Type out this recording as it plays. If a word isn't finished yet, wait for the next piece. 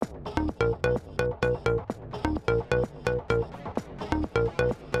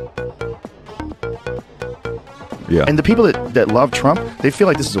Yeah. And the people that love Trump, they feel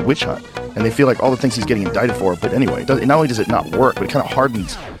like this is a witch hunt. And they feel like all the things he's getting indicted for. But anyway, not only does it not work, but it kind of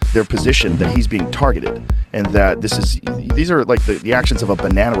hardens their position that he's being targeted. And that these are like the actions of a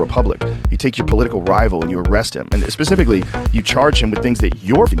banana republic. You take your political rival and you arrest him. And specifically, you charge him with things that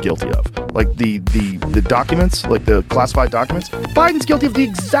you're guilty of. Like the documents, like the classified documents. Biden's guilty of the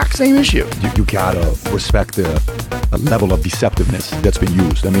exact same issue. You gotta respect the level of deceptiveness that's been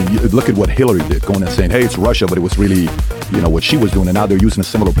used. I mean, look at what Hillary did, going and saying, hey, it's Russia, but it was really, what she was doing. And now they're using a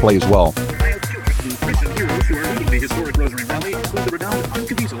similar play as well. Christian heroes who are leading the historic Rosary Rally include the renowned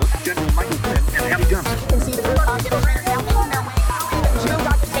Caviezel, General Michael Flynn, and Abby Johnson.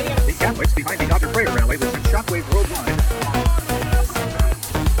 The Catholics behind the Dr. Prayer Rally will send shockwave worldwide.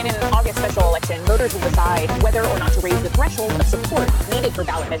 In an August special election, voters will decide whether or not to raise the threshold of support needed for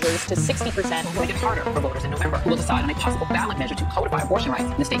ballot measures to 60%. Will make it harder for voters in November, who will decide on a possible ballot measure to codify abortion rights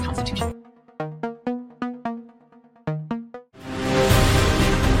in the state constitution.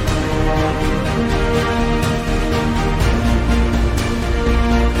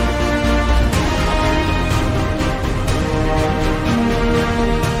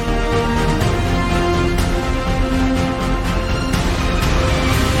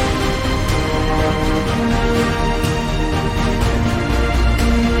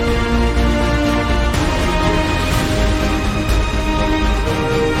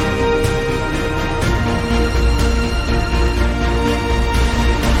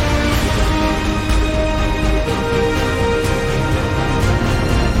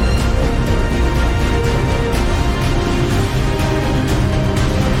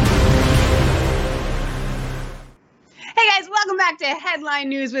 Headline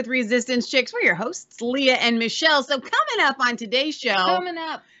News with Resistance Chicks. We're your hosts, Leah and Michelle. So coming up on today's show,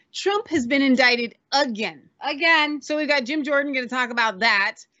 Trump has been indicted again. So we've got Jim Jordan going to talk about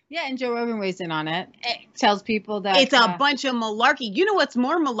that. Yeah, and Joe Rogan weighs in on it. Tells people that it's a bunch of malarkey. You know what's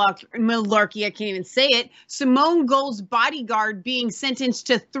more malarkey? I can't even say it. Simone Gold's bodyguard being sentenced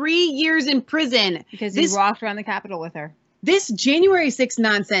to 3 years in prison because he walked around the Capitol with her. This January 6th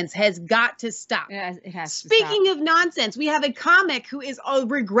nonsense has got to stop. Yeah, it has to Speaking of nonsense, we have a comic who is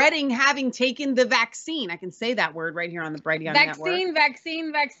regretting having taken the vaccine. I can say that word right here on the Brighteon Network.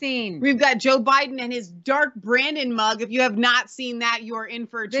 Vaccine. We've got Joe Biden and his dark Brandon mug. If you have not seen that, you're in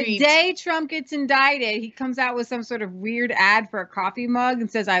for a treat. The day Trump gets indicted, he comes out with some sort of weird ad for a coffee mug and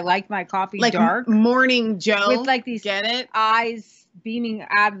says, I like my coffee dark. Morning Joe. With like these eyes beaming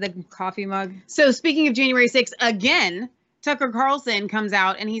out of the coffee mug. So speaking of January 6th, again, Tucker Carlson comes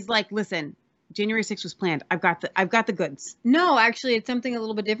out and he's like, listen, January 6th was planned. I've got the goods. No, actually, it's something a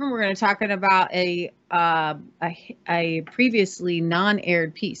little bit different. We're going to talk about a previously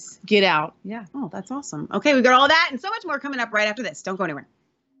non-aired piece. Get out. Yeah. Oh, that's awesome. Okay, we've got all that and so much more coming up right after this. Don't go anywhere.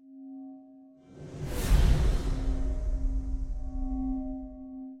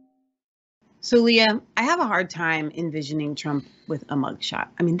 So, Leah, I have a hard time envisioning Trump with a mugshot.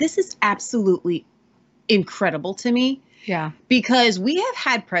 I mean, this is absolutely incredible to me. Yeah. Because we have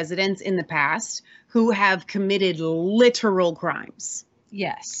had presidents in the past who have committed literal crimes.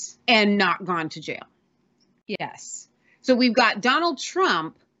 Yes. And not gone to jail. Yes. So we've got Donald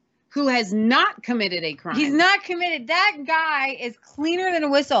Trump who has not committed a crime. He's not committed. That guy is cleaner than a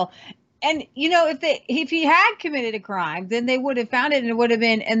whistle. And, if he had committed a crime, then they would have found it and it would have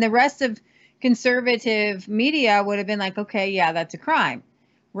been, and the rest of conservative media would have been like, okay, yeah, that's a crime.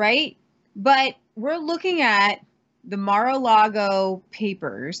 Right? But we're looking at the Mar-a-Lago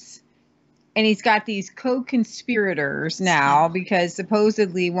papers, and he's got these co-conspirators now because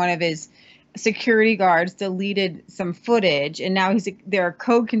supposedly one of his security guards deleted some footage, and now they're a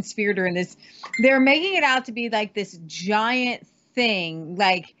co-conspirator in this. They're making it out to be like this giant thing,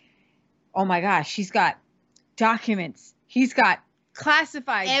 like, oh my gosh, he's got documents. He's got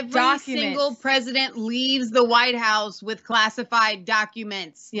classified documents. Every single president leaves the White House with classified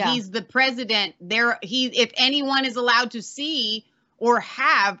documents. Yeah. He's the president. If anyone is allowed to see or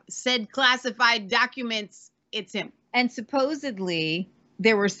have said classified documents, it's him. And supposedly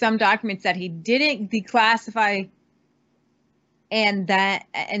there were some documents that he didn't declassify,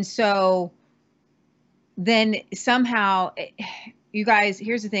 and so then somehow, you guys,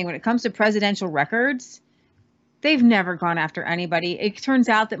 here's the thing: when it comes to presidential records, they've never gone after anybody. It turns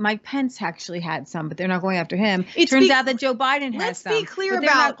out that Mike Pence actually had some, but they're not going after him. It turns out that Joe Biden has some. Let's be clear but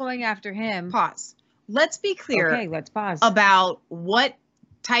they're not going after him. Pause. Let's be clear. Okay, let's pause. About what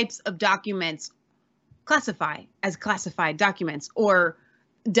types of documents classify as classified documents or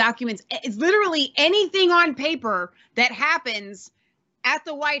documents. It's literally anything on paper that happens at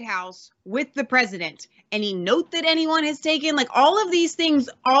the White House with the president. Any note that anyone has taken, like all of these things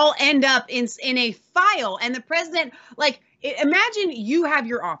all end up in a file. And the president, like, imagine you have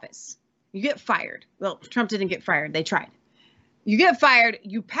your office. You get fired. Well, Trump didn't get fired. They tried. You get fired,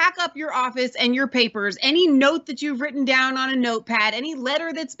 you pack up your office and your papers, any note that you've written down on a notepad, any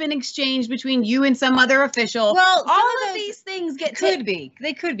letter that's been exchanged between you and some other official. Well, all of these things they could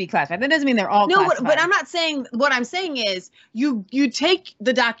be classified. That doesn't mean they're all classified. No, but I'm not saying, what I'm saying is you take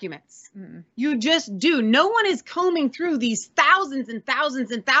the documents. You just do. No one is combing through these thousands and thousands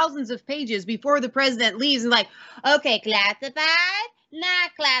and thousands of pages before the president leaves and like, okay, classified.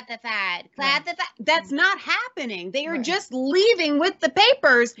 Not classified. Classified. That's not happening. They are just leaving with the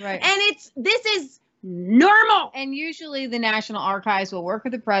papers. Right. And this is normal. And usually the National Archives will work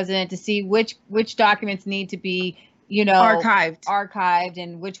with the president to see which documents need to be, archived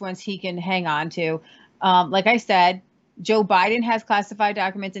and which ones he can hang on to. Like I said, Joe Biden has classified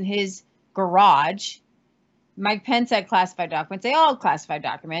documents in his garage. Mike Pence had classified documents. They all classified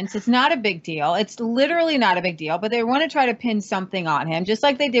documents. It's not a big deal. It's literally not a big deal, but they want to try to pin something on him, just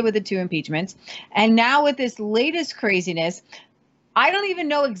like they did with the 2 impeachments. And now with this latest craziness, I don't even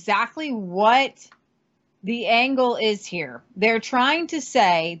know exactly what the angle is here. They're trying to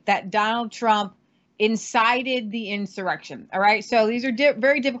say that Donald Trump incited the insurrection. All right. So these are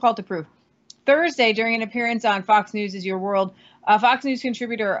very difficult to prove. Thursday, during an appearance on Fox News is Your World, Fox News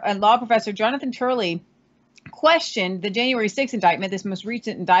contributor and law professor Jonathan Turley questioned the January 6th indictment, this most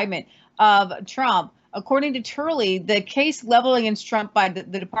recent indictment of Trump. According to Turley, the case leveled against Trump by the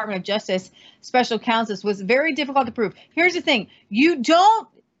Department of Justice special counsels was very difficult to prove. Here's the thing. You don't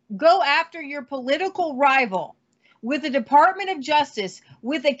go after your political rival with the Department of Justice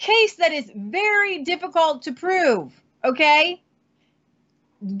with a case that is very difficult to prove, okay?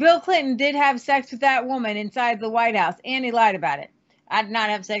 Bill Clinton did have sex with that woman inside the White House, and he lied about it. I did not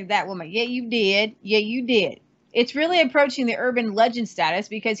have sex with that woman. Yeah, you did. Yeah, you did. It's really approaching the urban legend status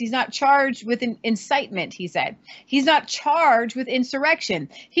because he's not charged with an incitement, he said. He's not charged with insurrection.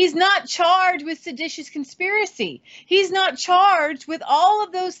 He's not charged with seditious conspiracy. He's not charged with all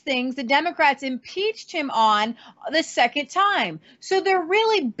of those things the Democrats impeached him on the second time. So they're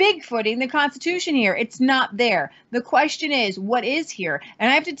really bigfooting the Constitution here. It's not there. The question is, what is here? And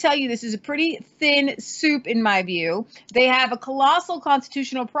I have to tell you, this is a pretty thin soup in my view. They have a colossal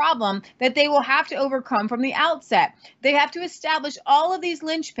constitutional problem that they will have to overcome from the outset. They have to establish all of these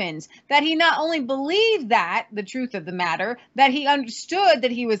linchpins, that he not only believed that, the truth of the matter, that he understood that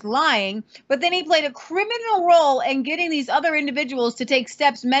he was lying, but then he played a criminal role in getting these other individuals to take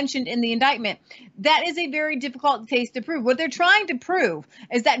steps mentioned in the indictment. That is a very difficult case to prove. What they're trying to prove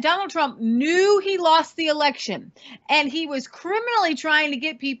is that Donald Trump knew he lost the election, and he was criminally trying to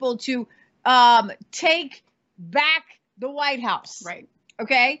get people to take back the White House. Right.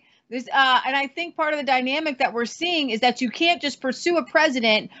 Okay? And I think part of the dynamic that we're seeing is that you can't just pursue a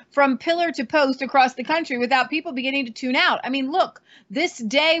president from pillar to post across the country without people beginning to tune out. I mean, look, this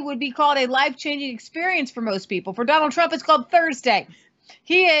day would be called a life-changing experience for most people. For Donald Trump, it's called Thursday.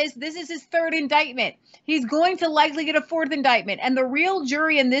 This is his third indictment. He's going to likely get a fourth indictment. And the real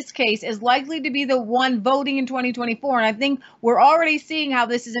jury in this case is likely to be the one voting in 2024. And I think we're already seeing how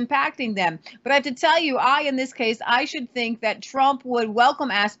this is impacting them. But I have to tell you, in this case, I should think that Trump would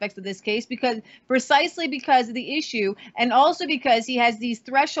welcome aspects of this case precisely because of the issue, and also because he has these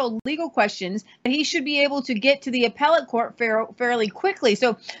threshold legal questions that he should be able to get to the appellate court fairly quickly.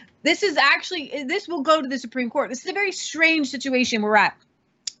 So this will go to the Supreme Court. This is a very strange situation we're at.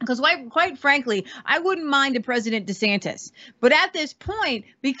 Because quite frankly, I wouldn't mind a President DeSantis. But at this point,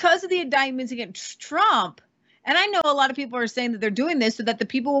 because of the indictments against Trump, and I know a lot of people are saying that they're doing this so that the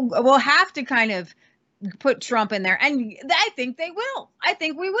people will have to kind of put Trump in there. And I think they will. I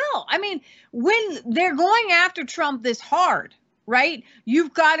think we will. I mean, when they're going after Trump this hard, right,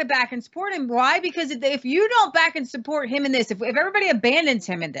 you've got to back and support him. Why? Because if you don't back and support him in this, if everybody abandons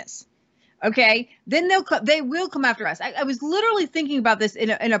him in this, okay, then they will come after us. I was literally thinking about this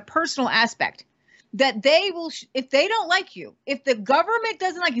in a personal aspect, that they will, if they don't like you, if the government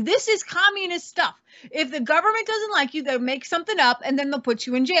doesn't like you, this is communist stuff. If the government doesn't like you, they'll make something up and then they'll put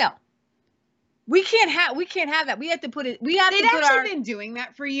you in jail. We can't have that. We have to put it. They've actually been doing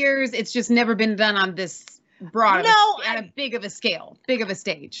that for years. It's just never been done on this broad, on a big of a scale, big of a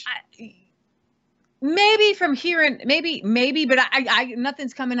stage. Maybe from here and maybe, but I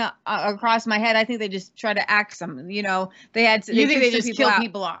nothing's coming up across my head. I think they just try to axe them. You know, they think they just kill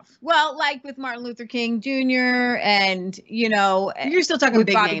people off. Well, like with Martin Luther King Jr. and you're still talking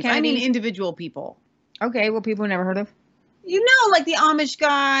big names. Kennedy. I mean, individual people. Okay, well, people never heard of. Like the Amish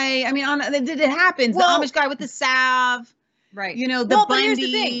guy. I mean, it happens. Well, the Amish guy with the salve. Right. You know, the well,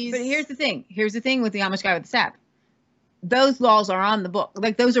 Bundys. But here's the thing. Here's the thing with the Amish guy with the staff. Those laws are on the book.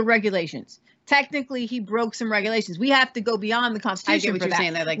 Like, those are regulations. Technically, he broke some regulations. We have to go beyond the Constitution. I get what for you're that.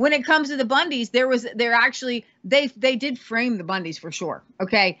 saying. They're like, when it comes to the Bundys, they did frame the Bundys for sure.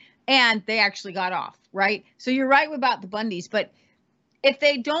 Okay. And they actually got off. Right. So you're right about the Bundys. But if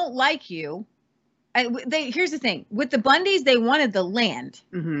they don't like you, here's the thing with the Bundys, they wanted the land.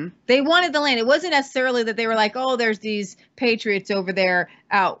 mm-hmm. They wanted the land. It wasn't necessarily that they were like, oh, there's these patriots over there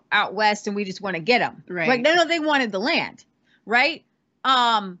out west, and we just want to get them. Right. Like, no, they wanted the land, right?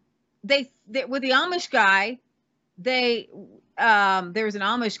 They with the Amish guy, there was an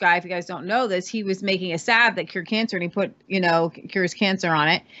Amish guy. If you guys don't know this, he was making a salve that cured cancer, and he put cures cancer on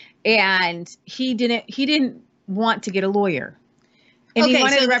it, and he didn't want to get a lawyer. And he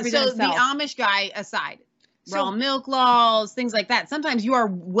wanted to represent himself. The Amish guy aside, raw milk laws, things like that. Sometimes you are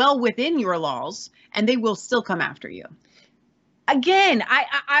well within your laws, and they will still come after you. Again,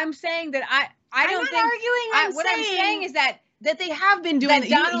 I'm saying that I don't think. I'm not arguing. What I'm saying is that they have been doing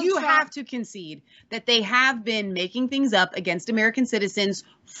that. You have to concede that they have been making things up against American citizens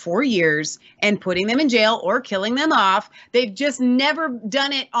for years and putting them in jail or killing them off. They've just never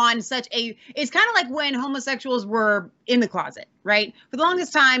done it on such a. It's kind of like when homosexuals were in the closet, right? For the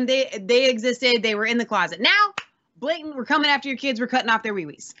longest time, they existed. They were in the closet. Now, blatant, we're coming after your kids. We're cutting off their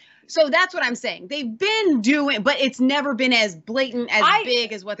wee-wees. So that's what I'm saying. They've been doing, but it's never been as blatant, as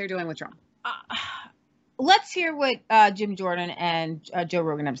big as what they're doing with Trump. Let's hear what Jim Jordan and Joe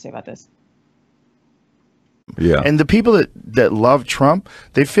Rogan have to say about this. Yeah. And the people that love Trump,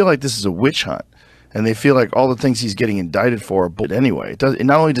 they feel like this is a witch hunt. And they feel like all the things he's getting indicted for. But anyway,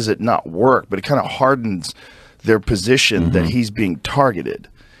 not only does it not work, but it kind of hardens their position that he's being targeted.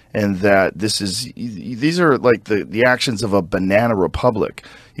 And that these are like the actions of a banana republic.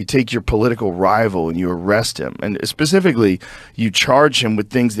 You take your political rival and you arrest him. And specifically, you charge him with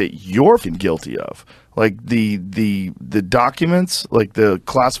things that you're guilty of. Like the documents, like the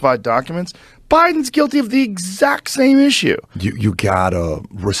classified documents. Biden's guilty of the exact same issue. You gotta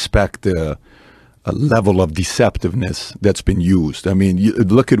respect the level of deceptiveness that's been used. I mean,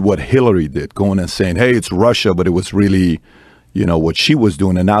 look at what Hillary did, going and saying, hey, it's Russia, but it was really, what she was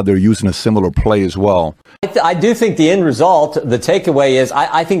doing. And now they're using a similar play as well. I do think the end result, the takeaway is,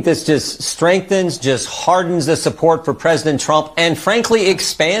 I think this just strengthens, just hardens the support for President Trump and frankly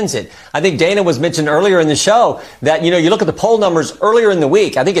expands it. I think Dana was mentioned earlier in the show that, you look at the poll numbers earlier in the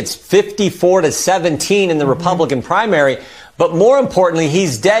week. I think it's 54-17 in the Republican primary. But more importantly,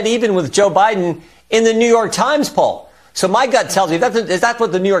 he's dead even with Joe Biden in the New York Times poll. So my gut tells me is that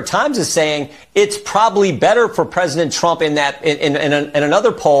what the New York Times is saying? It's probably better for President Trump in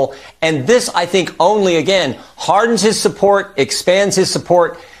another poll. And this, I think, only again hardens his support, expands his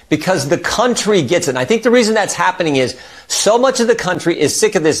support because the country gets it. And I think the reason that's happening is so much of the country is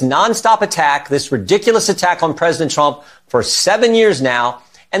sick of this nonstop attack, this ridiculous attack on President Trump for 7 years now.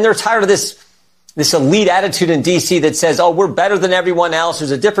 And they're tired of this elite attitude in D.C. that says, oh, we're better than everyone else.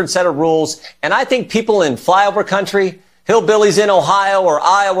 There's a different set of rules. And I think people in flyover country, hillbillies in Ohio or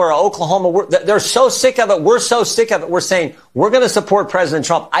Iowa or Oklahoma, they're so sick of it. We're so sick of it. We're saying we're going to support President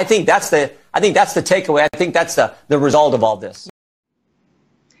Trump. I think that's the takeaway. I think that's the result of all this.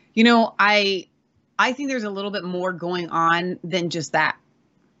 I think there's a little bit more going on than just that.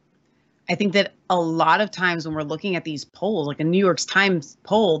 I think that a lot of times when we're looking at these polls, like a New York Times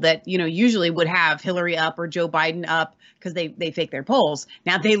poll that, usually would have Hillary up or Joe Biden up because they fake their polls.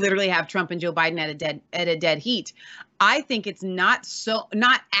 Now they literally have Trump and Joe Biden at a dead heat. I think it's not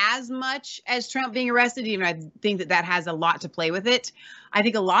as much as Trump being arrested, even I think that has a lot to play with it. I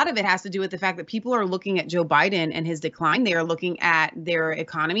think a lot of it has to do with the fact that people are looking at Joe Biden and his decline. They are looking at their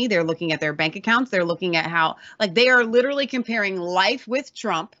economy. They're looking at their bank accounts. They're looking at how, they are literally comparing life with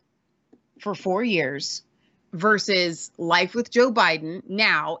Trump for 4 years versus life with Joe Biden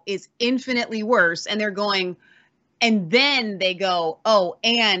now is infinitely worse. And they're going, and then they go, oh,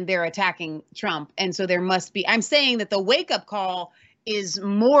 and they're attacking Trump. And so there must be, I'm saying that the wake up call is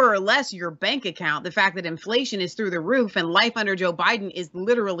more or less your bank account. The fact that inflation is through the roof and life under Joe Biden is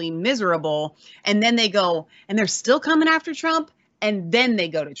literally miserable. And then they go, and they're still coming after Trump. And then they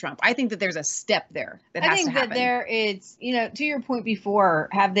go to Trump. I think that there's a step there that has to happen. I think that there is, to your point before,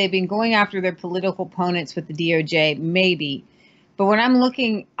 have they been going after their political opponents with the DOJ? Maybe. But when I'm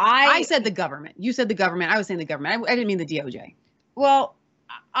looking, I said the government. You said the government. I was saying the government. I didn't mean the DOJ. Well,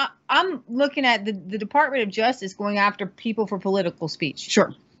 I'm looking at the Department of Justice going after people for political speech.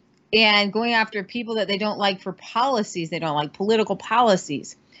 Sure. And going after people that they don't like for policies. They don't like political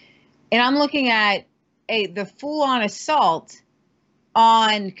policies. And I'm looking at the full-on assault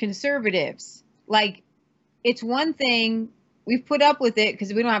on conservatives. Like, it's one thing we've put up with it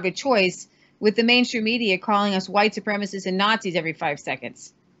because we don't have a choice with the mainstream media calling us white supremacists and Nazis every 5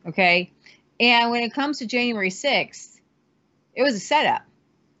 seconds. Okay. And when it comes to January 6th, it was a setup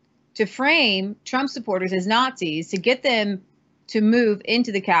to frame Trump supporters as Nazis, to get them to move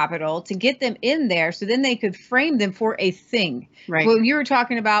into the Capitol, to get them in there so then they could frame them for a thing. Right. What you were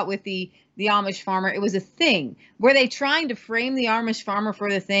talking about with the Amish farmer, it was a thing. Were they trying to frame the Amish farmer for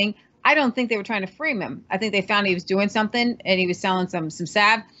the thing? I don't think they were trying to frame him. I think they found he was doing something and he was selling some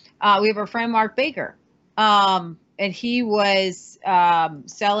salve. We have our friend Mark Baker, and he was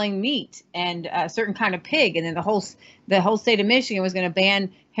selling meat and a certain kind of pig, and then the whole state of Michigan was going to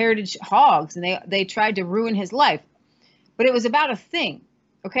ban heritage hogs, and they tried to ruin his life. But it was about a thing,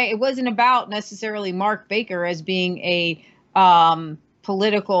 okay? It wasn't about necessarily Mark Baker as being a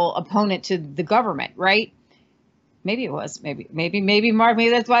political opponent to the government, right? Maybe it was. Maybe Mark. Maybe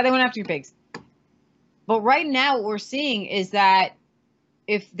that's why they went after your pigs. But right now, what we're seeing is that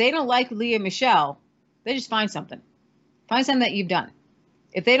if they don't like Leah Michelle, they just find something. Find something that you've done.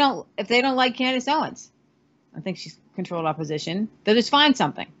 If they don't like Candace Owens, I think she's controlled opposition, they'll just find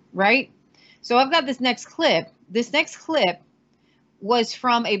something, right? So I've got this next clip. This next clip was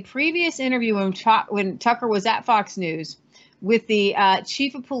from a previous interview when Tucker was at Fox News with the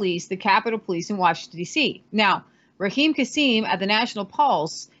chief of police, the Capitol Police in Washington, D.C. Now, Raheem Kassem at the National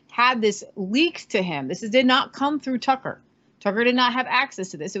Pulse had this leaked to him. This did not come through Tucker. Tucker did not have access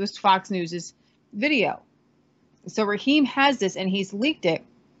to this. It was Fox News's video. So Raheem has this, and he's leaked it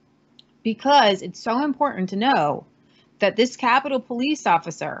because it's so important to know that this Capitol Police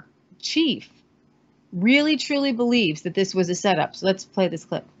officer, chief, really truly believes that this was a setup. So let's play this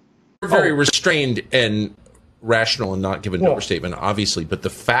clip. Very restrained and rational and not given an overstatement, obviously, but the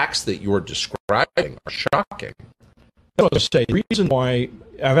facts that you're describing are shocking. I was say the reason why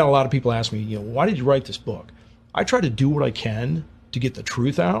I've had a lot of people ask me, why did you write this book? I try to do what I can to get the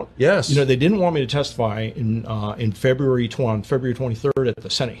truth out. Yes. They didn't want me to testify in February 23rd at the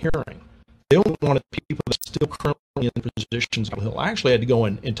Senate hearing. They only wanted people that still currently in positions on the Hill. I actually had to go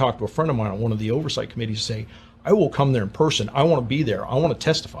and talk to a friend of mine on one of the oversight committees to say, I will come there in person. I want to be there. I want to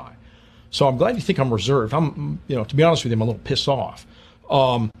testify. So I'm glad you think I'm reserved. To be honest with you, I'm a little pissed off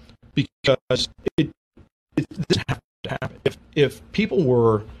because it doesn't have to happen. If people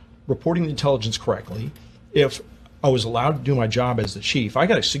were reporting the intelligence correctly, if I was allowed to do my job as the chief, I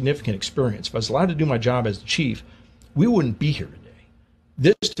got a significant experience. If I was allowed to do my job as the chief, we wouldn't be here today.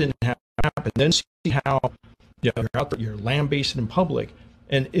 This didn't happen. Then see how you're out there, you're lambasted in public,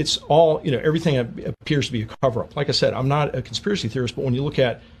 and it's all everything appears to be a cover-up. Like I said, I'm not a conspiracy theorist, but when you look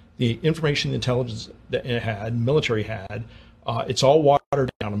at the information, the intelligence that it had, military had, it's all watered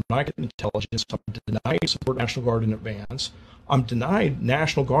down. I'm not getting intelligence. I'm denied support National Guard in advance. I'm denied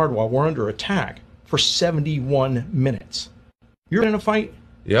National Guard while we're under attack for 71 minutes. You're in a fight?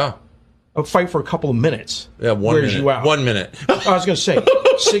 Yeah. A fight for a couple of minutes. Yeah, wears you out. 1 minute. I was going to say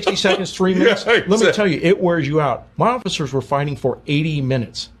 60 seconds, 3 minutes. Yeah, Let me tell you, it wears you out. My officers were fighting for 80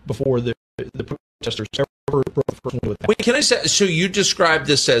 minutes before the protesters ever broke first with that. Wait, can I say, so you described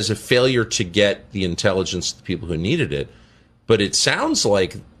this as a failure to get the intelligence to the people who needed it, but it sounds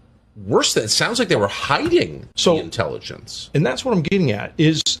like worse than, it sounds like they were hiding the intelligence. And that's what I'm getting at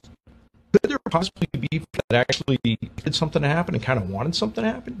is, could there possibly be people that actually did something to happen and kind of wanted something to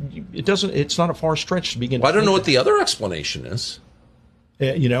happen? It's not a far stretch to begin. Well, I don't know what the other explanation is.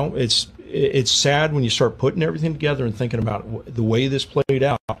 It's sad when you start putting everything together and thinking about the way this played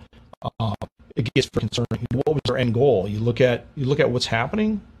out. It gets concerning. What was their end goal? You look at what's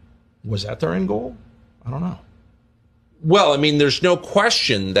happening. Was that their end goal? I don't know. Well, I mean, there's no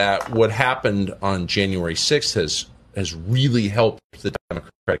question that what happened on January 6th has really helped the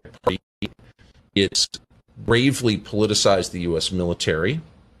Democratic Party. It's bravely politicized the U.S. military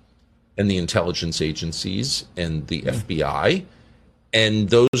and the intelligence agencies and the FBI. And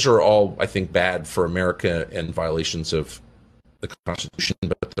those are all, I think, bad for America and violations of the Constitution,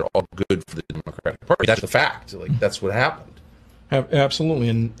 but they're all good for the Democratic Party. That's the fact. That's what happened. Absolutely.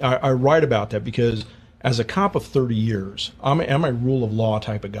 And I write about that because as a cop of 30 years, I'm a rule of law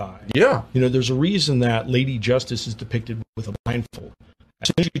type of guy. Yeah. There's a reason that Lady Justice is depicted with a blindfold. As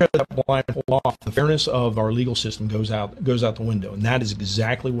soon as you cut that blindfold off, the fairness of our legal system goes out the window. And that is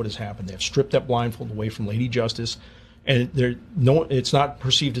exactly what has happened. They have stripped that blindfold away from Lady Justice, and it's not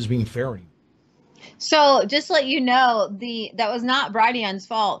perceived as being fair anymore. So just to let you know, that was not Brydion's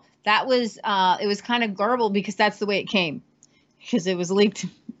fault. That was it was kind of garbled because that's the way it came, because it was leaked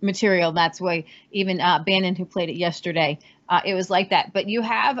material. That's why even Bannon, who played it yesterday, it was like that. But you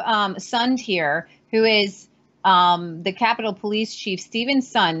have Sund here, who is the Capitol Police Chief, Stephen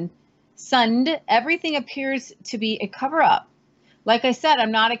Sund. Everything appears to be a cover-up. Like I said,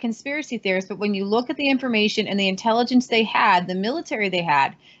 I'm not a conspiracy theorist, but when you look at the information and the intelligence they had, the military they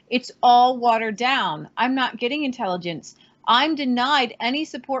had, it's all watered down. I'm not getting intelligence. I'm denied any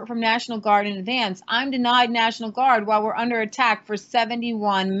support from National Guard in advance. I'm denied National Guard while we're under attack for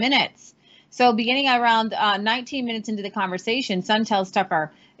 71 minutes. So beginning around 19 minutes into the conversation, Sun tells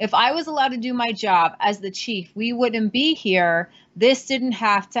Tucker, if I was allowed to do my job as the chief, we wouldn't be here. This didn't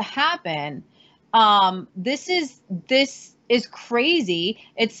have to happen. This is crazy.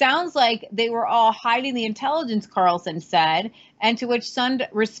 It sounds like they were all hiding the intelligence, Carlson said, and to which Sun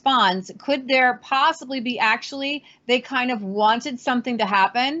responds, could there possibly be actually they kind of wanted something to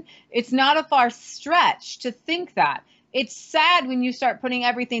happen? It's not a far stretch to think that. It's sad when you start putting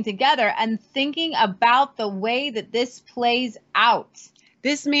everything together and thinking about the way that this plays out.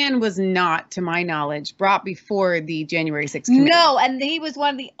 This man was not, to my knowledge, brought before the January 6th committee. No, and he was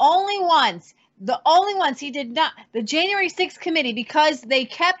one of the only ones he did not, the January 6th committee, because they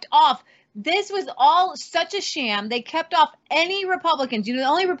kept off, this was all such a sham. They kept off any Republicans. You know, the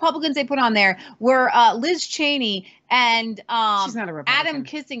only Republicans they put on there were Liz Cheney and She's not a Republican. Adam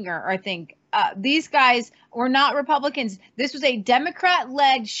Kissinger, I think. These guys were not Republicans. This was a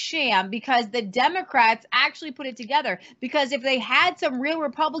Democrat-led sham because the Democrats actually put it together. Because if they had some real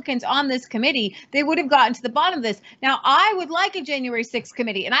Republicans on this committee, they would have gotten to the bottom of this. Now, I would like a January 6th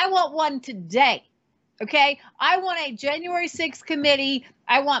committee, and I want one today. Okay? I want a January 6th committee.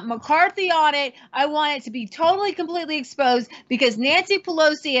 I want McCarthy on it. I want it to be totally, completely exposed because Nancy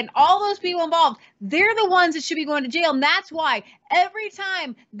Pelosi and all those people involved, they're the ones that should be going to jail. And that's why every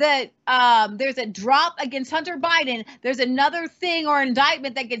time that there's a drop against Hunter Biden, there's another thing or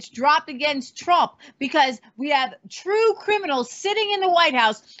indictment that gets dropped against Trump because we have true criminals sitting in the White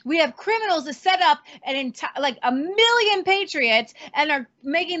House. We have criminals that set up like a million patriots and are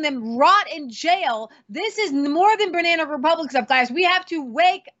making them rot in jail. This is more than banana republic stuff, guys. We have to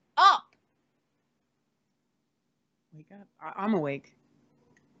wake up. Wake up. I'm awake.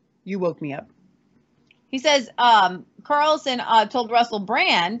 You woke me up. He says, Carlson told Russell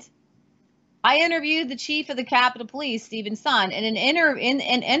Brand, I interviewed the chief of the Capitol Police, Stephen Sun, in an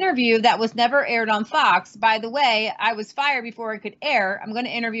interview that was never aired on Fox. By the way, I was fired before it could air. I'm going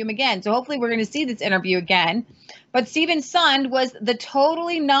to interview him again. So hopefully we're going to see this interview again. But Stephen Sun was the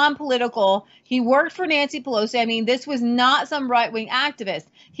totally non-political. He worked for Nancy Pelosi. I mean, this was not some right-wing activist.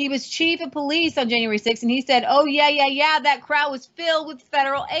 He was chief of police on January 6th, and he said, oh, yeah, that crowd was filled with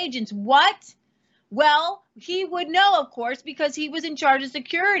federal agents. What? Well, he would know, of course, because he was in charge of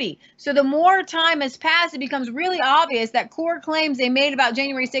security. So the more time has passed, it becomes really obvious that core claims they made about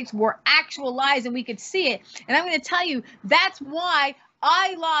January 6th were actual lies, and we could see it. And I'm going to tell you, that's why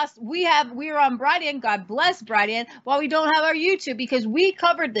I lost. We were on Brighteon, God bless Brighteon, while we don't have our YouTube, because we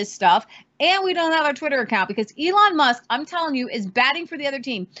covered this stuff, and we don't have our Twitter account, because Elon Musk, I'm telling you, is batting for the other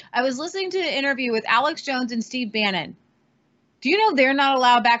team. I was listening to an interview with Alex Jones and Steve Bannon. Do you know they're not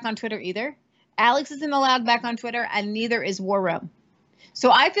allowed back on Twitter either? Alex isn't allowed back on Twitter, and neither is War Room.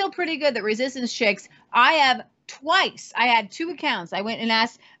 So I feel pretty good that Resistance Chicks, I had 2 accounts. I went and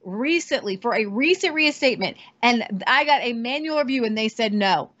asked recently for a recent reinstatement, and I got a manual review, and they said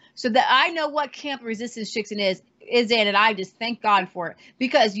no. So that I know what camp Resistance Chicks is in, and I just thank God for it.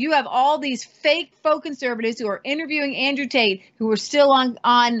 Because you have all these fake faux conservatives who are interviewing Andrew Tate, who are still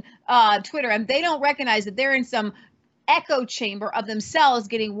on Twitter, and they don't recognize that they're in some echo chamber of themselves,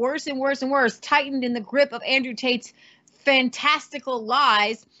 getting worse and worse and worse, tightened in the grip of Andrew Tate's fantastical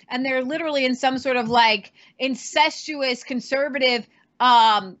lies, and they're literally in some sort of like incestuous conservative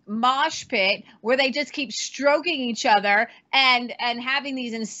mosh pit where they just keep stroking each other and having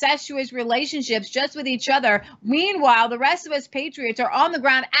these incestuous relationships just with each other. Meanwhile, the rest of us patriots are on the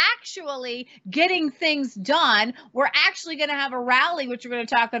ground actually getting things done. We're actually going to have a rally, which we're going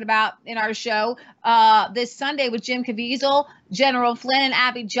to talk about in our show this Sunday with Jim Caviezel, General Flynn, and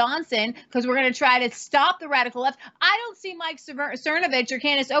Abby Johnson, because we're going to try to stop the radical left. I don't see Mike Cernovich or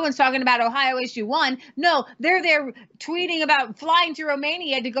Candace Owens talking about Ohio Issue 1. No, they're there tweeting about flying to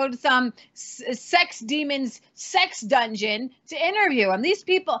Romania to go to some sex demon's sex dungeon to interview him. These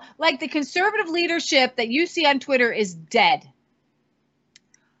people, like the conservative leadership that you see on Twitter, is dead.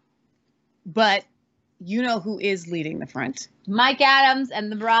 But you know who is leading the front? Mike Adams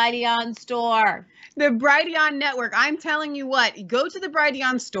and the Brighteon store. The Brighteon network. I'm telling you what, go to the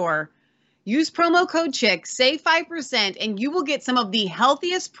Brighteon store. Use promo code CHICK, save 5%, and you will get some of the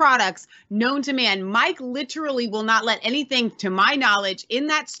healthiest products known to man. Mike literally will not let anything, to my knowledge, in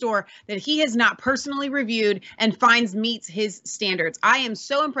that store that he has not personally reviewed and finds meets his standards. I am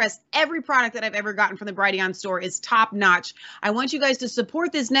so impressed. Every product that I've ever gotten from the Brighteon store is top notch. I want you guys to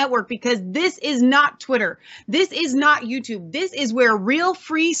support this network because this is not Twitter. This is not YouTube. This is where real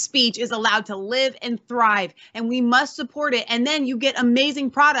free speech is allowed to live and thrive, and we must support it. And then you get amazing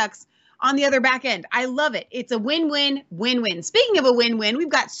products on the other back end. I love it. It's a win-win, win-win. Speaking of a win-win, we've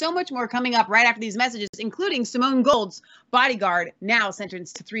got so much more coming up right after these messages, including Simone Gold's bodyguard now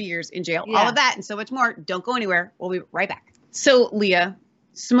sentenced to 3 years in jail. All of that and so much more. Don't go anywhere. We'll be right back. So, Leah,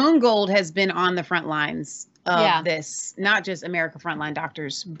 Simone Gold has been on the front lines of this, not just America Frontline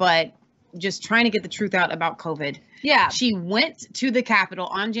Doctors, but just trying to get the truth out about COVID. Yeah. She went to the Capitol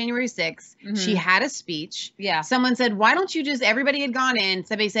on January 6th. She had a speech. Yeah. Someone said, why don't you just, everybody had gone in.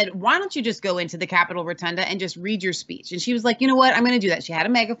 Somebody said, why don't you just go into the Capitol Rotunda and just read your speech? And she was like, you know what? I'm going to do that. She had a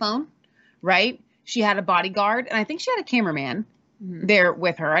megaphone, right? She had a bodyguard. And I think she had a cameraman there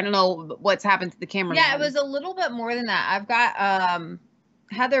with her. I don't know what's happened to the cameraman. Yeah, it was a little bit more than that. I've got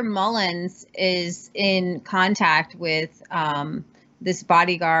Heather Mullins is in contact with this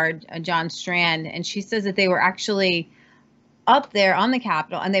bodyguard, John Strand, and she says that they were actually up there on the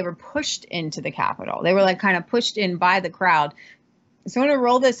Capitol and they were pushed into the Capitol. They were like kind of pushed in by the crowd. So I'm going to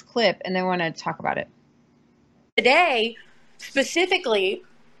roll this clip and then we're going to talk about it. Today, specifically,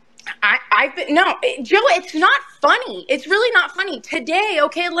 no, Joe, it's not funny. It's really not funny. Today,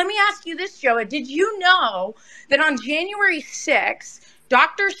 okay, let me ask you this, Joe. Did you know that on January 6th,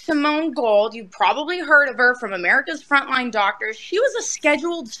 Dr. Simone Gold, you probably heard of her from America's Frontline Doctors. She was a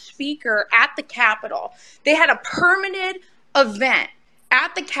scheduled speaker at the Capitol. They had a permitted event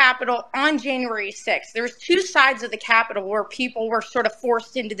at the Capitol on January 6th. There was two sides of the Capitol where people were sort of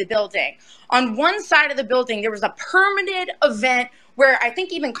forced into the building. On one side of the building, there was a permitted event where I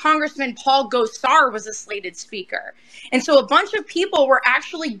think even Congressman Paul Gosar was a slated speaker. And so a bunch of people were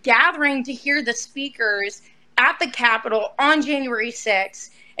actually gathering to hear the speakers at the Capitol on January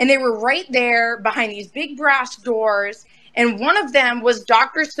 6th, and they were right there behind these big brass doors, and one of them was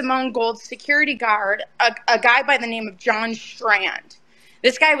Dr. Simone Gold's security guard, a guy by the name of John Strand.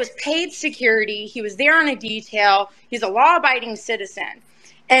 This guy was paid security. He was there on a detail. He's a law-abiding citizen.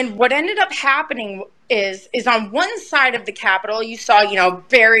 And what ended up happening is on one side of the Capitol, you saw,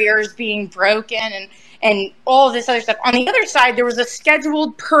 barriers being broken and all this other stuff. On the other side, there was a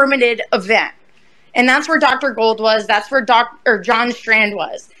scheduled permitted event. And that's where Dr. Gold was. That's where John Strand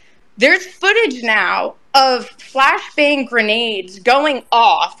was. There's footage now of flashbang grenades going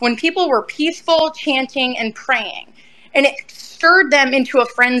off when people were peaceful, chanting, and praying. And it stirred them into a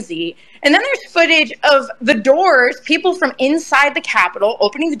frenzy. And then there's footage of the doors, people from inside the Capitol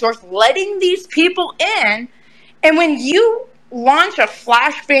opening the doors, letting these people in. And when you launch a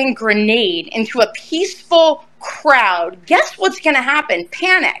flashbang grenade into a peaceful crowd, guess what's going to happen?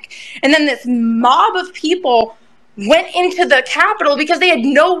 Panic. And then this mob of people went into the Capitol because they had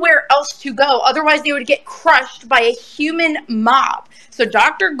nowhere else to go. Otherwise, they would get crushed by a human mob. So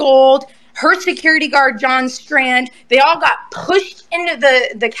Dr. Gold, her security guard, John Strand, they all got pushed into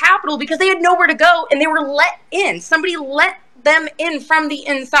the Capitol because they had nowhere to go and they were let in. Somebody let them in from the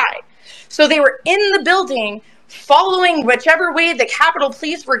inside. So they were in the building following whichever way the Capitol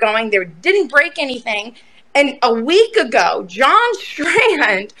Police were going. They didn't break anything. And a week ago, John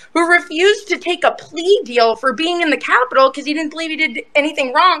Strand, who refused to take a plea deal for being in the Capitol because he didn't believe he did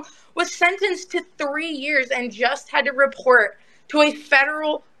anything wrong, was sentenced to 3 years and just had to report to a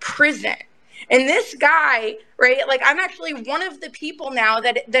federal prison. And this guy, right, like I'm actually one of the people now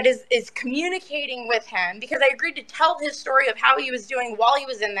that is communicating with him because I agreed to tell his story of how he was doing while he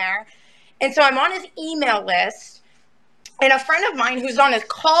was in there. And so I'm on his email list. And a friend of mine who's on his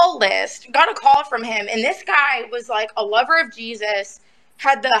call list got a call from him. And this guy was like a lover of Jesus,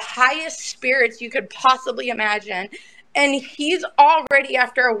 had the highest spirits you could possibly imagine. And he's already,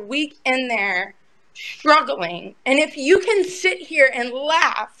 after a week in there, struggling. And if you can sit here and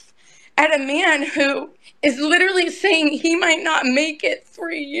laugh at a man who is literally saying he might not make it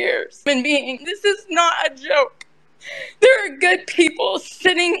 3 years, this is not a joke. There are good people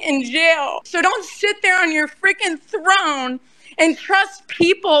sitting in jail. So don't sit there on your freaking throne and trust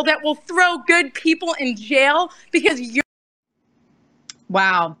people that will throw good people in jail because you're...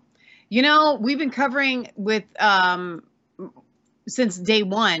 Wow. We've been covering with, since day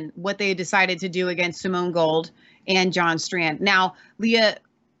one, what they decided to do against Simone Gold and John Strand. Now, Leah,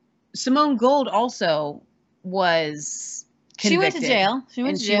 Simone Gold also was convicted. She went to jail. She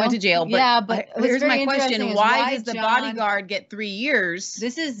went to jail. But, yeah, but here's my question: Why does the John, bodyguard get 3 years?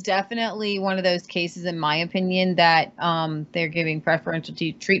 This is definitely one of those cases, in my opinion, that they're giving preferential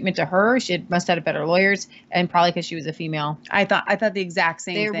treatment to her. She must have had better lawyers, and probably because she was a female. I thought the exact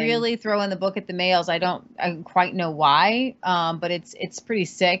same thing. They're really throwing the book at the males. I don't quite know why, but it's pretty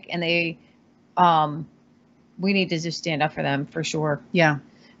sick, and they we need to just stand up for them for sure. Yeah.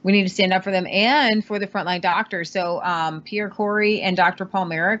 We need to stand up for them and for the frontline doctors. So Pierre Corey and Dr. Paul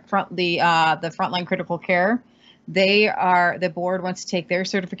Merrick, the frontline critical care, the board wants to take their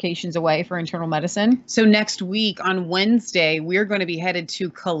certifications away for internal medicine. So next week on Wednesday, we're going to be headed to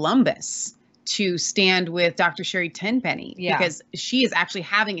Columbus to stand with Dr. Sherry Tenpenny because she is actually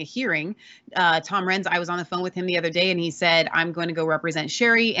having a hearing. Tom Renz, I was on the phone with him the other day and he said, I'm going to go represent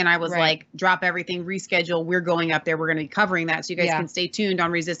Sherry. And I was like, drop everything, reschedule. We're going up there. We're going to be covering that. So you guys can stay tuned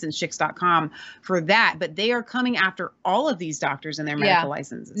on resistancechicks.com for that. But they are coming after all of these doctors and their medical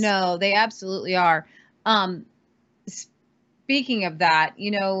licenses. No, they absolutely are. Speaking of that,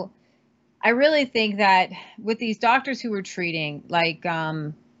 I really think that with these doctors who were treating, like,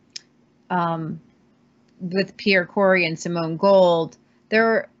 with Pierre Corey and Simone Gold,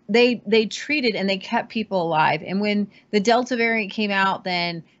 they treated and they kept people alive. And when the Delta variant came out,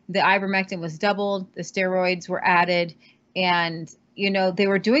 then the ivermectin was doubled, the steroids were added, and they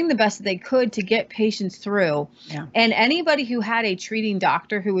were doing the best that they could to get patients through. Yeah. And anybody who had a treating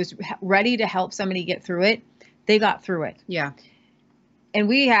doctor who was ready to help somebody get through it, they got through it. Yeah. And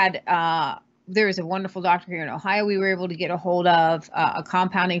we had there is a wonderful doctor here in Ohio we were able to get a hold of, a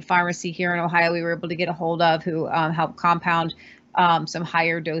compounding pharmacy here in Ohio we were able to get a hold of, who helped compound some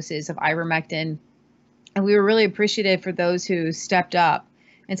higher doses of ivermectin. And we were really appreciative for those who stepped up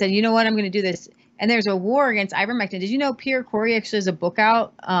and said, you know what, I'm going to do this. And there's a war against ivermectin. Did you know Pierre Corey actually has a book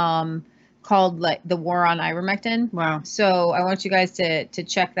out called The War on Ivermectin? Wow. So I want you guys to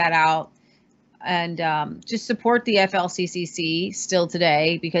check that out. And just support the FLCCC still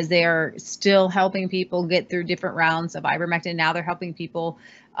today, because they are still helping people get through different rounds of ivermectin. Now they're helping people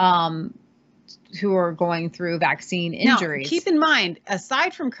who are going through vaccine injuries. Now, keep in mind,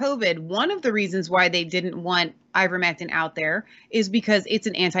 aside from COVID, one of the reasons why they didn't want ivermectin out there is because it's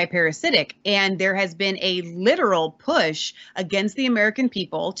an antiparasitic, and there has been a literal push against the American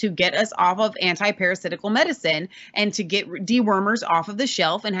people to get us off of antiparasitical medicine and to get dewormers off of the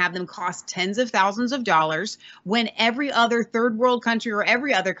shelf and have them cost tens of thousands of dollars, when every other third world country, or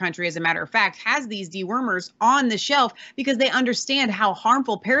every other country as a matter of fact, has these dewormers on the shelf because they understand how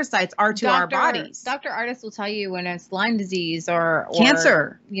harmful parasites are to our bodies. Dr. Artis will tell you when it's Lyme disease or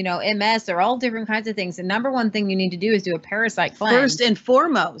cancer, MS, or all different kinds of things. The number one thing you need to do is do a parasite cleanse first and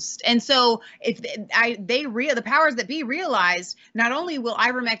foremost. And so if the powers that be realized, not only will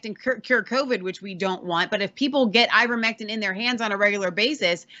ivermectin cure COVID, which we don't want, but if people get ivermectin in their hands on a regular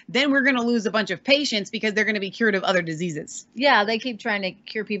basis, then we're going to lose a bunch of patients because they're going to be cured of other diseases. Yeah, they keep trying to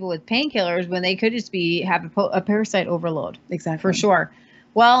cure people with painkillers when they could just have a parasite overload. Exactly. For sure.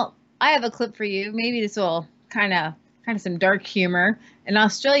 Well, I have a clip for you. Maybe this will kind of some dark humor. An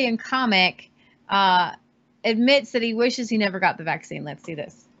Australian comic admits that he wishes he never got the vaccine. Let's see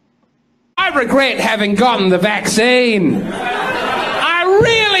this. I regret having gotten the vaccine. I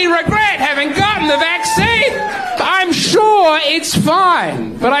really regret having gotten the vaccine. I'm sure it's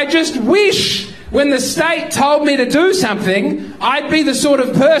fine, but I just wish when the state told me to do something, I'd be the sort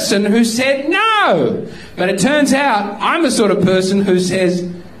of person who said no. But it turns out I'm the sort of person who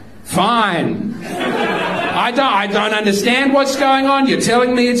says, fine. I don't understand what's going on. You're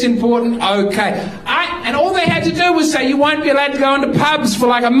telling me it's important. Okay. And all they had to do was say, you won't be allowed to go into pubs for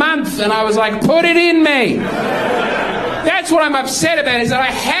like a month. And I was like, put it in me. That's what I'm upset about, is that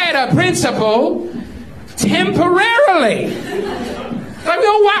I had a principle temporarily. Like,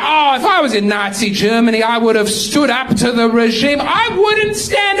 if I was in Nazi Germany, I would have stood up to the regime. I wouldn't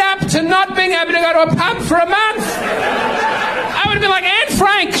stand up to not being able to go to a pub for a month. I would have been like, Anne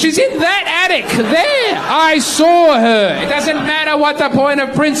Frank, she's in that attic there. I saw her. It doesn't matter what the point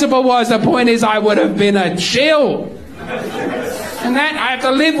of principle was. The point is I would have been a chill. And that I have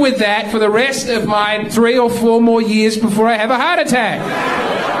to live with that for the rest of my 3 or 4 more years before I have a heart attack.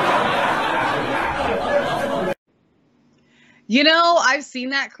 I've seen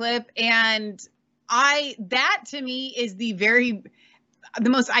that clip, and that to me is the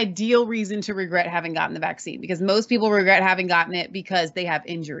most ideal reason to regret having gotten the vaccine, because most people regret having gotten it because they have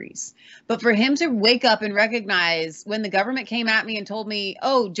injuries. But for him to wake up and recognize, when the government came at me and told me,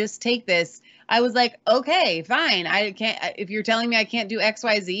 oh, just take this, I was like, okay, fine. I can't, if you're telling me I can't do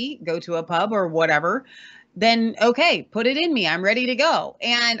XYZ, go to a pub or whatever. then okay, put it in me. I'm ready to go.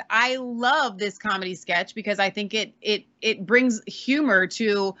 And I love this comedy sketch because I think it brings humor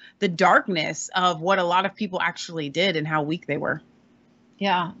to the darkness of what a lot of people actually did and how weak they were.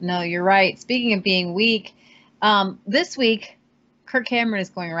 Yeah, no, you're right. Speaking of being weak, this week, Kirk Cameron is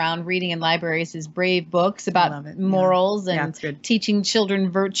going around reading in libraries his brave books about morals and teaching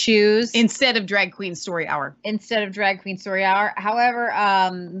children virtues. Instead of Drag Queen Story Hour. However,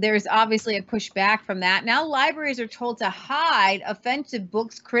 there's obviously a pushback from that. Now libraries are told to hide offensive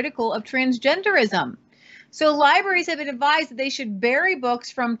books critical of transgenderism. So libraries have been advised that they should bury books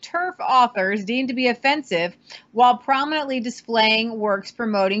from TERF authors deemed to be offensive while prominently displaying works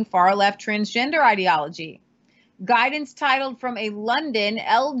promoting far-left transgender ideology. Guidance titled from a London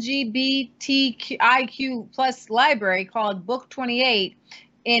LGBTIQ plus library called Book 28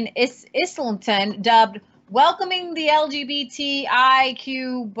 in Islington, dubbed Welcoming the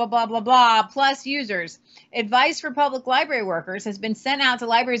LGBTIQ blah, blah, blah, blah, plus users. Advice for public library workers has been sent out to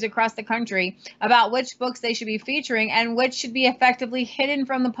libraries across the country about which books they should be featuring and which should be effectively hidden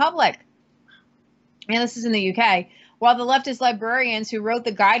from the public. And this is in the UK. While the leftist librarians who wrote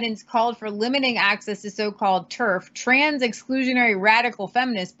the guidance called for limiting access to so-called TERF, trans exclusionary radical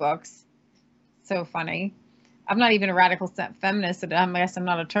feminist books. So funny. I'm not even a radical feminist, so I guess I'm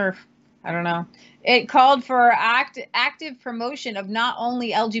not a TERF. I don't know. It called for active promotion of not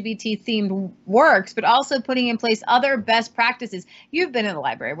only LGBT-themed works, but also putting in place other best practices. You've been in the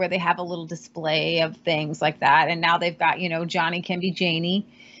library where they have a little display of things like that, and now they've got, Johnny can be Janie.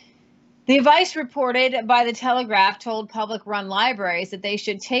 The advice reported by the Telegraph told public-run libraries that they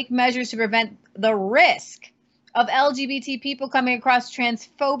should take measures to prevent the risk of LGBT people coming across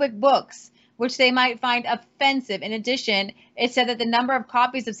transphobic books, which they might find offensive. In addition, it said that the number of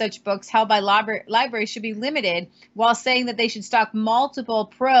copies of such books held by libraries should be limited, while saying that they should stock multiple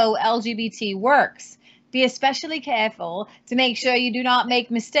pro-LGBT works. Be especially careful to make sure you do not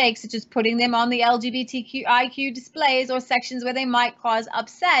make mistakes, such as putting them on the LGBTQIQ displays or sections where they might cause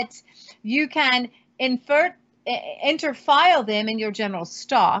upset. You can interfile them in your general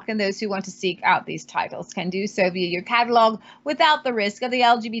stock, and those who want to seek out these titles can do so via your catalog without the risk of the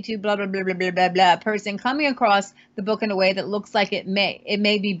LGBT blah, blah, blah, blah, blah, blah, blah person coming across the book in a way that looks like it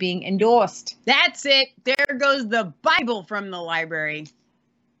may be being endorsed. That's it. There goes the Bible from the library.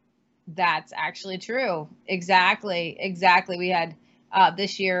 That's actually true. Exactly. We had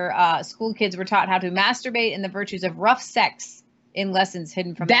this year, school kids were taught how to masturbate and the virtues of rough sex in lessons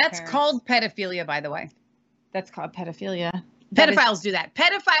hidden from their parents. That's called pedophilia, by the way. That's called pedophilia. Pedophiles do that.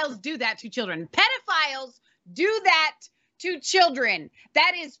 Pedophiles do that to children. Pedophiles do that to children.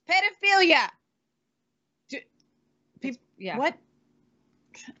 That is pedophilia. Yeah. What?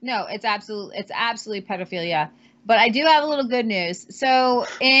 No, it's absolutely pedophilia. But I do have a little good news. So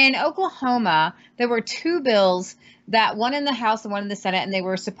in Oklahoma, there were two bills, that one in the House and one in the Senate, and they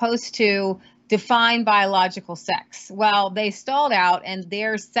were supposed to define biological sex. Well, they stalled out and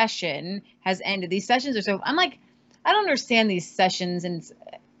their session has ended. These sessions are so, I'm like, I don't understand these sessions, and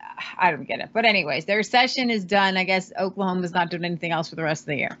I don't get it. But anyways, their session is done. I guess Oklahoma's not doing anything else for the rest of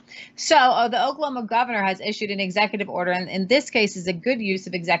the year. So the Oklahoma governor has issued an executive order, and in this case is a good use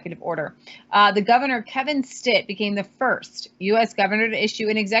of executive order. The governor, Kevin Stitt, became the first U.S. governor to issue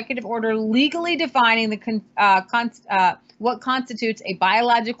an executive order legally defining the what constitutes a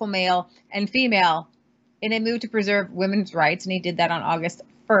biological male and female in a move to preserve women's rights, and he did that on August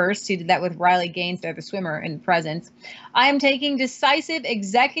 1st. He did that with Riley Gaines, the swimmer, in presence. I am taking decisive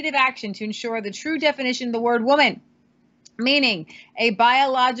executive action to ensure the true definition of the word woman, meaning a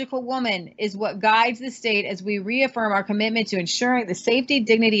biological woman, is what guides the state as we reaffirm our commitment to ensuring the safety,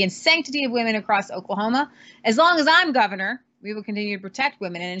 dignity, and sanctity of women across Oklahoma. As long as I'm governor, we will continue to protect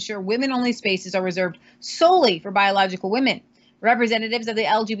women and ensure women-only spaces are reserved solely for biological women. Representatives of the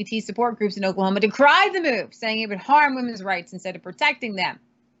LGBT support groups in Oklahoma decried the move, saying it would harm women's rights instead of protecting them.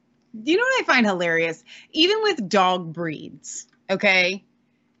 You know what I find hilarious? Even with dog breeds, okay?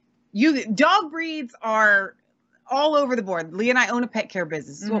 Dog breeds are all over the board. Lee and I own a pet care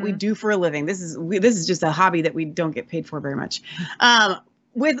business. This is what we do for a living. This is just a hobby that we don't get paid for very much.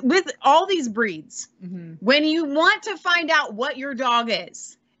 With all these breeds, when you want to find out what your dog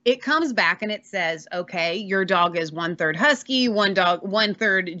is, it comes back and it says, okay, your dog is 1/3 Husky,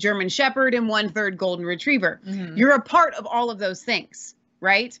 1/3 German Shepherd, and 1/3 Golden Retriever. You're a part of all of those things,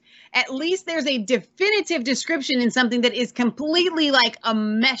 right? At least there's a definitive description in something that is completely like a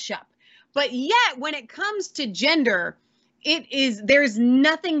mesh up. But yet, when it comes to gender, there's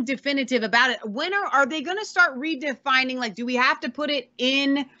nothing definitive about it. When are they going to start redefining? Like, do we have to put it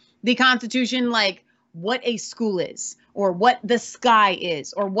in the Constitution? Like, what a school is, or what the sky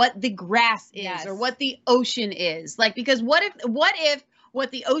is, or what the grass is, or what the ocean is. Like, because what if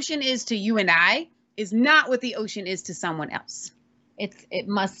what the ocean is to you and I is not what the ocean is to someone else? It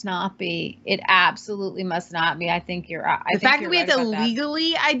must not be. It absolutely must not be. I think you're. The fact that we have to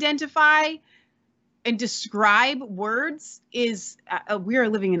legally identify and describe words is we are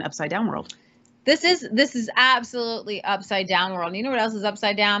living in an upside down world. This is absolutely upside down world. And you know what else is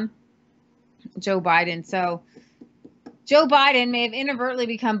upside down? Joe Biden. So Joe Biden may have inadvertently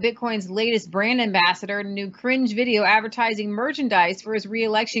become Bitcoin's latest brand ambassador in a new cringe video advertising merchandise for his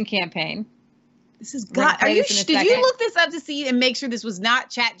re-election campaign. This is God. Did you look this up to see and make sure this was not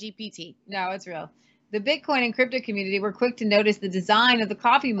ChatGPT? No, it's real. The Bitcoin and crypto community were quick to notice the design of the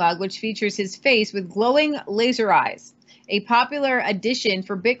coffee mug, which features his face with glowing laser eyes, a popular addition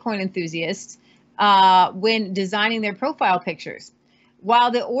for Bitcoin enthusiasts when designing their profile pictures.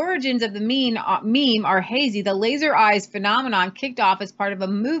 While the origins of the meme are hazy, the laser eyes phenomenon kicked off as part of a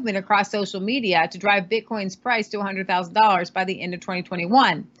movement across social media to drive Bitcoin's price to $100,000 by the end of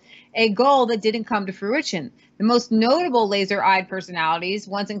 2021. A goal that didn't come to fruition. The most notable laser-eyed personalities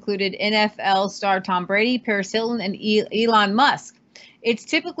once included NFL star Tom Brady, Paris Hilton, and Elon Musk. It's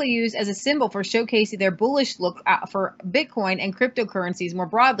typically used as a symbol for showcasing their bullish look for Bitcoin and cryptocurrencies more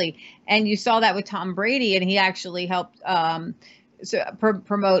broadly. And you saw that with Tom Brady, and he actually helped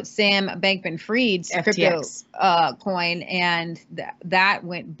promote Sam Bankman-Fried's crypto coin, and that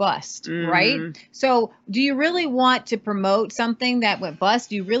went bust, right? So do you really want to promote something that went bust?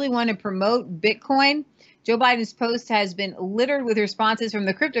 Do you really want to promote Bitcoin? Joe Biden's post has been littered with responses from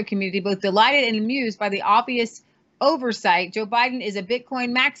the crypto community, both delighted and amused by the obvious oversight. Joe Biden is a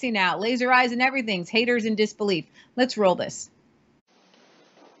Bitcoin maxi now, laser eyes and everything, haters in disbelief. Let's roll this.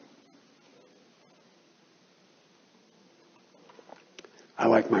 I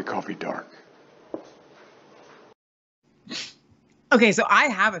like my coffee dark. Okay, so I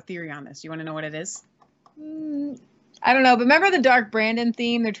have a theory on this. You want to know what it is? I don't know, but remember the Dark Brandon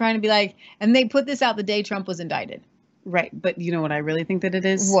theme? They're trying to be like, and they put this out the day Trump was indicted. Right, but you know what I really think that it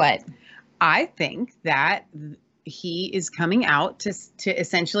is? What? I think that he is coming out to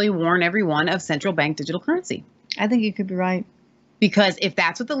essentially warn everyone of central bank digital currency. I think you could be right. Because if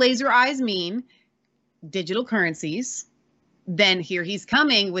that's what the laser eyes mean, digital currencies, then here he's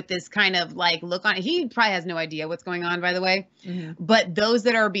coming with this kind of like look on. He probably has no idea what's going on, by the way. But those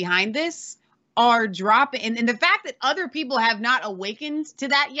that are behind this are dropping. And the fact that other people have not awakened to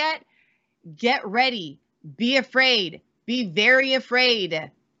that yet, get ready. Be afraid. Be very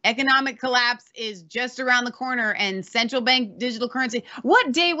afraid. Economic collapse is just around the corner, and central bank digital currency.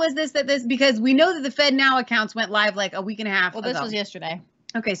 What day was this because we know that the Fed Now accounts went live like a week and a half ago. Well, this was yesterday.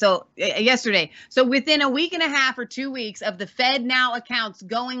 Okay, so yesterday. So within a week and a half or 2 weeks of the Fed Now accounts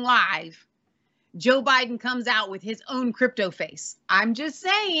going live, Joe Biden comes out with his own crypto face. I'm just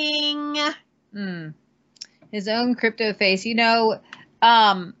saying. His own crypto face. You know,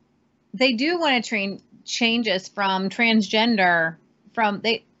 they do want to change us from transgender.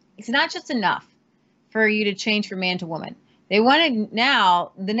 It's not just enough for you to change from man to woman. They wanted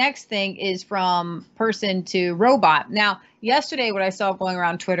now, the next thing is from person to robot. Now, yesterday, what I saw going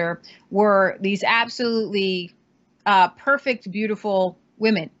around Twitter were these absolutely perfect, beautiful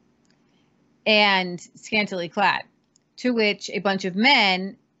women and scantily clad, to which a bunch of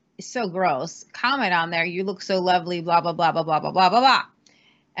men, so gross, comment on there, you look so lovely, blah, blah, blah, blah, blah, blah, blah, blah, blah.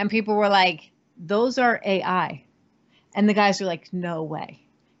 And people were like, those are AI. And the guys were like, no way.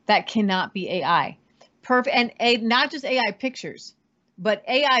 That cannot be AI. Perfect. And not just AI pictures, but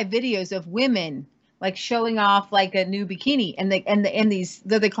AI videos of women like showing off like a new bikini, and these,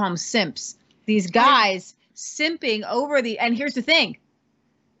 they call them simps. These guys simping over and here's the thing.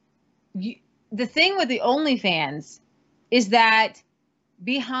 The thing with the OnlyFans is that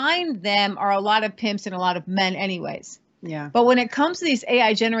behind them are a lot of pimps and a lot of men anyways. Yeah. But when it comes to these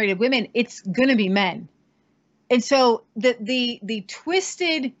AI generated women, it's going to be men. And so the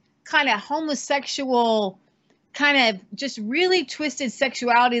twisted kind of homosexual, kind of just really twisted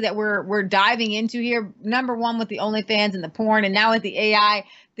sexuality that we're diving into here. Number one with the OnlyFans and the porn, and now with the AI.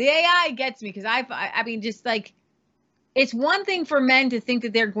 The AI gets me because I mean, just like, it's one thing for men to think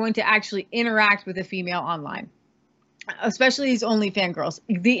that they're going to actually interact with a female online, especially these OnlyFans girls.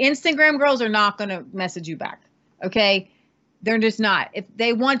 The Instagram girls are not going to message you back. Okay. They're just not. If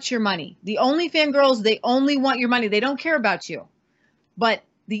they want your money, the OnlyFans girls, they only want your money. They don't care about you. But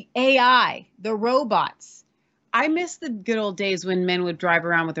the AI, the robots. I miss the good old days when men would drive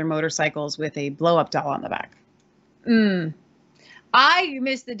around with their motorcycles with a blow-up doll on the back. I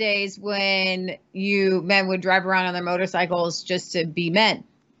miss the days when men would drive around on their motorcycles just to be men.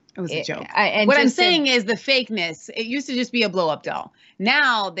 It was a joke. And what I'm just saying is the fakeness. It used to just be a blow-up doll.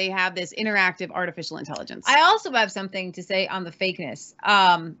 Now they have this interactive artificial intelligence. I also have something to say on the fakeness.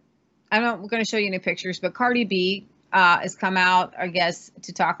 I'm not going to show you any pictures, but Cardi B has come out, I guess,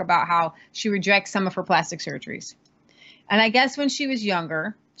 to talk about how she rejects some of her plastic surgeries. And I guess when she was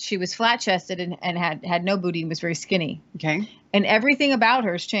younger, she was flat-chested and had no booty and was very skinny. Okay. And everything about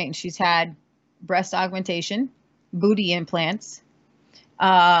her has changed. She's had breast augmentation, booty implants.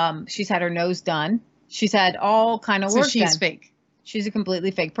 She's had her nose done. She's had all kind of work done. So she's fake. She's a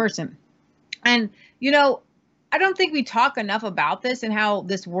completely fake person. And, you know, I don't think we talk enough about this and how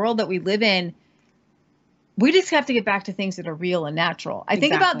this world that we live in, we just have to get back to things that are real and natural. I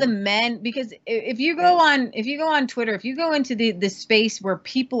think about the men, because if you go on Twitter, if you go into the space where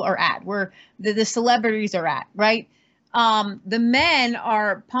people are at, where the celebrities are at, right? The men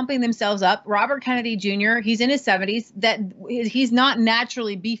are pumping themselves up. Robert Kennedy Jr., he's in his 70s, that he's not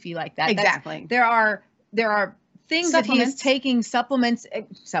naturally beefy like that. Exactly. There are things that he is taking, supplements.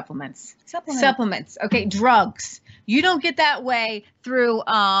 Okay, drugs. You don't get that way through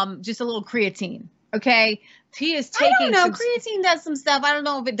just a little creatine. Okay, he is taking. I don't know. Creatine does some stuff. I don't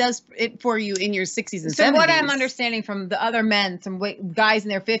know if it does it for you in your 60s and 70s. So what I'm understanding from the other men, some guys in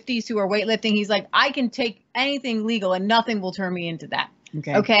their 50s who are weightlifting, he's like, I can take anything legal and nothing will turn me into that.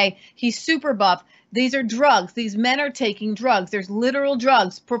 Okay. He's super buff. These are drugs. These men are taking drugs. There's literal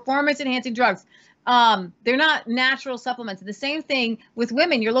drugs, performance enhancing drugs. They're not natural supplements. The same thing with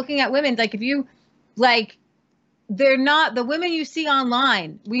women. You're looking at women, like if you like, they're not the women you see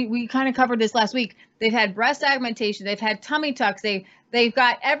online. We kind of covered this last week. They've had breast augmentation. They've had tummy tucks. They've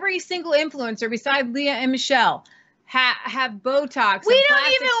got every single influencer besides Leah and Michelle have Botox. We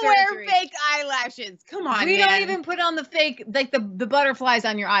don't even wear fake eyelashes. Come on, we don't even put on the fake, like the butterflies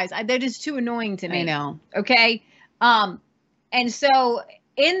on your eyes. They're just too annoying to me. I know. Okay. And so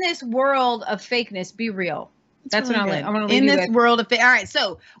in this world of fakeness, be real. That's what I want to leave in you this with. world of all right.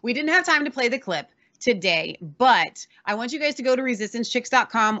 So we didn't have time to play the clip today, but I want you guys to go to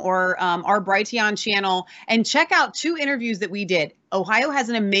resistancechicks.com or our Brighteon channel and check out 2 interviews that we did. Ohio has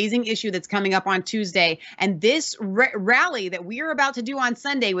an amazing issue that's coming up on Tuesday, and this rally that we are about to do on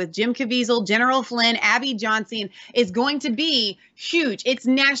Sunday with Jim Caviezel, General Flynn, Abby Johnson is going to be huge. It's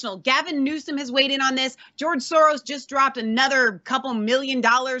national. Gavin Newsom has weighed in on this. George Soros just dropped another couple $1 million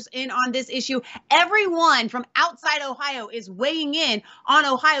in on this issue. Everyone from outside Ohio is weighing in on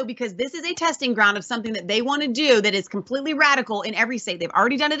Ohio because this is a testing ground of something that they want to do that is completely radical in every state. They've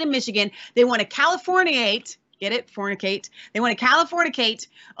already done it in Michigan. They want to Californiate. Get it? Fornicate. They want to Californicate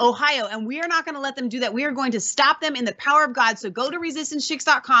Ohio, and we are not going to let them do that. We are going to stop them in the power of God. So go to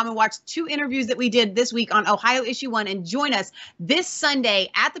resistancechicks.com and watch 2 interviews that we did this week on Ohio Issue 1 and join us this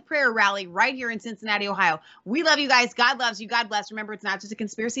Sunday at the prayer rally right here in Cincinnati, Ohio. We love you guys. God loves you. God bless. Remember, it's not just a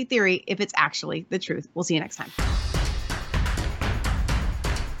conspiracy theory if it's actually the truth. We'll see you next time.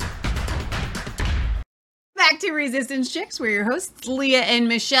 Back to Resistance Chicks. We're your hosts, Leah and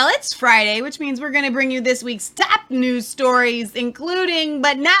Michelle. It's Friday, which means we're going to bring you this week's top news stories, including,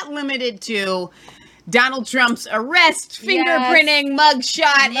 but not limited to, Donald Trump's arrest, fingerprinting,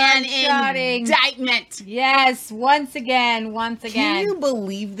 mugshot, and indictment. Yes, once again. Can you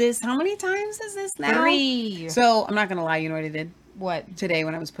believe this? How many times is this now? 3. So, I'm not going to lie. You know what I did? What? Today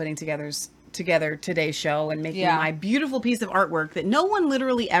when I was putting together today's show and making my beautiful piece of artwork that no one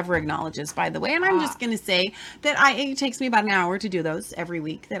literally ever acknowledges, by the way. And I'm just going to say that it takes me about an hour to do those every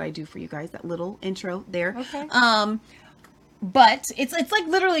week that I do for you guys, that little intro there. Okay. But it's like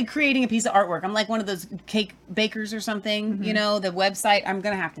literally creating a piece of artwork. I'm like one of those cake bakers or something, you know, the website. I'm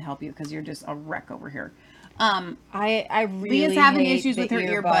going to have to help you because you're just a wreck over here. I really Leah's having hate issues with her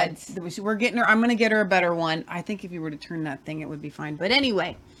earbuds. We're getting her. I'm going to get her a better one. I think if you were to turn that thing, it would be fine. But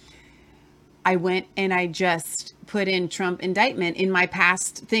anyway, I went and I just put in Trump indictment in my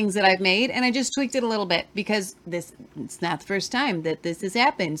past things that I've made, and I just tweaked it a little bit because it's not the first time that this has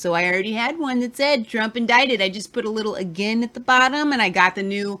happened. So I already had one that said Trump indicted. I just put a little again at the bottom, and I got the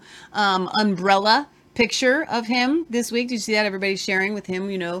new umbrella picture of him this week. Did you see that? Everybody's sharing with him.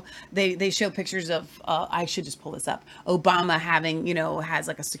 You know, they show pictures of I should just pull this up. Obama having, has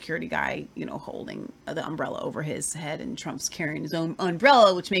like a security guy, holding the umbrella over his head, and Trump's carrying his own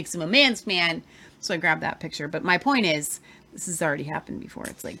umbrella, which makes him a man's man. So I grabbed that picture. But my point is, this has already happened before.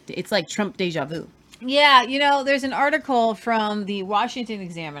 It's like Trump deja vu. Yeah, there's an article from the Washington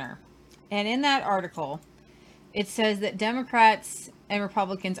Examiner, and in that article, it says that Democrats and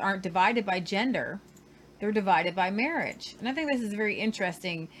Republicans aren't divided by gender. They're divided by marriage. And I think this is very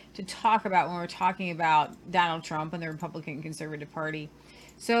interesting to talk about when we're talking about Donald Trump and the Republican Conservative Party.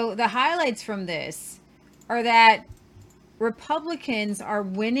 So the highlights from this are that Republicans are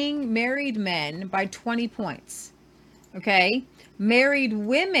winning married men by 20 points. Okay? Married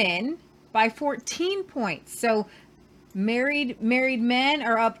women by 14 points. So married men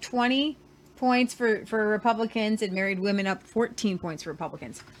are up 20 points for Republicans, and married women up 14 points for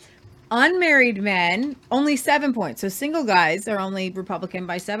Republicans. Unmarried men, only 7 points. So single guys are only Republican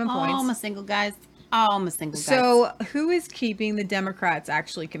by 7 points. All my single guys. All my single guys. So who is keeping the Democrats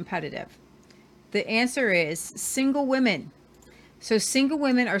actually competitive? The answer is single women. So single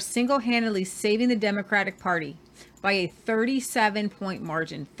women are single-handedly saving the Democratic Party by a 37-point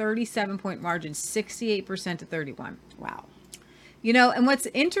margin. 37-point margin, 68% to 31. Wow. You know, and what's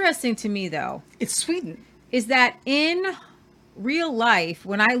interesting to me, though, it's Sweden, is that in real life,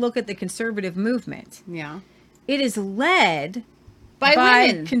 when I look at the conservative movement, it is led by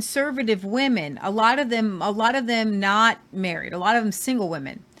women. Conservative women. A lot of them not married. A lot of them single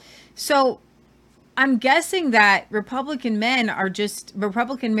women. So I'm guessing that Republican married men are just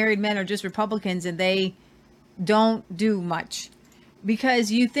Republicans, and they don't do much.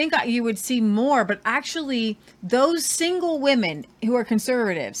 Because you think you would see more, but actually those single women who are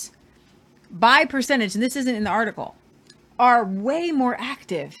conservatives, by percentage, and this isn't in the article, are way more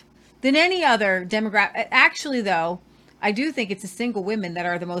active than any other demographic. Actually, though, I do think it's the single women that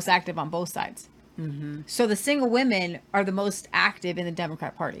are the most active on both sides. Mm-hmm. So the single women are the most active in the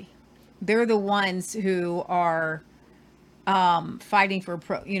Democrat Party. They're the ones who are fighting for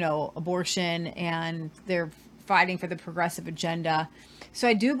abortion, and they're fighting for the progressive agenda. So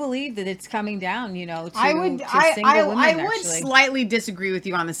I do believe that it's coming down, to single women. I would actually slightly disagree with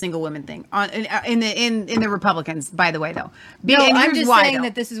you on the single women thing. In the Republicans, by the way, though. No, I'm just saying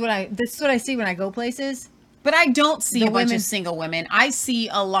that this is what I see when I go places. But I don't see a bunch of single women. I do see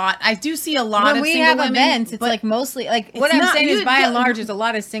a lot of single women. When we have events, it's like mostly, like what I'm saying is by and large, there's a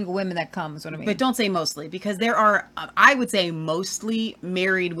lot of single women that come, is what I mean. But don't say mostly, because there are, I would say mostly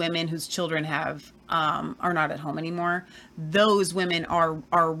married women whose children are not at home anymore. Those women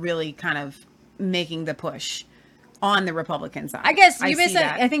are really kind of making the push on the Republican side. I guess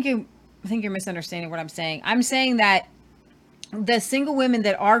I think you're misunderstanding what I'm saying. I'm saying that the single women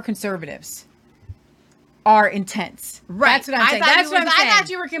that are conservatives are intense. Right. That's what I'm saying. That's what I'm saying. I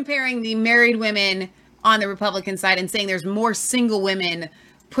thought you were comparing the married women on the Republican side and saying there's more single women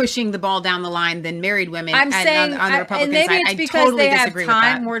pushing the ball down the line than married women on the Republican and maybe side. It's because totally they have disagree with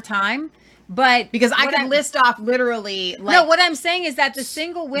that. more time. But because I could list off literally no, what I'm saying is that the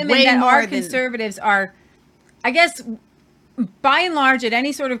single women that are conservatives are, I guess, by and large, at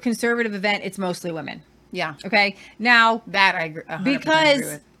any sort of conservative event, it's mostly women. Yeah. Okay. Now that I agree, because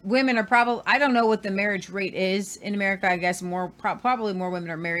agree with. Women are probably, I don't know what the marriage rate is in America. I guess probably more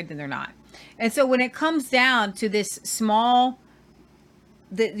women are married than they're not. And so when it comes down to this small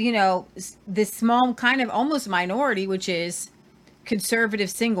kind of almost minority, which is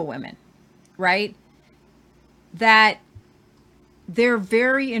conservative single women, right? That they're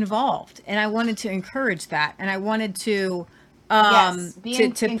very involved. And I wanted to encourage that. And I wanted to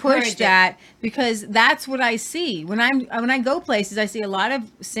to push that, because that's what I see when I go places. I see a lot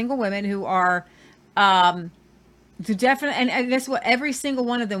of single women who are and I guess what every single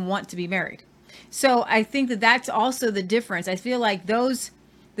one of them want to be married. So I think that that's also the difference. I feel like the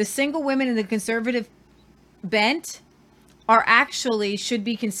single women in the conservative bent are actually should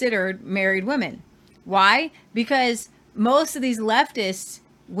be considered married women. Why? Because most of these leftist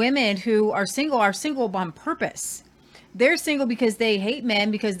women who are single on purpose. They're single because they hate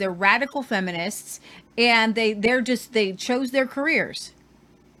men, because they're radical feminists, and they chose their careers.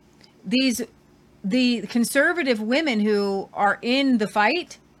 The conservative women who are in the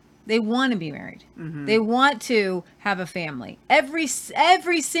fight, they want to be married. Mm-hmm. They want to have a family. Every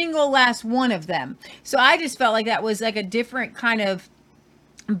single last one of them. So I just felt like that was like a different kind of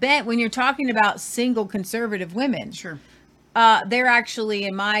bent when you're talking about single conservative women. Sure. They're actually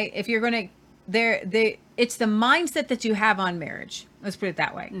it's the mindset that you have on marriage. Let's put it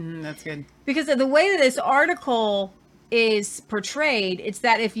that way. Mm-hmm, that's good. Because of the way that this article is portrayed, it's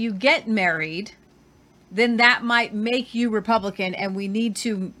that if you get married, then that might make you Republican, and we need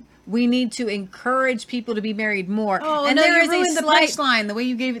to encourage people to be married more. Oh, and no, there you is ruined the punchline. The way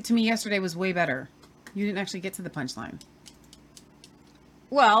you gave it to me yesterday was way better. You didn't actually get to the punchline.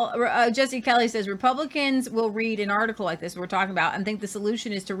 Well, Jesse Kelly says Republicans will read an article like this we're talking about and think the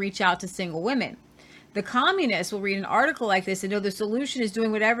solution is to reach out to single women. The communists will read an article like this and know the solution is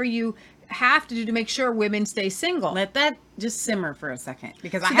doing whatever you have to do to make sure women stay single. Let that just simmer for a second,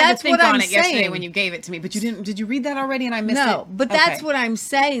 because I had to think on it yesterday when you gave it to me, but you didn't. Did you read that already and I missed it? No, but that's what I'm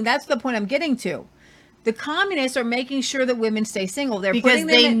saying. That's the point I'm getting to. The communists are making sure that women stay single. They're because putting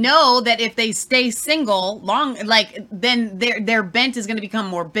them they in, know that if they stay single long, like then their bent is going to become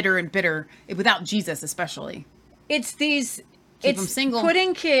more bitter and bitter without Jesus, especially. it's these, Keep 'em it's single.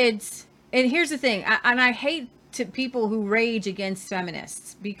 putting kids. And here's the thing, and I hate to people who rage against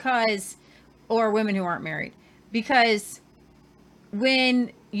feminists or women who aren't married, because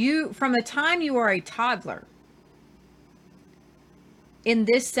when from the time you are a toddler in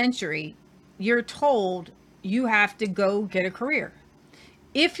this century, you're told you have to go get a career.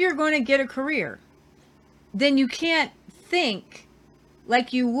 If you're going to get a career, then you can't think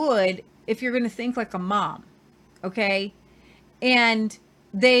like you would if you're going to think like a mom. Okay? And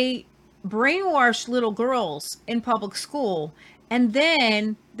they brainwash little girls in public school, and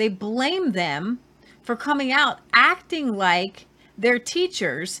then they blame them for coming out acting like their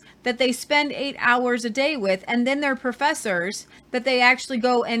teachers that they spend 8 hours a day with, and then their professors that they actually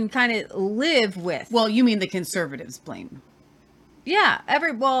go and kind of live with. Well, you mean the conservatives blame? Yeah, The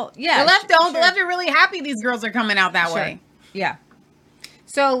left don't. The left are really happy these girls are coming out that way. Yeah.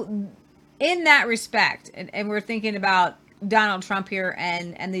 So, in that respect, and we're thinking about Donald Trump here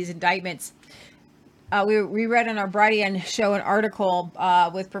and these indictments. We read on our Brighteon show an article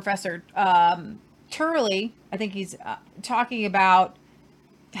with Professor Turley. I think he's talking about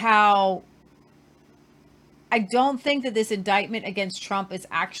how I don't think that this indictment against Trump is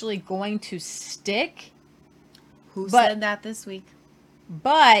actually going to stick. Who said that this week?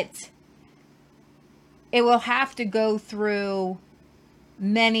 But it will have to go through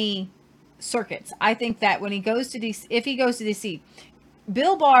many circuits. I think that when he goes to DC, if he goes to DC,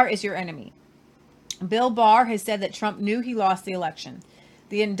 Bill Barr is your enemy. Bill Barr has said that Trump knew he lost the election.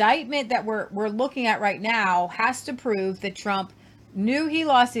 The indictment that we're looking at right now has to prove that Trump knew he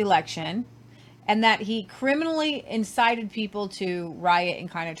lost the election and that he criminally incited people to riot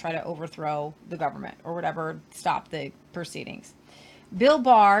and kind of try to overthrow the government or whatever, stop the proceedings. Bill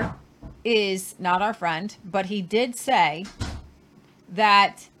Barr is not our friend, but he did say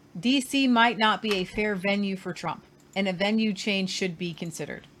that DC might not be a fair venue for Trump and a venue change should be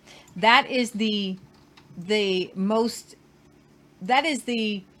considered. That is the most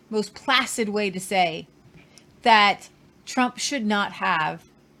placid way to say that Trump should not have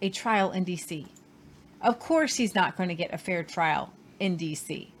a trial in DC. Of course he's not going to get a fair trial in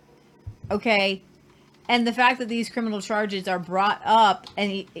DC. Okay? And the fact that these criminal charges are brought up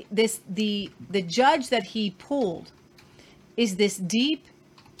and the judge that he pulled is this deep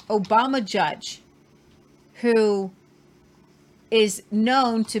Obama judge who is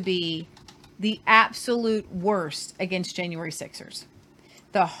known to be the absolute worst against January 6ers.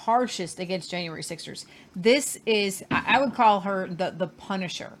 The harshest against January 6ers. This is, I would call her the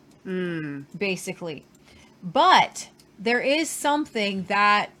Punisher, basically. But there is something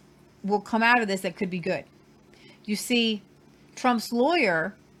that will come out of this that could be good. You see, Trump's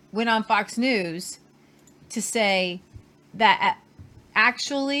lawyer went on Fox News to say that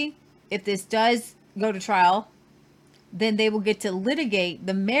actually, if this does go to trial, then they will get to litigate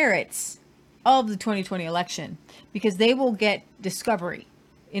the merits of the 2020 election because they will get discovery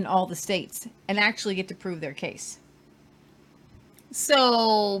in all the states and actually get to prove their case.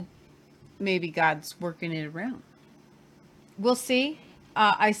 So maybe God's working it around. We'll see.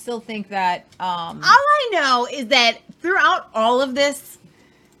 I still think that all I know is that throughout all of this,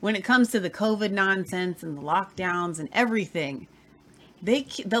 when it comes to the COVID nonsense and the lockdowns and everything,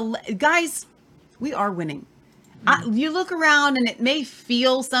 guys, we are winning. You look around and it may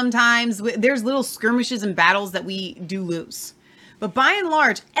feel sometimes there's little skirmishes and battles that we do lose. But by and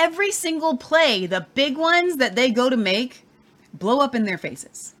large, every single play, the big ones that they go to make, blow up in their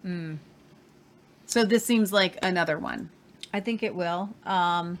faces. So this seems like another one. I think it will.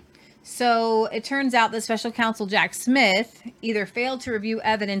 So it turns out that Special Counsel Jack Smith either failed to review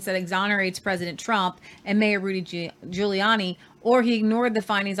evidence that exonerates President Trump and Mayor Rudy Giuliani, or he ignored the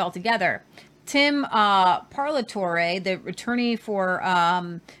findings altogether. Tim Parlatore, the attorney for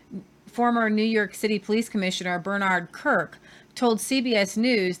former New York City Police Commissioner Bernard Kirk, told CBS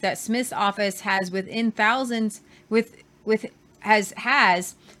News that Smith's office has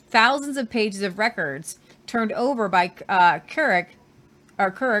has thousands of pages of records turned over by Kirk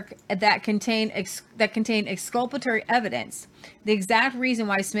that contain exculpatory evidence. The exact reason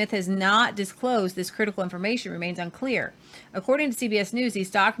why Smith has not disclosed this critical information remains unclear. According to CBS News, these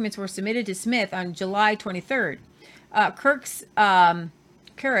documents were submitted to Smith on July 23rd.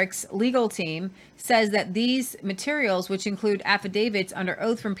 Kirk's legal team says that these materials, which include affidavits under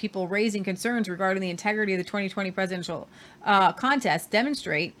oath from people raising concerns regarding the integrity of the 2020 presidential contest,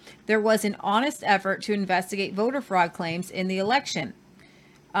 demonstrate there was an honest effort to investigate voter fraud claims in the election.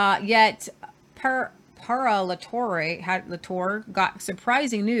 Yet Para Latour got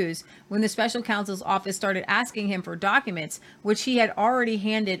surprising news when the special counsel's office started asking him for documents, which he had already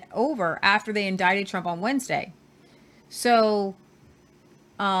handed over after they indicted Trump on Wednesday. So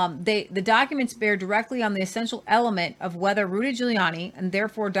the documents bear directly on the essential element of whether Rudy Giuliani and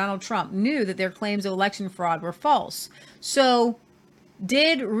therefore Donald Trump knew that their claims of election fraud were false. So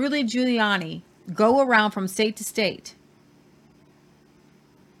did Rudy Giuliani go around from state to state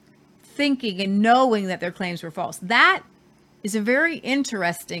thinking and knowing that their claims were false? That is a very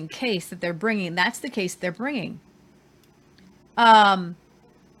interesting case that they're bringing. That's the case they're bringing.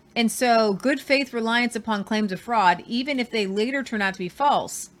 And so good faith reliance upon claims of fraud, even if they later turn out to be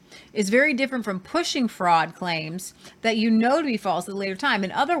false, is very different from pushing fraud claims that you know to be false at a later time.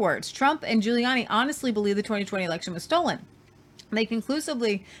 In other words, Trump and Giuliani honestly believe the 2020 election was stolen. This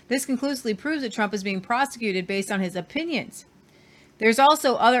conclusively proves that Trump is being prosecuted based on his opinions. There's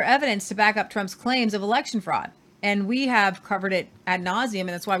also other evidence to back up Trump's claims of election fraud, and we have covered it ad nauseum, and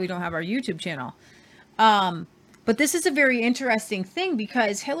that's why we don't have our YouTube channel. But this is a very interesting thing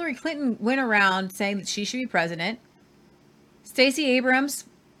because Hillary Clinton went around saying that she should be president. Stacey Abrams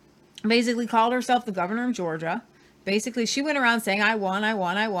basically called herself the governor of Georgia. Basically, she went around saying, I won.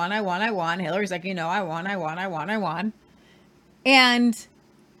 Hillary's like, I won. And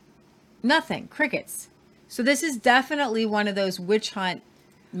nothing, crickets. So this is definitely one of those witch hunt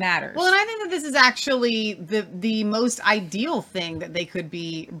matters. Well, and I think that this is actually the most ideal thing that they could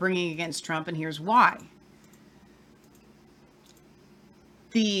be bringing against Trump, and here's why.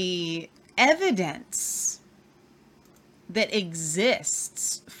 The evidence that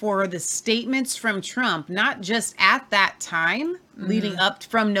exists for the statements from Trump, not just at that time, leading up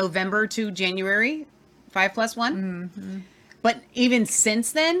from November to January, 5+1, but even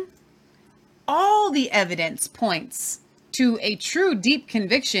since then, all the evidence points to a true deep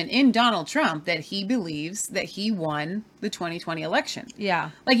conviction in Donald Trump that he believes that he won the 2020 election.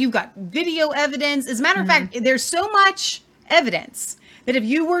 Yeah. Like, you've got video evidence. As a matter of fact, there's so much evidence that if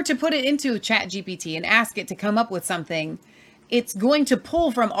you were to put it into ChatGPT and ask it to come up with something, it's going to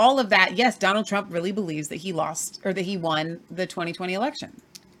pull from all of that. Yes, Donald Trump really believes that he lost or that he won the 2020 election.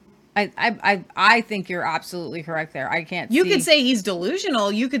 I think you're absolutely correct there. I can't. You could say he's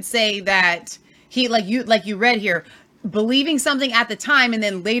delusional. You could say that he, like you read here, believing something at the time and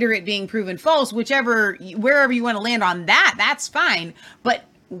then later it being proven false. Wherever you want to land on that, that's fine. But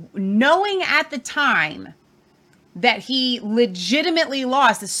knowing at the time that he legitimately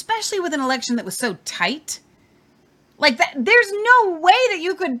lost, especially with an election that was so tight, like that, there's no way that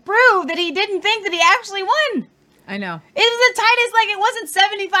you could prove that he didn't think that he actually won. I know. It was the tightest, like, it wasn't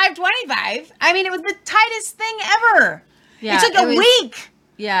 75-25. I mean, it was the tightest thing ever. Yeah, it took a week.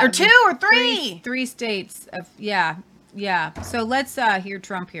 Yeah. Or two or three. Three states of, yeah. So let's hear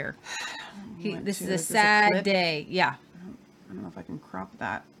Trump here. This is a sad day. Yeah. I don't know if I can crop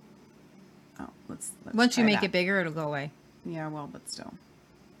that. Oh, let's once you make it bigger, it'll go away. Yeah, well, but still.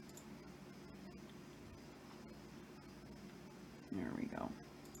 There we go.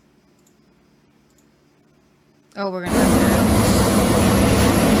 Oh, we're going to have to.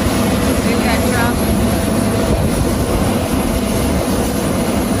 We've got Trump.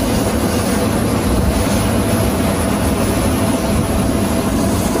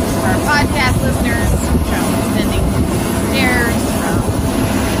 Our podcast listeners, Trump is sending stairs from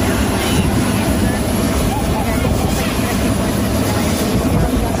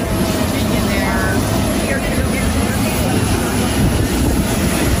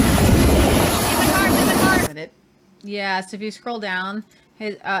Yeah, so if you scroll down,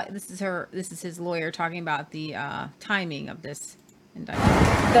 this is his lawyer talking about the timing of this indictment.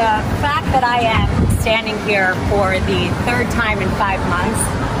 The fact that I am standing here for the third time in 5 months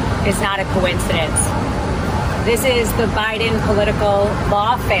is not a coincidence. This is the Biden political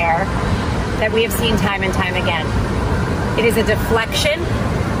lawfare that we have seen time and time again. It is a deflection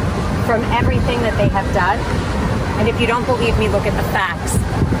from everything that they have done. And if you don't believe me, look at the facts.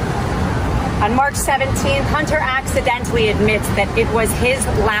 On March 17th, Hunter accidentally admits that it was his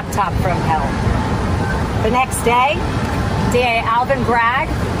laptop from hell. The next day, DA Alvin Bragg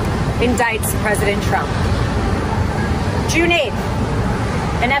indicts President Trump. June 8th,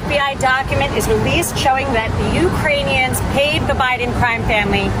 an FBI document is released showing that the Ukrainians paid the Biden crime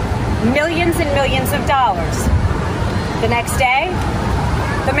family millions and millions of dollars. The next day,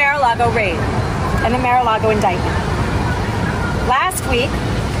 the Mar-a-Lago raid and the Mar-a-Lago indictment. Last week,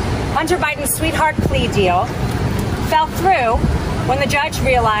 Hunter Biden's sweetheart plea deal fell through when the judge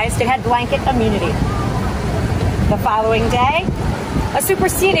realized it had blanket immunity. The following day, a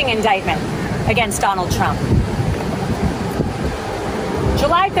superseding indictment against Donald Trump.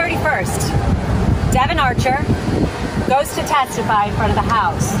 July 31st, Devin Archer goes to testify in front of the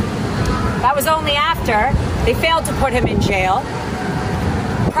House. That was only after they failed to put him in jail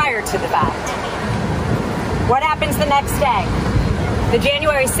prior to the fact. What happens the next day? The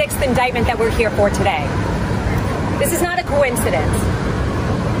January 6th indictment that we're here for today. This is not a coincidence.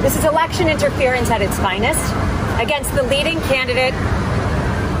 This is election interference at its finest against the leading candidate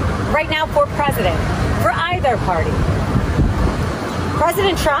right now for president, for either party.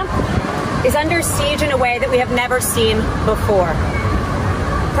 President Trump is under siege in a way that we have never seen before.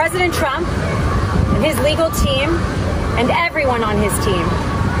 President Trump and his legal team and everyone on his team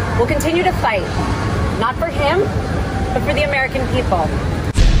will continue to fight, not for him, but for the American people.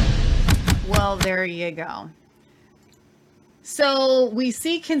 Well, there you go. So we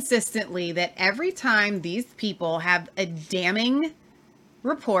see consistently that every time these people have a damning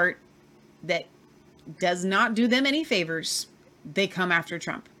report that does not do them any favors, they come after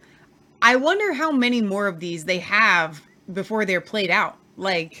Trump. I wonder how many more of these they have before they're played out.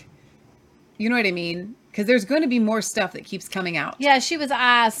 Like, you know what I mean? Because there's going to be more stuff that keeps coming out. Yeah, she was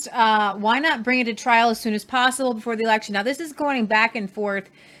asked, why not bring it to trial as soon as possible before the election? Now, this is going back and forth.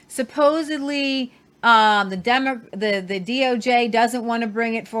 Supposedly, the DOJ doesn't want to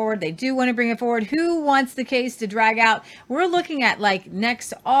bring it forward. They do want to bring it forward. Who wants the case to drag out? We're looking at like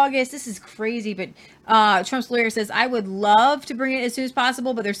next August. This is crazy, but Trump's lawyer says, I would love to bring it as soon as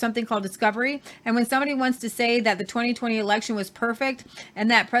possible, but there's something called discovery. And when somebody wants to say that the 2020 election was perfect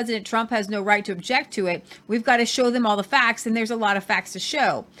and that President Trump has no right to object to it, we've got to show them all the facts, and there's a lot of facts to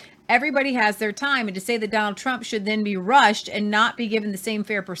show. Everybody has their time, and to say that Donald Trump should then be rushed and not be given the same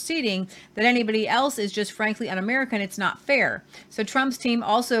fair proceeding that anybody else is just frankly un-American, it's not fair. So Trump's team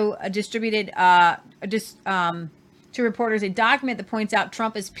also distributed to reporters a document that points out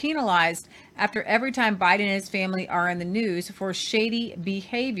Trump is penalized after every time Biden and his family are in the news for shady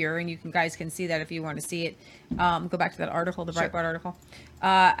behavior. And you guys can see that if you want to see it. Go back to that article, the Breitbart article.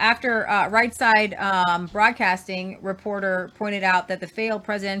 After Right Side Broadcasting reporter pointed out that the failed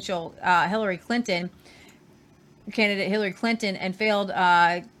presidential candidate Hillary Clinton and failed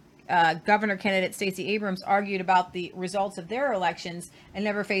governor candidate Stacey Abrams argued about the results of their elections and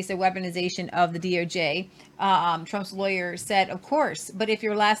never faced a weaponization of the DOJ. Trump's lawyer said, of course, but if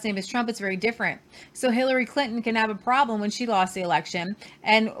your last name is Trump, it's very different. So Hillary Clinton can have a problem when she lost the election,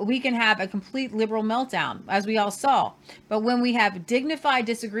 and we can have a complete liberal meltdown, as we all saw. But when we have dignified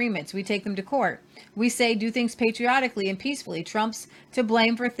disagreements, we take them to court. We say do things patriotically and peacefully. Trump's to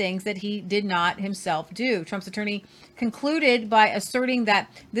blame for things that he did not himself do. Trump's attorney concluded by asserting that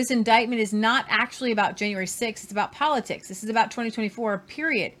this indictment is not actually about January 6th. It's about politics. This is about 2024,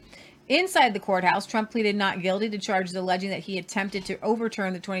 period. Inside the courthouse, Trump pleaded not guilty to charges alleging that he attempted to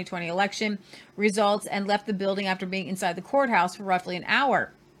overturn the 2020 election results and left the building after being inside the courthouse for roughly an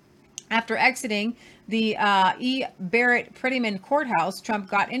hour. After exiting the E. Barrett Prettyman Courthouse, Trump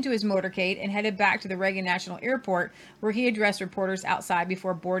got into his motorcade and headed back to the Reagan National Airport, where he addressed reporters outside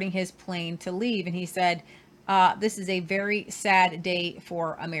before boarding his plane to leave. And he said, this is a very sad day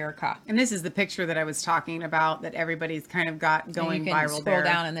for America. And this is the picture that I was talking about that everybody's kind of got going you can viral scroll there.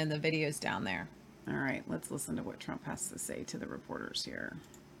 down, and then the video's down there. All right, let's listen to what Trump has to say to the reporters here.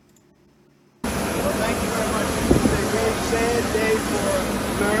 Well, thank you very much. It was a very sad day for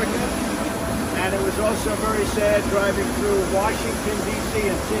America. And it was also very sad driving through Washington, D.C.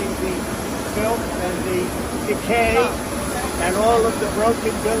 and seeing the filth and the decay and all of the broken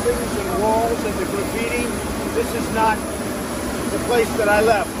buildings and walls and the graffiti. This is not the place that I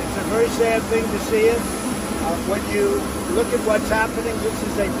left. It's a very sad thing to see it. When you look at what's happening, this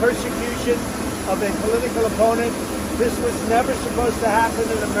is a persecution of a political opponent. This was never supposed to happen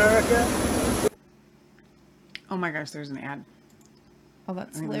in America. Oh my gosh, there's an ad. Oh,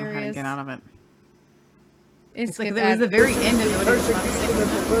 that's I don't know how to hilarious. get out of it. It's like good there was the very end of it. Persecution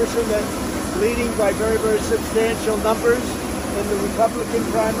of the person that's leading by very, very substantial numbers in the Republican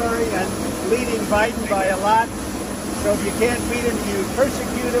primary and leading Biden by a lot. So if you can't beat him, you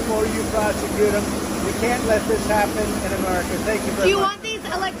persecute him or you prosecute him. You can't let this happen in America. Thank you very much.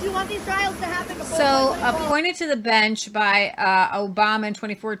 Do you want these trials to happen before? So, appointed to the bench by Obama in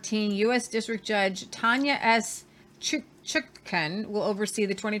 2014, U.S. District Judge Tanya S. Chutkan will oversee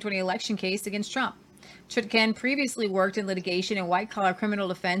the 2020 election case against Trump. Chutkan previously worked in litigation and white-collar criminal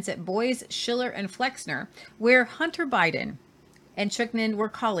defense at Boies, Schiller, and Flexner, where Hunter Biden and Chutkan were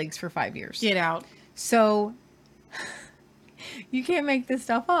colleagues for 5 years. Get out. So, you can't make this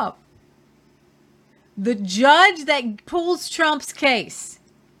stuff up. The judge that pulls Trump's case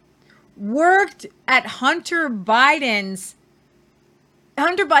worked at Hunter Biden is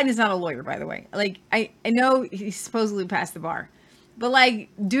not a lawyer, by the way. Like, I know he supposedly passed the bar. But like,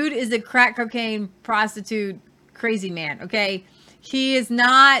 dude is a crack cocaine prostitute crazy man. Okay, he is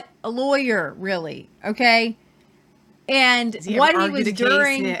not a lawyer, really. Okay, and Has he what ever he was argued a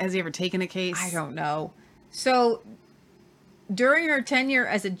during, case? Has he ever taken a case? I don't know. So during her tenure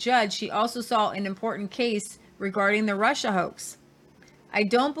as a judge, she also saw an important case regarding the Russia hoax. I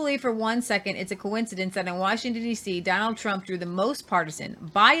don't believe for one second it's a coincidence that in Washington, D.C., Donald Trump drew the most partisan,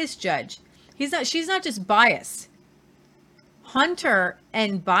 biased judge. She's not just biased. Hunter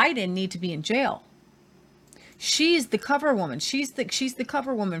and Biden need to be in jail. She's the cover woman. She's the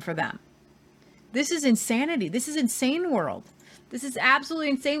cover woman for them. This is insanity. This is insane world. This is absolutely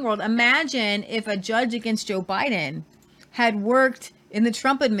insane world. Imagine if a judge against Joe Biden had worked in the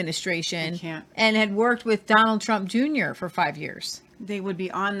Trump administration and had worked with Donald Trump Jr. for 5 years. They would be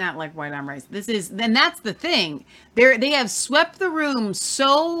on that like white on rice. Then that's the thing. They have swept the room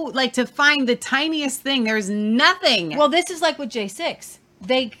so like to find the tiniest thing. There's nothing. Well, this is like with J6.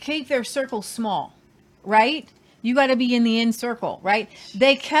 They keep their circle small, right? You got to be in the in circle, right?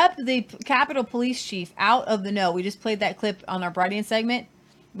 They kept the Capitol Police Chief out of the know. We just played that clip on our Brightian segment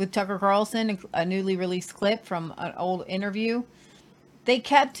with Tucker Carlson, a newly released clip from an old interview. They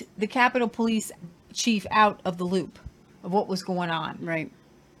kept the Capitol Police Chief out of the loop of what was going on. Right.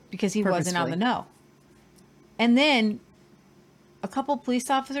 Because he wasn't on the know. And then a couple of police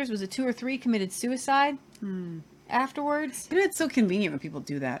officers, was it 2 or 3, committed suicide afterwards. You know, it's so convenient when people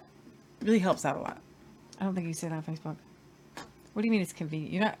do that. It really helps out a lot. I don't think you say that on Facebook. What do you mean it's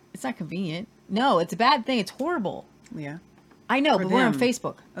convenient? It's not convenient. No, it's a bad thing. It's horrible. Yeah. I know, For but we're on them.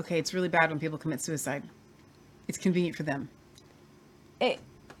 Facebook. Okay, it's really bad when people commit suicide. It's convenient for them.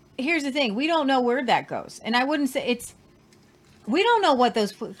 Here's the thing. We don't know where that goes. And I wouldn't say we don't know what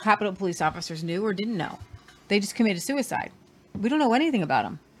those Capitol Police officers knew or didn't know. They just committed suicide. We don't know anything about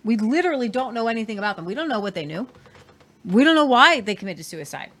them. We literally don't know anything about them. We don't know what they knew. We don't know why they committed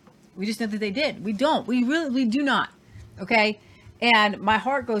suicide. We just know that they did. We don't. We do not. Okay? And my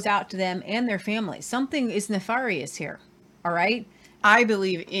heart goes out to them and their families. Something is nefarious here. All right? I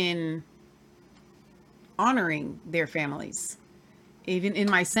believe in honoring their families. Even in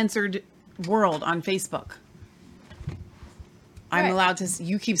my censored world on Facebook. I'm allowed to,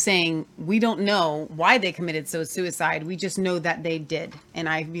 you keep saying, we don't know why they committed suicide. We just know that they did. And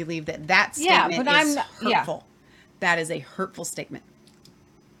I believe that statement is hurtful. That is a hurtful statement.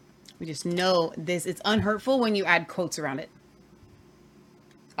 We just know this. It's unhurtful when you add quotes around it.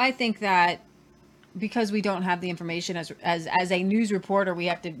 I think that because we don't have the information as a news reporter, we do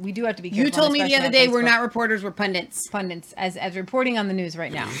have to be careful. You told me the other day we're not reporters, we're pundits. Pundits as reporting on the news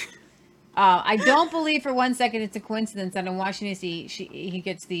right now. I don't believe for one second it's a coincidence that in Washington D.C. he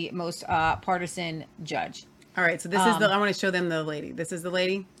gets the most partisan judge. All right, so this is I want to show them the lady. This is the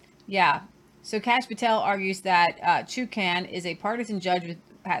lady. Yeah. So Kash Patel argues that Chukkan is a partisan judge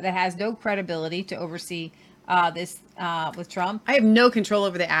that has no credibility to oversee this with Trump. I have no control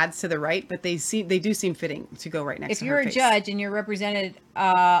over the ads to the right, but they do seem fitting to go right next to her face. If you're a judge and you're represented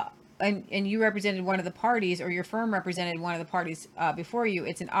and you represented one of the parties, or your firm represented one of the parties before you,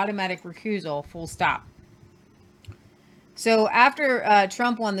 it's an automatic recusal, full stop. So after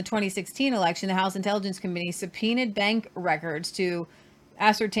Trump won the 2016 election, the House Intelligence Committee subpoenaed bank records to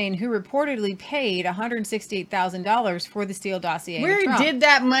ascertain who reportedly paid $168,000 for the Steele dossier. Where did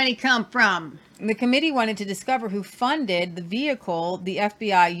that money come from? The committee wanted to discover who funded the vehicle the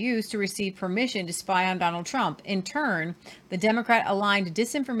FBI used to receive permission to spy on Donald Trump. In turn, the Democrat-aligned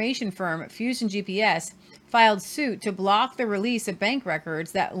disinformation firm Fusion GPS filed suit to block the release of bank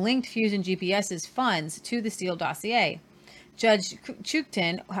records that linked Fusion GPS's funds to the Steele dossier. Judge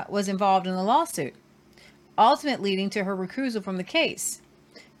Chukkan was involved in the lawsuit, ultimately leading to her recusal from the case.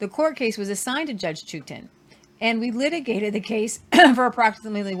 The court case was assigned to Judge Chukkan, and we litigated the case for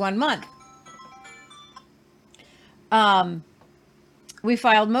approximately 1 month. We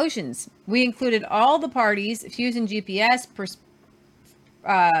filed motions. We included all the parties, Fusion GPS,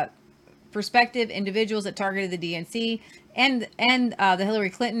 prospective individuals that targeted the DNC, and the Hillary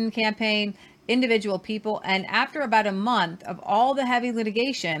Clinton campaign, individual people. And after about a month of all the heavy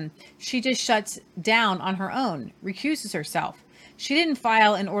litigation, she just shuts down on her own, recuses herself. She didn't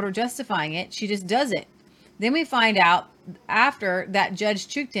file an order justifying it. She just does it. Then we find out after that Judge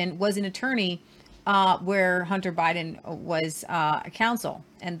Chukkan was an attorney where Hunter Biden was counsel,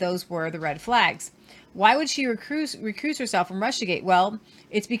 and those were the red flags. Why would she recuse herself from Russiagate? Well,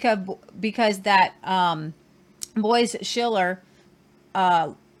 it's because that Boyce Schiller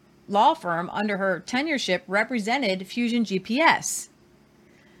law firm under her tenureship represented Fusion GPS.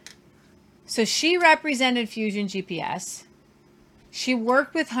 So she represented Fusion GPS. She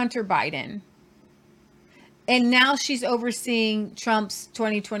worked with Hunter Biden. And now she's overseeing Trump's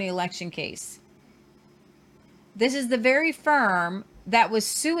 2020 election case. This is the very firm that was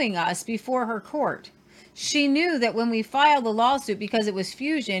suing us before her court. She knew that when we filed the lawsuit, because it was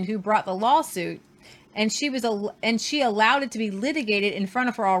Fusion who brought the lawsuit, and she allowed it to be litigated in front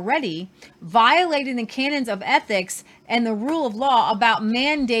of her already, violating the canons of ethics and the rule of law about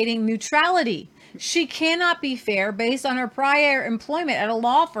mandating neutrality. She cannot be fair based on her prior employment at a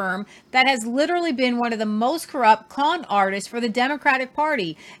law firm that has literally been one of the most corrupt con artists for the Democratic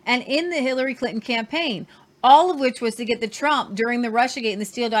Party and in the Hillary Clinton campaign, all of which was to get the Trump during the Russiagate and the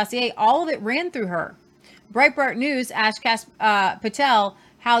Steele dossier. All of it ran through her. Breitbart News asked Patel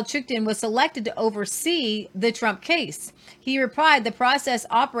how Chuktin was selected to oversee the Trump case. He replied, the process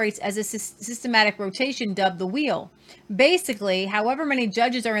operates as a systematic rotation dubbed the wheel. Basically, however many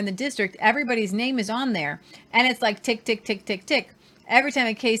judges are in the district, everybody's name is on there. And it's like tick, tick, tick, tick, tick. Every time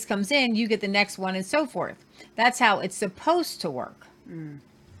a case comes in, you get the next one and so forth. That's how it's supposed to work.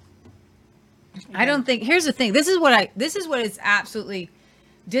 I don't think, here's the thing. This is what is absolutely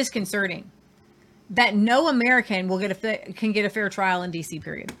disconcerting. That no American can get a fair trial in DC,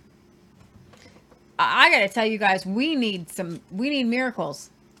 period. I got to tell you guys, we need miracles.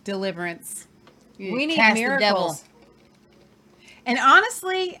 Deliverance. We need Cast the miracles. devil. And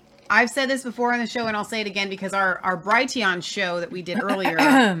honestly, I've said this before on the show, and I'll say it again because our Brighteon show that we did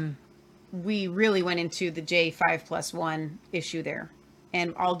earlier, we really went into the J5+1 issue there.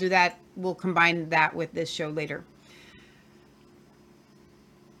 And I'll do that. We'll combine that with this show later.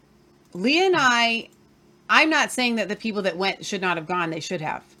 Leah and I'm not saying that the people that went should not have gone. They should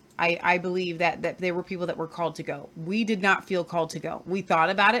have. I believe that there were people that were called to go. We did not feel called to go. We thought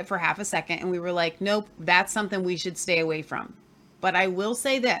about it for half a second and we were like, nope, that's something we should stay away from. But I will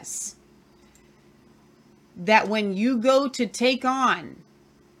say this, that when you go to take on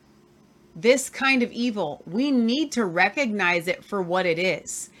this kind of evil, we need to recognize it for what it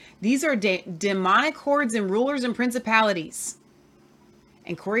is. These are demonic hordes and rulers and principalities.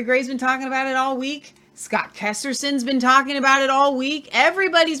 And Corey Gray's been talking about it all week. Scott Kesterson's been talking about it all week.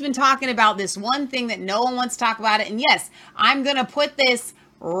 Everybody's been talking about this one thing that no one wants to talk about it. And yes, I'm going to put this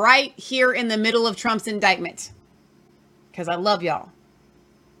right here in the middle of Trump's indictment because I love y'all.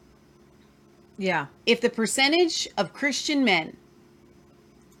 Yeah. If the percentage of Christian men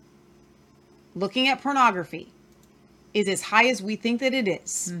looking at pornography is as high as we think that it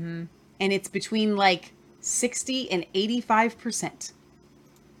is, and it's between like 60 and 85%,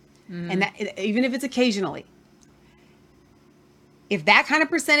 and that even if it's occasionally, if that kind of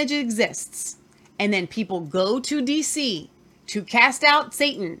percentage exists, and then people go to DC to cast out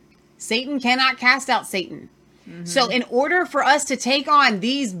Satan, Satan cannot cast out Satan. So in order for us to take on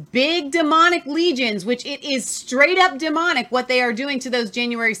these big demonic legions, which it is straight up demonic what they are doing to those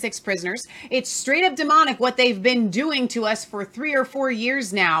January 6th prisoners, it's straight up demonic what they've been doing to us for 3 or 4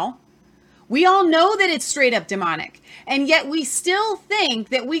 years now. We all know that it's straight up demonic. And yet we still think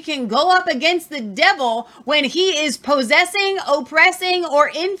that we can go up against the devil when he is possessing, oppressing,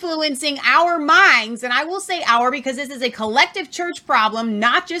 or influencing our minds. And I will say our because this is a collective church problem,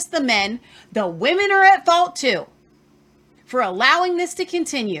 not just the men. The women are at fault too for allowing this to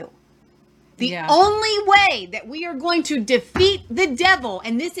continue. The only way that we are going to defeat the devil,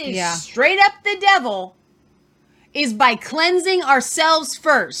 and this is straight up the devil, is by cleansing ourselves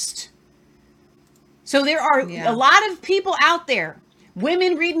first. So there are a lot of people out there,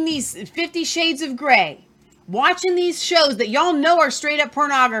 women reading these 50 Shades of Grey, watching these shows that y'all know are straight up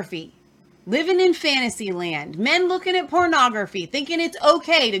pornography, living in fantasy land, men looking at pornography, thinking it's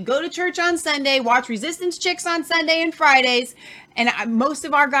okay to go to church on Sunday, watch Resistance Chicks on Sunday and Fridays. And most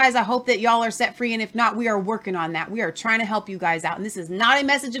of our guys, I hope that y'all are set free. And if not, we are working on that. We are trying to help you guys out. And this is not a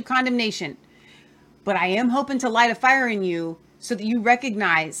message of condemnation, but I am hoping to light a fire in you so that you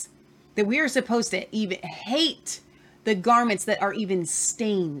recognize that we are supposed to even hate the garments that are even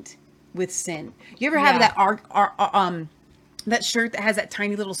stained with sin. You ever have that that shirt that has that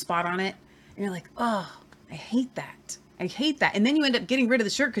tiny little spot on it, and you're like, oh, I hate that. I hate that. And then you end up getting rid of the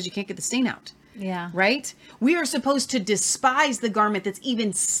shirt because you can't get the stain out. Yeah. Right? We are supposed to despise the garment that's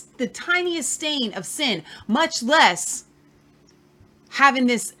even the tiniest stain of sin, much less having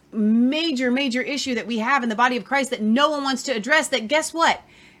this major issue that we have in the body of Christ that no one wants to address. That, guess what?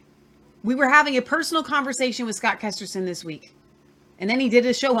 We were having a personal conversation with Scott Kesterson this week. And then he did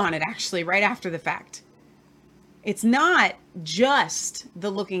a show on it, actually, right after the fact. It's not just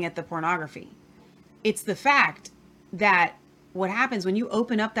the looking at the pornography. It's the fact that what happens when you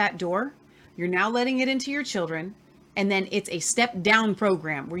open up that door, you're now letting it into your children. And then it's a step down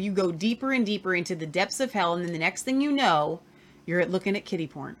program where you go deeper and deeper into the depths of hell. And then the next thing you know, you're looking at kiddie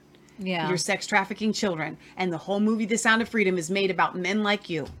porn. Yeah. You're sex trafficking children. And the whole movie, The Sound of Freedom, is made about men like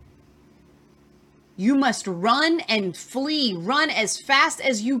you. You must run and flee. Run as fast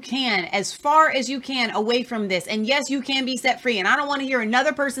as you can, as far as you can away from this. And yes, you can be set free. And I don't want to hear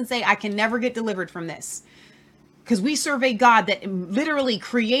another person say, I can never get delivered from this. Because we serve a God that literally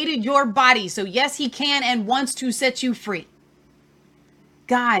created your body. So yes, he can and wants to set you free.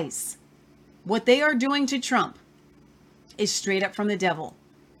 Guys, what they are doing to Trump is straight up from the devil.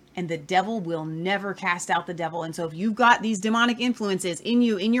 And the devil will never cast out the devil. And so if you've got these demonic influences in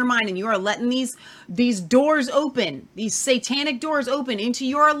you, in your mind, and you are letting these doors open, these satanic doors open into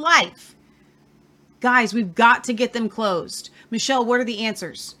your life, guys, we've got to get them closed. Michelle, what are the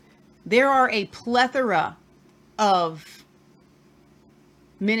answers? There are a plethora of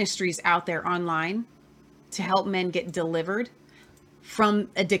ministries out there online to help men get delivered from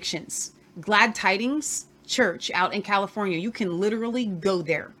addictions. Glad Tidings Church out in California, you can literally go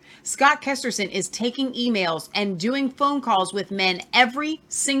there. Scott Kesterson is taking emails and doing phone calls with men every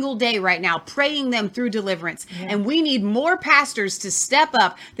single day right now, praying them through deliverance. Yeah. And we need more pastors to step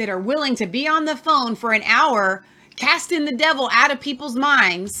up that are willing to be on the phone for an hour, casting the devil out of people's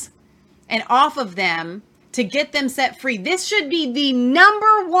minds and off of them to get them set free. This should be the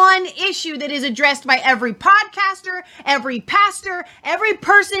number one issue that is addressed by every podcaster, every pastor, every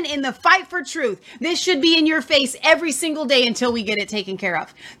person in the fight for truth. This should be in your face every single day until we get it taken care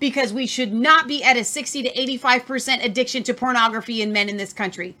of. Because we should not be at a 60 to 85% addiction to pornography in men in this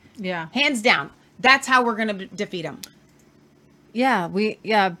country. Yeah. Hands down. That's how we're going to defeat them. Yeah,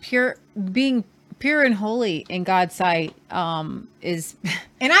 being pure and holy in God's sight is...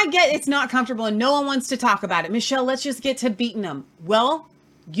 And I get it's not comfortable and no one wants to talk about it. Michelle, let's just get to beating them. Well,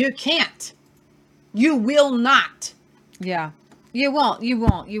 you can't. You will not. Yeah. You won't.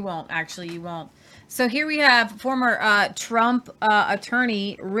 Actually, you won't. So here we have former Trump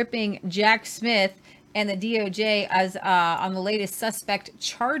attorney ripping Jack Smith and the DOJ as on the latest suspect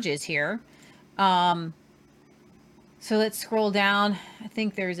charges here. So let's scroll down. I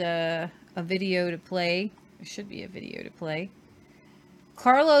think there's a video to play. There should be a video to play.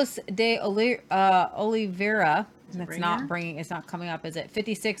 Carlos de Oliveira, it's not coming up, is it?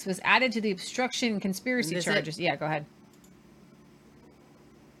 56 was added to the obstruction and conspiracy charges. Yeah, go ahead.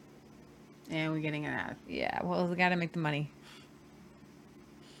 And we're getting it out. Yeah, well, we got to make the money.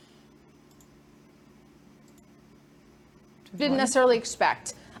 Didn't necessarily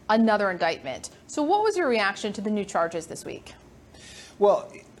expect another indictment. So what was your reaction to the new charges this week?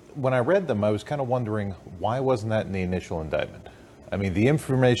 Well, when I read them, I was kind of wondering, why wasn't that in the initial indictment? I mean, the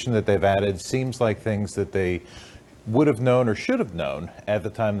information that they've added seems like things that they would have known or should have known at the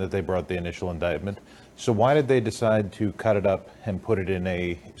time that they brought the initial indictment. So why did they decide to cut it up and put it in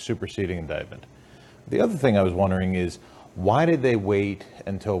a superseding indictment? The other thing I was wondering is, why did they wait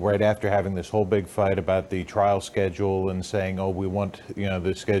until right after having this whole big fight about the trial schedule and saying, oh, we want,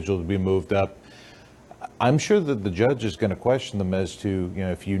 the schedule to be moved up? I'm sure that the judge is going to question them as to,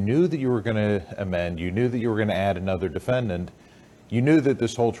 if you knew that you were going to amend, you knew that you were going to add another defendant, you knew that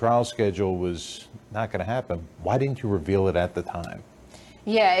this whole trial schedule was not going to happen. Why didn't you reveal it at the time?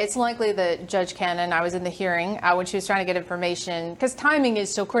 Yeah, it's likely that Judge Cannon, I was in the hearing when she was trying to get information, because timing is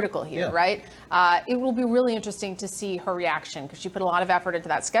so critical here, right? It will be really interesting to see her reaction, because she put a lot of effort into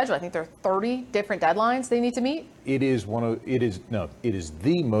that schedule. I think there are 30 different deadlines they need to meet. It is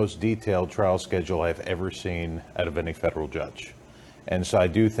the most detailed trial schedule I've ever seen out of any federal judge. And so I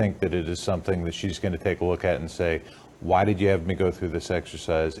do think that it is something that she's going to take a look at and say, why did you have me go through this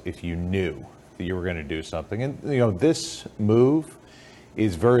exercise if you knew that you were going to do something? And, this move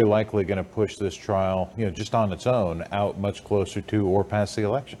is very likely going to push this trial, just on its own, out much closer to or past the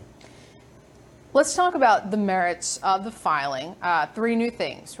election. Let's talk about the merits of the filing. 3 new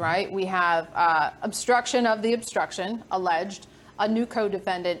things, right? We have obstruction of the obstruction, alleged, a new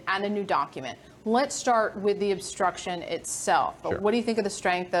co-defendant, and a new document. Let's start with the obstruction itself. Sure. What do you think of the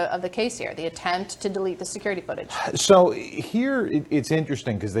strength of the case here, the attempt to delete the security footage? So here it's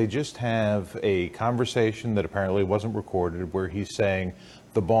interesting because they just have a conversation that apparently wasn't recorded where he's saying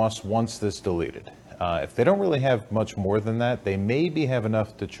the boss wants this deleted. If they don't really have much more than that, they maybe have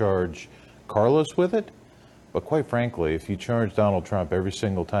enough to charge Carlos with it. But quite frankly, if you charge Donald Trump every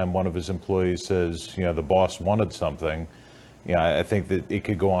single time one of his employees says, the boss wanted something, I think that it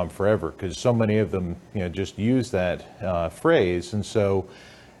could go on forever because so many of them, just use that phrase. And so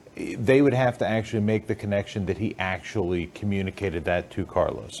they would have to actually make the connection that he actually communicated that to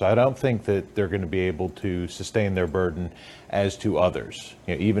Carlos. So I don't think that they're going to be able to sustain their burden as to others,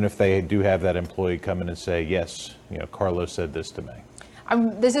 even if they do have that employee come in and say, yes, Carlos said this to me.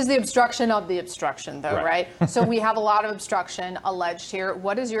 This is the obstruction of the obstruction, though, Right. right? So we have a lot of obstruction alleged here.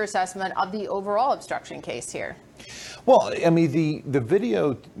 What is your assessment of the overall obstruction case here? Well, I mean, the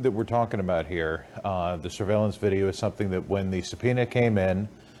video that we're talking about here, the surveillance video, is something that when the subpoena came in,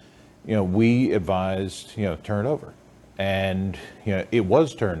 we advised, turn it over. And, it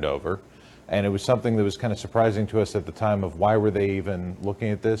was turned over. And it was something that was kind of surprising to us at the time of why were they even looking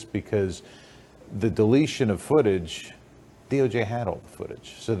at this? Because the deletion of footage, DOJ had all the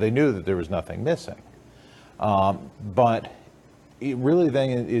footage. So they knew that there was nothing missing. But it really then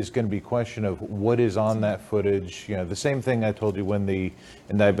is going to be a question of what is on that footage. The same thing I told you when the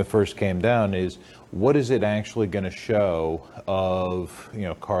indictment first came down is what is it actually going to show of,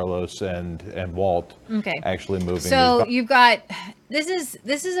 Carlos and Walt actually moving. So you've got, this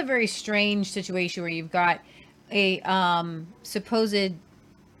is a very strange situation where you've got a supposed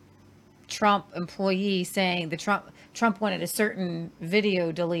Trump employee saying the Trump wanted a certain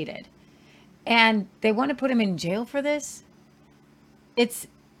video deleted, and they want to put him in jail for this.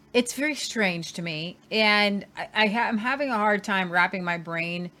 It's very strange to me, and I'm having a hard time wrapping my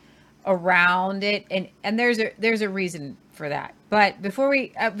brain around it, and there's a reason for that. But before we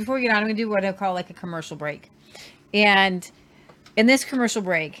get on, I'm going to do what I call like a commercial break. And in this commercial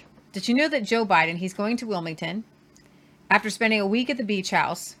break, did you know that Joe Biden, he's going to Wilmington after spending a week at the beach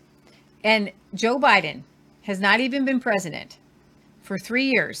house, and Joe Biden has not even been president for 3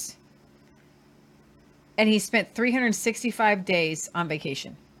 years. And he spent 365 days on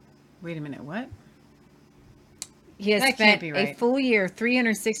vacation. Wait a minute, what? He has That spent can't be right. a full year,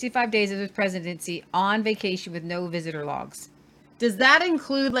 365 days of his presidency on vacation with no visitor logs. Does that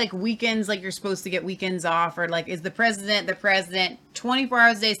include like weekends, like you're supposed to get weekends off, or like is the president 24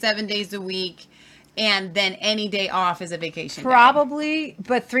 hours a day, 7 days a week, and then any day off is a vacation day? Probably,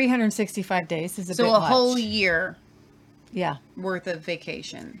 but 365 days is a bit So a much. whole year Yeah. worth of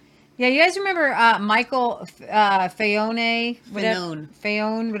vacation. Yeah, you guys remember Michael Fayone?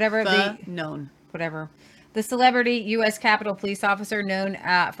 Fayone, whatever. Whatever. The celebrity U.S. Capitol police officer known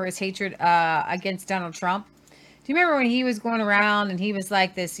for his hatred against Donald Trump. Do you remember when he was going around and he was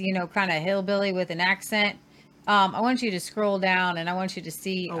like this, kind of hillbilly with an accent? I want you to scroll down and I want you to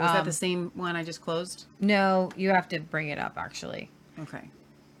see. Oh, was that the same one I just closed? No, you have to bring it up, actually. Okay.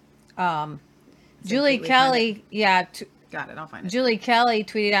 Julie Kelly, got it. I'll find it. Julie Kelly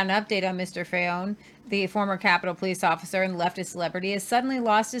tweeted out an update on Mr. Fayone, the former Capitol police officer and leftist celebrity, has suddenly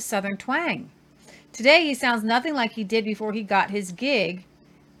lost his Southern twang. Today, he sounds nothing like he did before he got his gig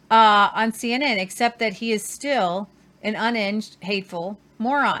on CNN, except that he is still an unhinged, hateful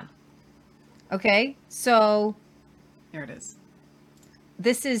moron. Okay, so there it is.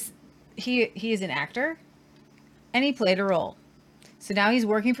 This is he is an actor, and he played a role. So now he's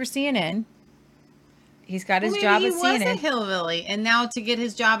working for CNN. He's got his job at CNN. He was a hillbilly, and now to get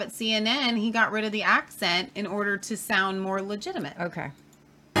his job at CNN, he got rid of the accent in order to sound more legitimate. Okay.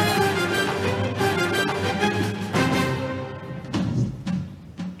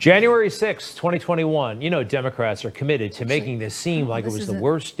 January 6, 2021. Democrats are committed to making this seem like it was the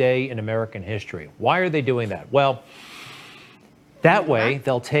worst day in American history. Why are they doing that? Well, that way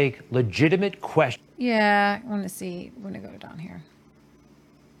they'll take legitimate questions. Yeah, I want to see. I'm going to go down here.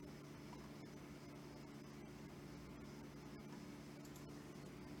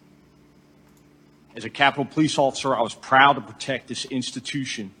 As a Capitol Police officer, I was proud to protect this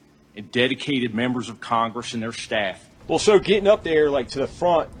institution and dedicated members of Congress and their staff. Well, so getting up there, like to the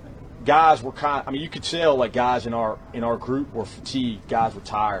front, guys were you could tell like guys in our group were fatigued, guys were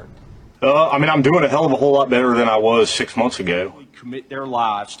tired. I'm doing a hell of a whole lot better than I was 6 months ago. Commit their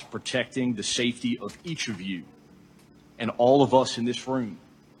lives to protecting the safety of each of you and all of us in this room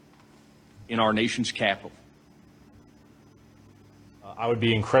in our nation's capital. I would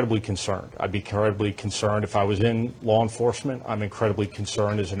be incredibly concerned. I'd be incredibly concerned if I was in law enforcement. I'm incredibly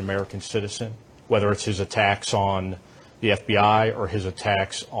concerned as an American citizen, whether it's his attacks on the FBI or his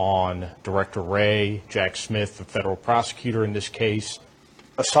attacks on Director Wray, Jack Smith, the federal prosecutor in this case.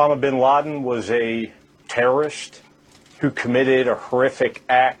 Osama bin Laden was a terrorist who committed a horrific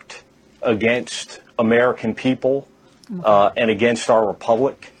act against American people and against our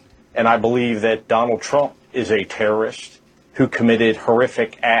republic. And I believe that Donald Trump is a terrorist who committed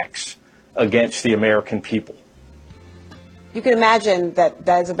horrific acts against the American people. You can imagine that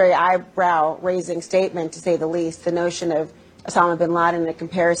is a very eyebrow-raising statement, to say the least. The notion of Osama bin Laden in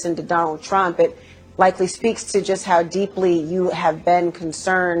comparison to Donald Trump, it likely speaks to just how deeply you have been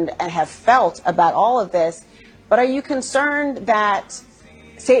concerned and have felt about all of this. But are you concerned that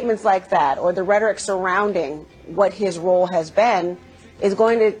statements like that, or the rhetoric surrounding what his role has been, is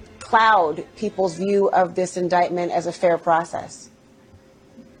going to cloud people's view of this indictment as a fair process?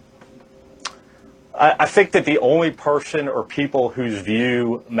 I think that the only person or people whose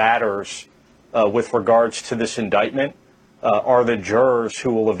view matters with regards to this indictment are the jurors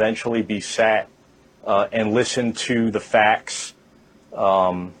who will eventually be sat and listen to the facts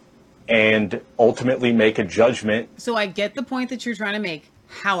and ultimately make a judgment. So I get the point that you're trying to make.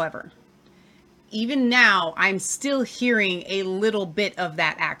 However, even now, I'm still hearing a little bit of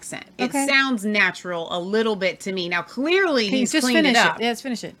that accent. Okay. It sounds natural a little bit to me. Now, clearly, Can you he's just cleaned finish it up. it? Yeah, let's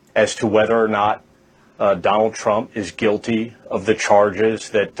finish it. As to whether or not Donald Trump is guilty of the charges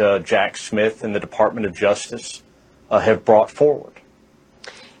that Jack Smith and the Department of Justice have brought forward.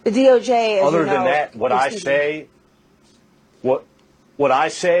 The DOJ, as Other you know, than that, what I say, what I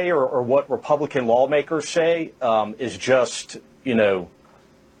say, or what Republican lawmakers say, is just,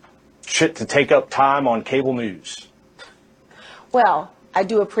 shit to take up time on cable news. Well, I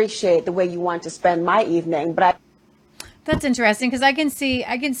do appreciate the way you want to spend my evening, but That's interesting because I can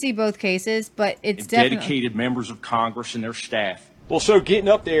see both cases, but it's definitely Dedicated members of Congress and their staff. Well, so getting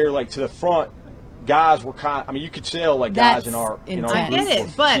up there like to the front, guys were you could tell like guys in our I group get it, were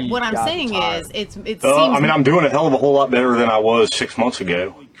but fatigued, what I'm guys were saying tired. is, it seems. I'm doing a hell of a whole lot better than I was 6 months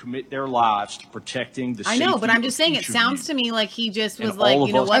ago. Commit their lives to protecting the I safety know, but I'm just of saying, it each of sounds you. to me like he just was And like, all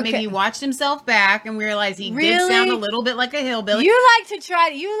you of know us- what? Maybe Okay. he watched himself back and realized he did Really? sound a little bit like a hillbilly.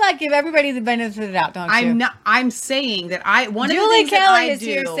 You like give everybody the benefit of the doubt, don't you? I'm not. I'm saying that one of the Julie things that Kelly I is do.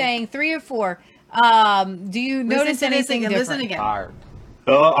 here saying 3 or 4. Do you notice to this anything again, different? listen again. Tired.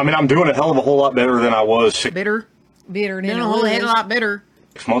 I'm doing a hell of a whole lot better than I was Bitter. Bitter. Doing a whole head a lot bitter.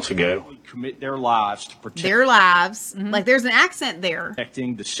 6 months ago. Commit their lives to protect Their lives. Like there's an accent there.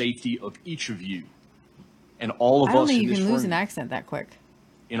 protecting the safety of each of you. And all of I don't us think in you this can lose room an accent that quick.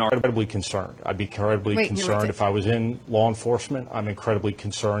 incredibly concerned. I'd be incredibly Wait, concerned if I was in law enforcement. I'm incredibly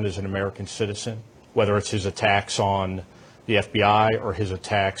concerned as an American citizen, whether it's his attacks on the FBI or his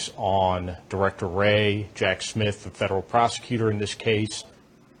attacks on Director Wray, Jack Smith, the federal prosecutor in this case.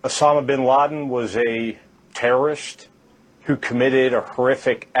 Osama bin Laden was a terrorist who committed a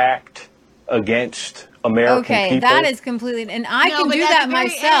horrific act against American Okay, people. that is completely, and I No, can but do at that the very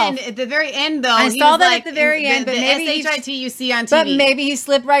myself. At the very end, though, I he saw was that like, at the very end, but the maybe SHIT you see on TV. But maybe he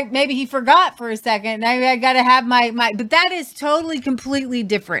slipped right. Maybe he forgot for a second. I got to have my. But that is totally, completely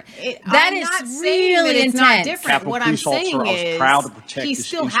different. That I'm is not saying that really it's intense. not different. Capitol What I'm Police Officer, saying I was is, proud to protect he this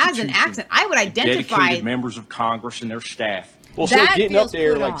still has an institution accent. I would and identify. dedicated members of Congress and their staff. Well, so That getting up feels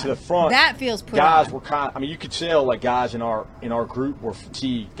there put like on. to the front, That feels put guys on. were you could tell like guys in our group were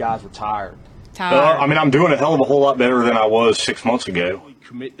fatigued, guys were tired. I'm doing a hell of a whole lot better than I was 6 months ago.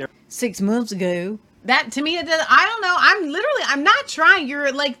 Commit their 6 months ago. That to me, it does, I don't know. I'm not trying.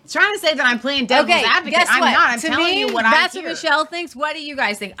 You're like trying to say that I'm playing devil's Okay, advocate. guess I'm what? not. I'm to telling me, you what that's I hear. what Michelle thinks. What do you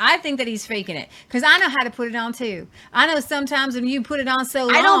guys think? I think that he's faking it because I know how to put it on too. I know sometimes when you put it on so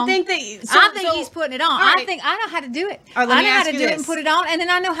long, I don't think that. I think he's putting it on. all right. I know how to do it. All right, let I me know how ask to you do it this. and put it on, and then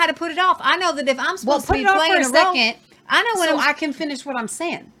I know how to put it off. I know that if I'm supposed put to be it off playing for a a second. second, I know when So I'm. I can finish what I'm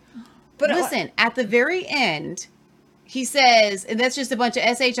saying. But listen, at the very end, he says, and that's just a bunch of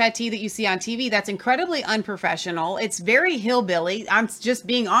SHIT that you see on TV. That's incredibly unprofessional. It's very hillbilly. I'm just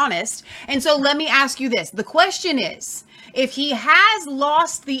being honest. And so let me ask you this. The question is, if he has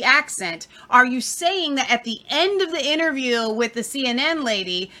lost the accent, are you saying that at the end of the interview with the CNN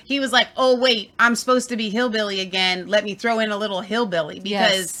lady, he was like, oh, wait, I'm supposed to be hillbilly again. Let me throw in a little hillbilly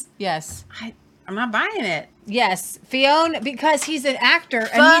because yes. I'm not buying it. Yes, Fiona, because he's an actor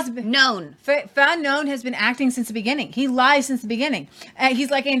and he's been known. Known has been acting since the beginning. He lies since the beginning.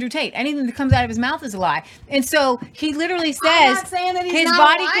 He's like Andrew Tate. Anything that comes out of his mouth is a lie. And so he literally says, I'm not saying that he's his not a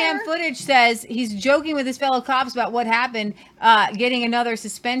body liar. cam footage says he's joking with his fellow cops about what happened, getting another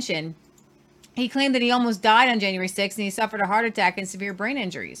suspension. He claimed that he almost died on January 6th and he suffered a heart attack and severe brain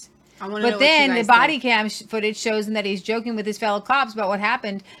injuries. But then the body cam footage shows him that he's joking with his fellow cops about what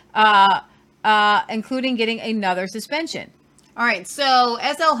happened, including getting another suspension. All right, so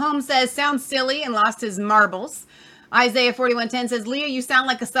SL Holmes says, sounds silly and lost his marbles. Isaiah 4110 says, Leah, you sound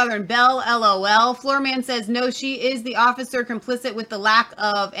like a Southern belle, LOL. Floorman says, no, she is the officer complicit with the lack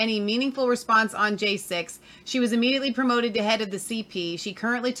of any meaningful response on J6. She was immediately promoted to head of the CP. She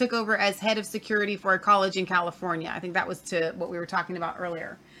currently took over as head of security for a college in California. I think that was to what we were talking about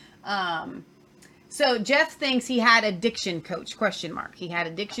earlier. So Jeff thinks he had a diction coach, ? He had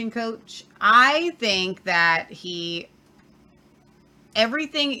a diction coach. I think that you're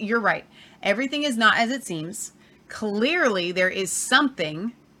right. Everything is not as it seems. Clearly there is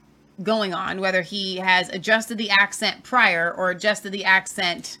something going on, whether he has adjusted the accent prior or adjusted the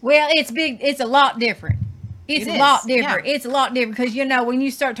accent. Well, it's big. It's a lot different. It's It a lot is, different. yeah. It's a lot different because when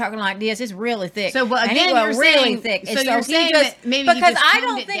you start talking like this, it's really thick. So, but And he again, go you're really saying, thick. so And you're he saying just, that maybe he because just I toned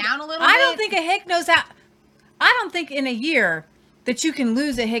don't it think down a little I don't bit? think a hick knows how. I don't think in a year that you can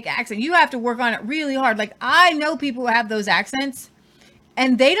lose a hick accent. You have to work on it really hard. Like I know people who have those accents,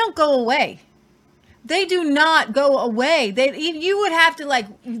 and they don't go away. They do not go away. You would have to like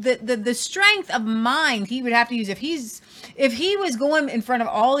the strength of mind he would have to use if he was going in front of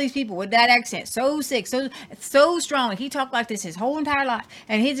all these people with that accent, so sick, so strong. He talked like this his whole entire life,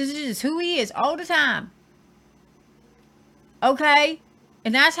 and this is just who he is all the time. Okay,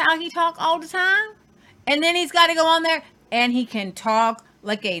 and that's how he talk all the time. And then he's got to go on there, and he can talk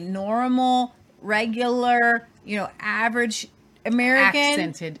like a normal, regular, average American.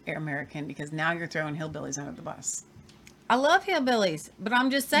 Accented American, because now you're throwing hillbillies under the bus. I love hillbillies, but I'm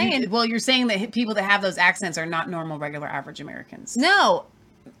just saying. You're saying that people that have those accents are not normal, regular, average Americans. No,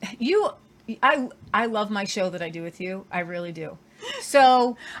 I love my show that I do with you. I really do.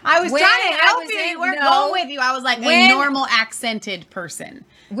 So I was when trying to I help was you. in- You weren't no, going with you. I was like a normal accented person.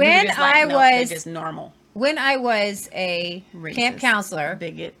 You were When just like, I nope, was they're just normal. When I was a camp Racist, counselor,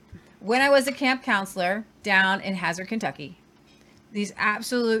 bigot. When I was a camp counselor down in Hazard, Kentucky, these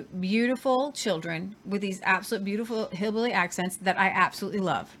absolute beautiful children with these absolute beautiful hillbilly accents that I absolutely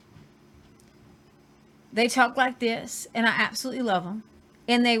love. They talk like this, and I absolutely love them.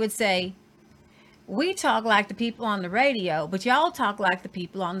 And they would say, "We talk like the people on the radio, but y'all talk like the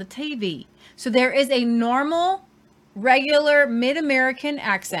people on the TV." So there is a normal, regular, mid-American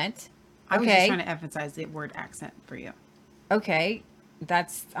accent. I was just trying to emphasize the word accent for you. Okay.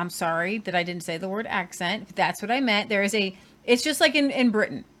 I'm sorry that I didn't say the word accent. If that's what I meant. It's just like in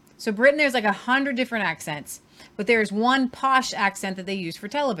Britain. So Britain, there's like 100 different accents, but there's one posh accent that they use for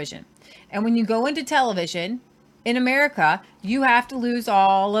television. And when you go into television in America, you have to lose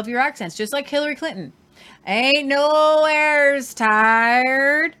all of your accents, just like Hillary Clinton. Ain't no heirs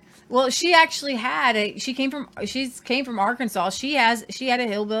tired. Well, she actually she came from Arkansas. She had a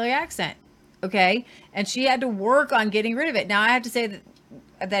hillbilly accent. Okay. And she had to work on getting rid of it. Now I have to say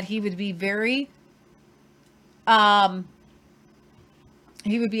that he would be very,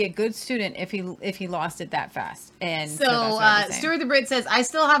 he would be a good student if he lost it that fast. And so that's what I was saying. Stuart the Brit says, I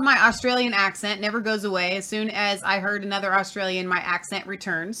still have my Australian accent, never goes away. As soon as I heard another Australian, my accent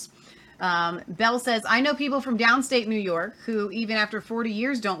returns. Belle says, I know people from downstate New York who even after 40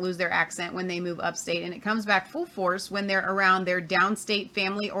 years don't lose their accent when they move upstate, and it comes back full force when they're around their downstate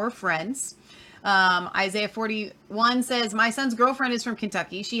family or friends. Isaiah 41 says, my son's girlfriend is from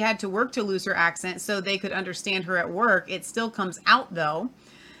Kentucky. She had to work to lose her accent so they could understand her at work. It still comes out though.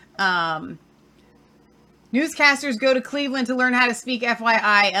 Newscasters go to Cleveland to learn how to speak.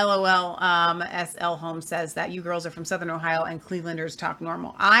 FYI, LOL. SL Holmes says that you girls are from Southern Ohio and Clevelanders talk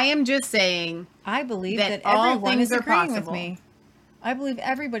normal. I am just saying, I believe that all everyone things is are agreeing possible. with me. I believe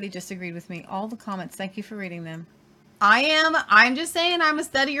everybody just agreed with me. All the comments. Thank you for reading them. I'm just saying I'm a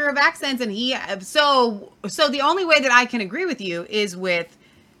studier of accents, and so the only way that I can agree with you is with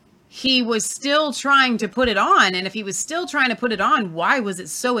he was still trying to put it on, and if he was still trying to put it on, why was it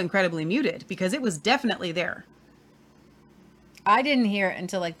so incredibly muted? Because it was definitely there. I didn't hear it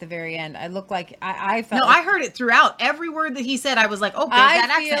until like the very end. I looked like I felt. No, like, I heard it throughout. Every word that he said, I was like, oh, there's that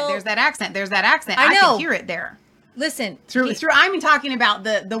accent. There's that accent. There's that accent. I know. Could hear it there. Listen, through. I'm talking about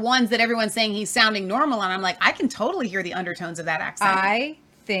the ones that everyone's saying he's sounding normal, and I'm like, I can totally hear the undertones of that accent. I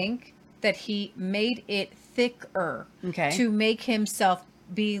think that he made it thicker, to make himself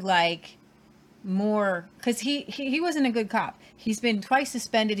be like more, because he wasn't a good cop. He's been twice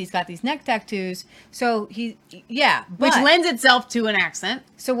suspended. He's got these neck tattoos, so which lends itself to an accent.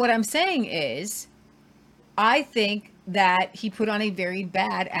 So what I'm saying is, I think that he put on a very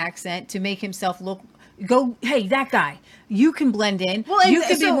bad accent to make himself hey, that guy, you can blend in. Well, you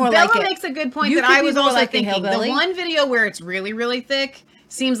can be more Bella like it. makes a good point You that can I be was more also like the thinking. The hillbilly. one video where it's really, really thick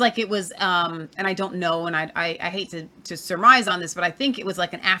seems like it was, and I don't know, and I hate to surmise on this, but I think it was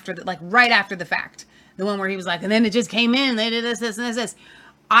like right after the fact. The one where he was like, and then it just came in, they did this, and this.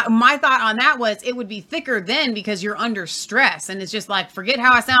 My thought on that was it would be thicker then because you're under stress, and it's just like, forget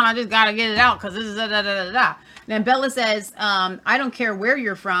how I sound, I just gotta get it out because this is da. And Bella says, I don't care where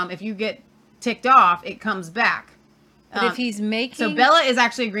you're from, if you get ticked off, it comes back. But if he's making... So Bella is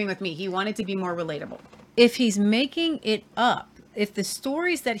actually agreeing with me. He wanted to be more relatable. If he's making it up, if the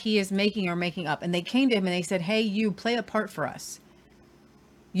stories that he is making are making up, and they came to him and they said, hey, you play a part for us.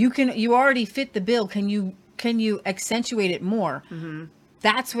 You already fit the bill. Can you accentuate it more? Mm-hmm.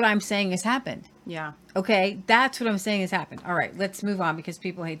 That's what I'm saying has happened. Yeah. Okay. That's what I'm saying has happened. All right. Let's move on because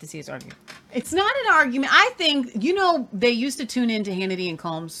people hate to see us argue. It's not an argument. I think, they used to tune into Hannity and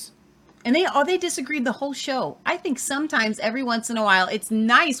Combs. And they disagreed the whole show. I think sometimes, every once in a while, it's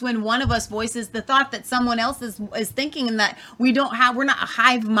nice when one of us voices the thought that someone else is thinking, and that we're not a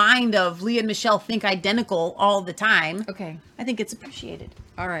hive mind of Leah and Michelle think identical all the time. Okay. I think it's appreciated.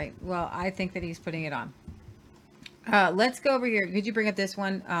 All right. Well, I think that he's putting it on. Let's go over here. Could you bring up this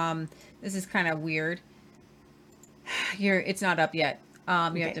one? This is kind of weird. It's not up yet.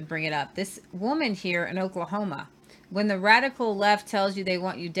 You have to bring it up. This woman here in Oklahoma. When the radical left tells you they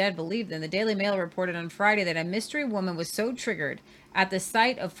want you dead, believe them. The Daily Mail reported on Friday that a mystery woman was so triggered at the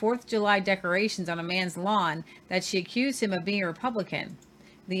sight of 4th of July decorations on a man's lawn that she accused him of being a Republican.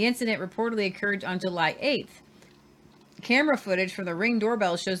 The incident reportedly occurred on July 8th. Camera footage from the Ring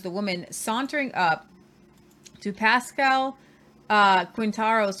doorbell shows the woman sauntering up to Pascal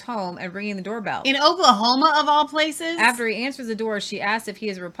Quintaro's home and ringing the doorbell. In Oklahoma, of all places? After he answers the door, she asks if he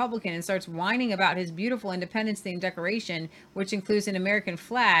is a Republican and starts whining about his beautiful Independence-themed decoration, which includes an American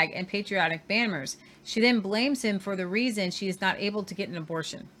flag and patriotic banners. She then blames him for the reason she is not able to get an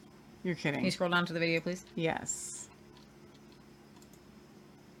abortion. You're kidding. Can you scroll down to the video, please? Yes.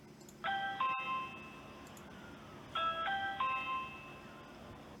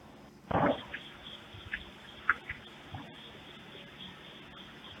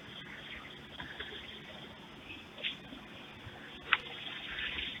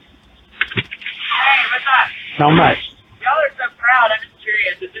 Not much. Y'all are so proud. I'm just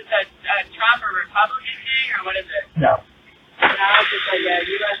curious. Is this a Trump or Republican thing, or what is it? No. No, it's just like a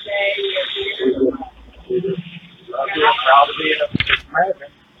USA. I'm proud to be an American.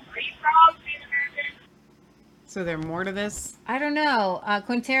 Are you proud to be an American? So there more to this? I don't know.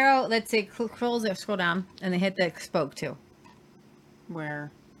 Quintero, let's say, scroll down, and they hit the spoke too.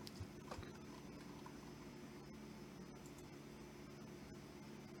 Where?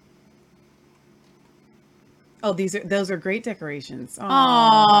 Oh, those are great decorations. Aww,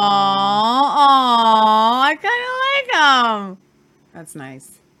 I kind of like them. That's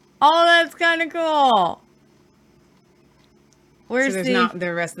nice. Oh, that's kind of cool. Where's so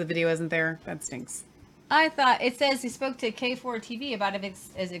the rest of the video isn't there? That stinks. I thought it says he spoke to K4 TV about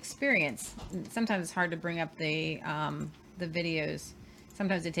his experience. Sometimes it's hard to bring up the videos.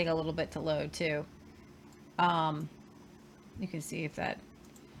 Sometimes they take a little bit to load too. You can see if that.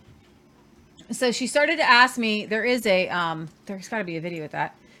 So she started to ask me, there's got to be a video with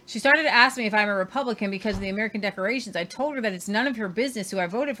that. She started to ask me if I'm a Republican because of the American decorations. I told her that it's none of her business who I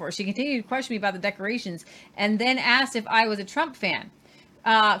voted for. She continued to question me about the decorations and then asked if I was a Trump fan.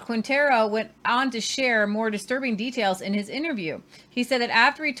 Quintero went on to share more disturbing details in his interview. He said that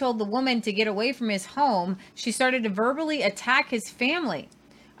after he told the woman to get away from his home, she started to verbally attack his family.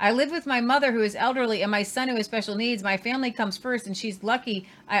 I live with my mother who is elderly and my son who has special needs. My family comes first and she's lucky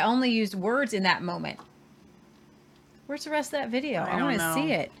I only used words in that moment. Where's the rest of that video? I want to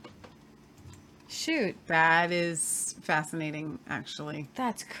see it. Shoot. That is fascinating, actually.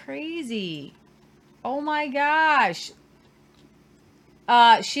 That's crazy. Oh my gosh.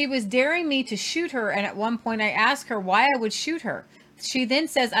 She was daring me to shoot her, and at one point I asked her why I would shoot her. She then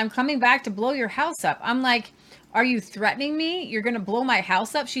says, I'm coming back to blow your house up. I'm like, are you threatening me? You're going to blow my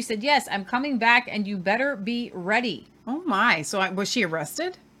house up? She said, yes, I'm coming back and you better be ready. Oh my. So was she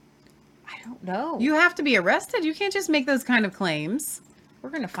arrested? I don't know. You have to be arrested. You can't just make those kind of claims. We're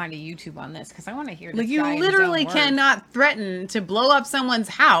going to find a YouTube on this because I want to hear this. Like, you literally cannot threaten to blow up someone's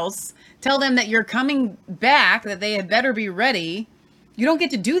house, tell them that you're coming back, that they had better be ready. You don't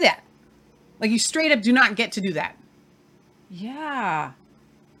get to do that. Like, you straight up do not get to do that. Yeah.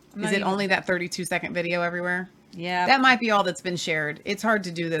 Is it only that 32-second video everywhere? Yeah. That might be all that's been shared. It's hard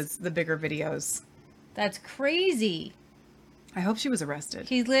to do the bigger videos. That's crazy. I hope she was arrested.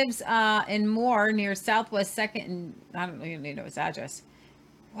 He lives in Moore near Southwest 2nd, and I don't even know his address.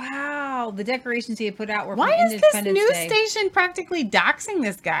 Wow. The decorations he had put out were from Independence Day. Why is this news station practically doxing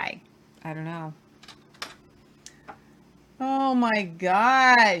this guy? I don't know. Oh my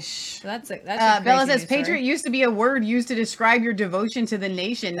gosh. That's Bella says, patriot used to be a word used to describe your devotion to the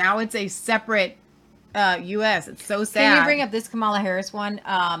nation. Now it's a separate U.S. It's so sad. Can you bring up this Kamala Harris one?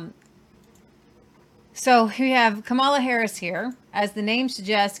 So we have Kamala Harris here. As the name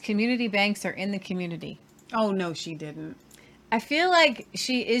suggests, community banks are in the community. Oh, no, she didn't. I feel like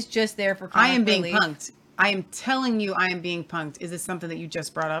she is just there for I am being punked. I am telling you I am being punked. Is this something that you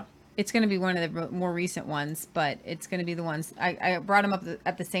just brought up? It's going to be one of the more recent ones, but it's going to be the ones. I brought them up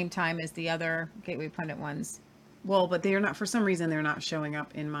at the same time as the other Gateway Pundit ones. Well, but they're not, for some reason, they're not showing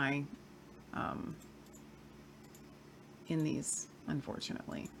up in my, in these,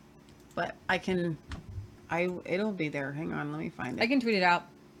 unfortunately. But it'll be there. Hang on, let me find it. I can tweet it out.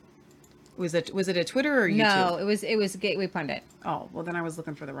 Was it a Twitter or YouTube? No, it was Gateway Pundit. Oh, well then I was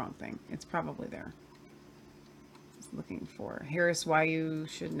looking for the wrong thing. It's probably there. I was looking for Harris, why you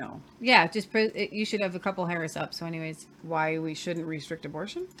should know. Yeah, you should have a couple Harris up. So anyways. Why we shouldn't restrict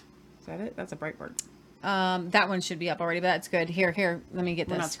abortion? Is that it? That's a Breitbart. That one should be up already, but that's good. Here, let me get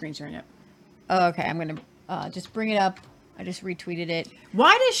this. We're not screen sharing yet. Oh, okay, I'm going to just bring it up. I just retweeted it.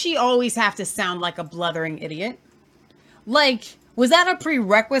 Why does she always have to sound like a blithering idiot? Like, was that a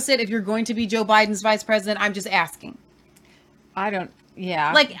prerequisite if you're going to be Joe Biden's vice president? I'm just asking.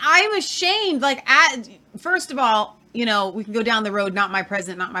 Yeah. Like, I'm ashamed. Like, first of all, you know, we can go down the road, not my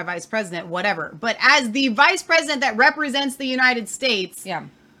president, not my vice president, whatever. But as the vice president that represents the United States, yeah,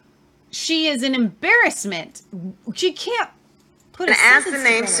 she is an embarrassment. She can't put a as the sentence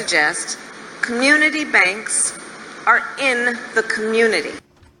name together. suggests, community banks are in the community.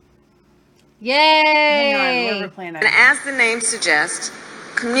 Yay! Hang on, we're playing that. And as the name suggests,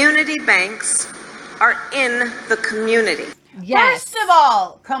 community banks are in the community. Yes. First of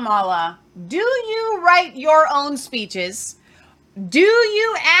all, Kamala, do you write your own speeches? Do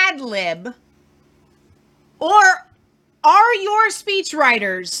you ad lib? Or are your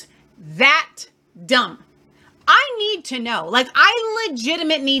speechwriters that dumb? I need to know. Like, I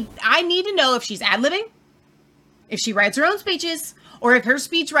need to know if she's ad libbing, if she writes her own speeches, or if her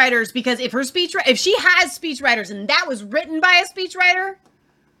speechwriters, because if she has speechwriters and that was written by a speechwriter,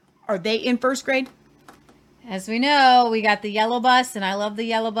 are they in first grade? As we know, we got the yellow bus, and I love the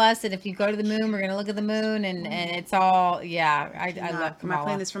yellow bus. And if you go to the moon, we're going to look at the moon, and it's all, yeah, I love Kamala. Am I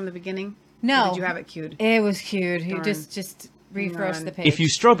playing this from the beginning? No. Or did you have it queued? It was queued. You Darn. just refresh the page. If you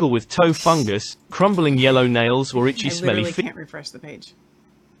struggle with toe fungus, crumbling yellow nails, or itchy, smelly feet. I can't refresh the page.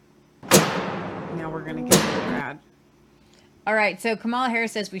 Now we're going to get another ad. All right, so Kamala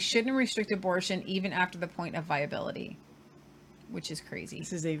Harris says we shouldn't restrict abortion even after the point of viability, which is crazy.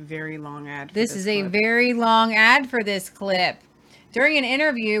 This is a very long ad. This is a very long ad for this clip. During an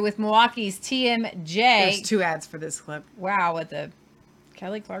interview with Milwaukee's TMJ. There's 2 ads for this clip. Wow, with the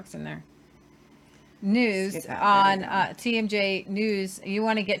Kelly Clarkson there. News on TMJ News. You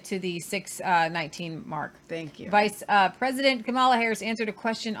want to get to the 6:19 mark. Thank you. Vice President Kamala Harris answered a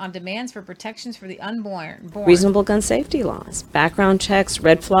question on demands for protections for the unborn. Reasonable gun safety laws, background checks,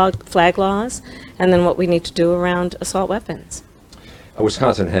 red flag laws, and then what we need to do around assault weapons.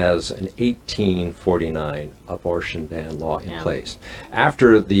 Wisconsin has an 1849 abortion ban law in place.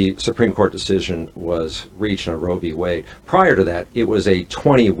 After the Supreme Court decision was reached on Roe v. Wade, prior to that, it was a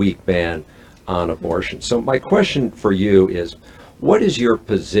 20-week ban on abortion. So my question for you is, what is your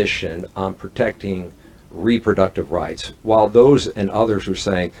position on protecting reproductive rights, while those and others are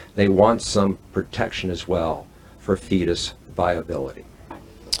saying they want some protection as well for fetus viability?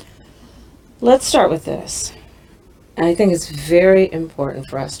 Let's start with this. I think it's very important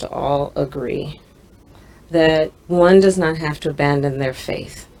for us to all agree that one does not have to abandon their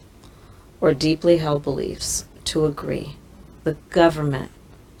faith or deeply held beliefs to agree. The government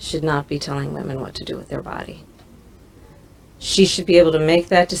should not be telling women what to do with their body. She should be able to make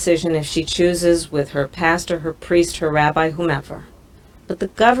that decision if she chooses with her pastor, her priest, her rabbi, whomever. But the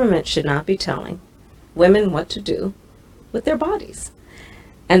government should not be telling women what to do with their bodies.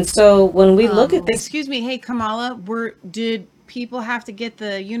 And so when we look at this... Excuse me, hey, Kamala, did people have to get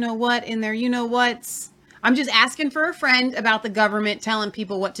the you-know-what in their you-know-whats? I'm just asking for a friend about the government telling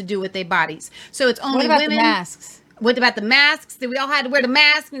people what to do with their bodies. So it's only What about women. the masks? What about the masks? That we all had to wear the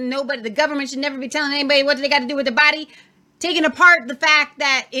mask and the government should never be telling anybody what they got to do with their body? Taking apart the fact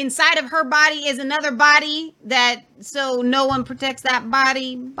that inside of her body is another body, so no one protects that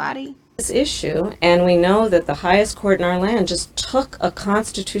body. This issue, and we know that the highest court in our land just took a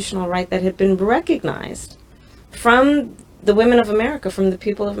constitutional right that had been recognized from the women of America, from the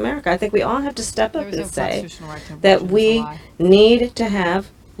people of America. I think we all have to step up and say that we need to have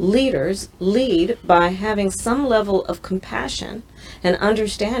leaders lead by having some level of compassion and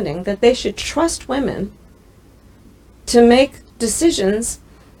understanding that they should trust women to make decisions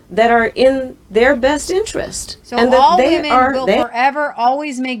that are in their best interest. So and all that they women will forever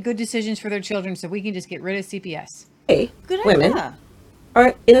always make good decisions for their children, so we can just get rid of CPS. Women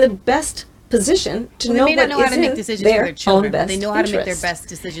are in the best position to know They may not what know how is to make in decisions for their their children, own but best they know how to make their interest. best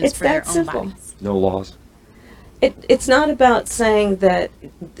decisions It's for their that own simple. bodies. No laws. It's not about saying that.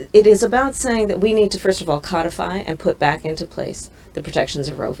 It is about saying that we need to first of all codify and put back into place the protections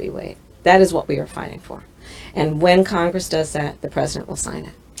of Roe v. Wade. That is what we are fighting for. And when Congress does that, the president will sign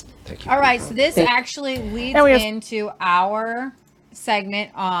it. All right, so this actually leads into our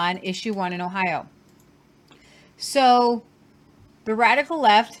segment on issue 1 in Ohio. So the radical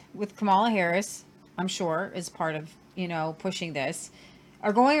left with Kamala Harris, I'm sure, is part of, pushing this.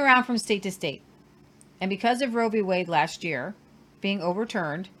 are going around from state to state. And because of Roe v. Wade last year being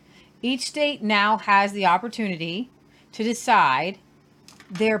overturned, each state now has the opportunity to decide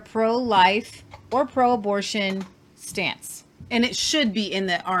their pro-life or pro-abortion stance. And it should be in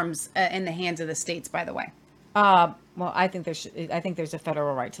the hands of the states, by the way. Well, I think there's a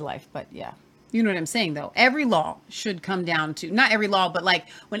federal right to life, but yeah. You know what I'm saying, though. Every law should come down to, not every law, but like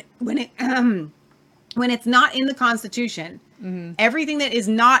when it's not in the Constitution, everything that is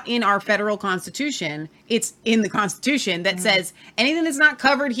not in our federal Constitution, it's in the Constitution that says anything that's not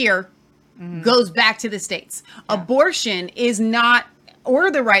covered here goes back to the states. Abortion is not,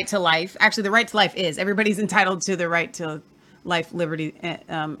 or the right to life. Actually, the right to life is. Everybody's entitled to the right to life, liberty,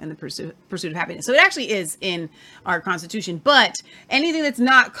 and the pursuit of happiness. So it actually is in our Constitution. But anything that's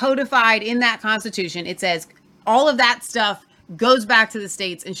not codified in that Constitution, it says all of that stuff goes back to the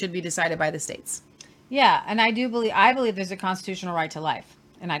states and should be decided by the states. Yeah, and I believe there's a constitutional right to life,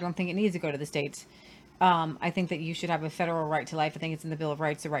 and I don't think it needs to go to the states. I think that you should have a federal right to life. I think it's in the Bill of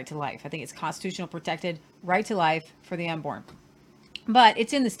Rights, the right to life. I think it's constitutional protected right to life for the unborn. But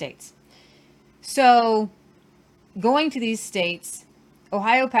it's in the states. So going to these states,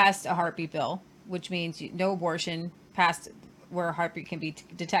 Ohio passed a heartbeat bill, which means no abortion past where a heartbeat can be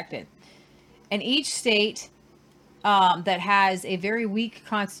detected. And each state that has a very weak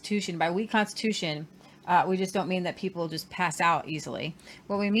constitution, by weak constitution, we just don't mean that people just pass out easily.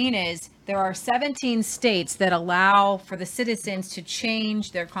 What we mean is there are 17 states that allow for the citizens to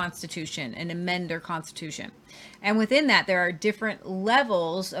change their constitution and amend their constitution. And within that, there are different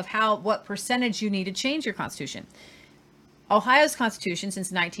levels of what percentage you need to change your constitution. Ohio's constitution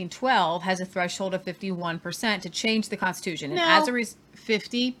since 1912 has a threshold of 51% to change the constitution. No, and as a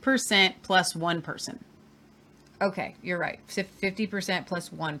 50% plus one person. Okay, you're right. 50%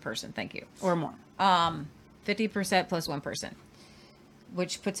 plus one person. Thank you. Or more. 50% plus one person,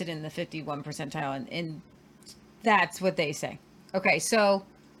 which puts it in the 51 percentile. And that's what they say. Okay, so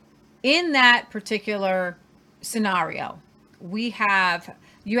in that particular scenario, you have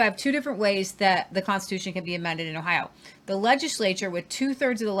two different ways that the Constitution can be amended in Ohio. The legislature, with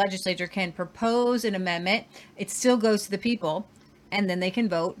 2/3 of the legislature, can propose an amendment. It still goes to the people, and then they can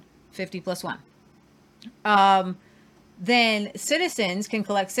vote 50 plus 1. Then citizens can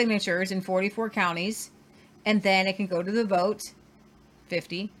collect signatures in 44 counties, and then it can go to the vote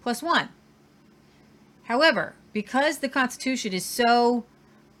 50 plus 1. However, because the Constitution is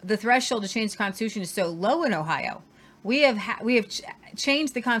the threshold to change the Constitution is so low in Ohio, we have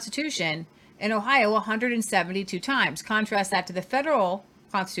changed the Constitution in Ohio 172 times. Contrast that to the federal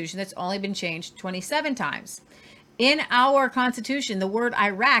Constitution that's only been changed 27 times. In our Constitution, the word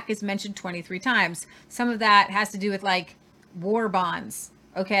Iraq is mentioned 23 times. Some of that has to do with like war bonds.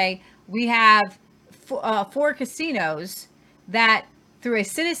 Okay. We have 4 casinos that through a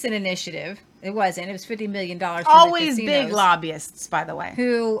citizen initiative, it was $50 million. Always big lobbyists, by the way.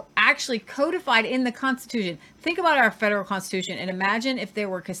 Who actually codified in the Constitution. Think about our federal Constitution and imagine if there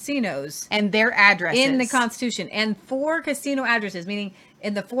were casinos. And their addresses. In the Constitution. And 4 casino addresses, meaning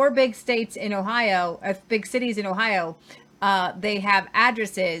in the 4 big states in Ohio, big cities in Ohio, they have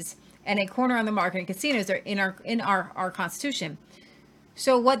addresses and a corner on the market, and casinos are in our Constitution.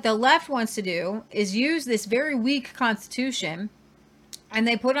 So what the left wants to do is use this very weak Constitution, and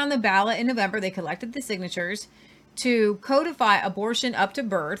they put on the ballot in November, they collected the signatures to codify abortion up to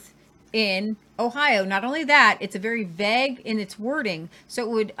birth in Ohio. Not only that, it's a very vague in its wording. So it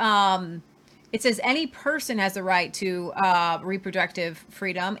would, it says any person has the right to reproductive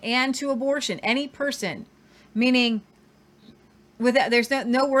freedom and to abortion. Any person, meaning there's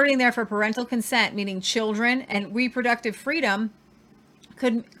no wording there for parental consent, meaning children, and reproductive freedom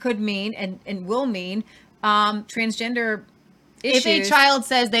could mean and will mean transgender issues. If a child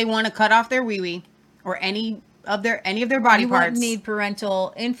says they want to cut off their wee-wee or any of their body parts, you wouldn't need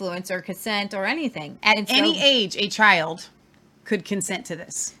parental influence or consent or anything. At any age, a child could consent to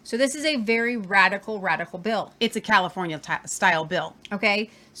this. So this is a very radical bill. It's a California style bill.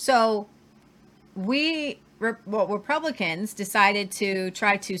 Okay, so Republicans decided to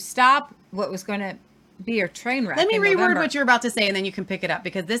try to stop what was going to be a train wreck. Let me reword what you're about to say, and then you can pick it up,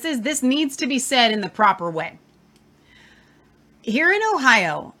 because this needs to be said in the proper way. Here in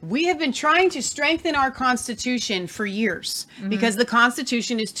Ohio, we have been trying to strengthen our Constitution for years because the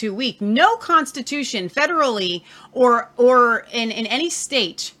Constitution is too weak. No Constitution federally or in any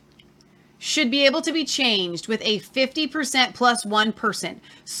state should be able to be changed with a 50% plus 1%.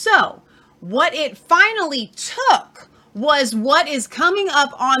 So what it finally took was what is coming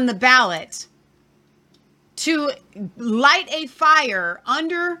up on the ballot to light a fire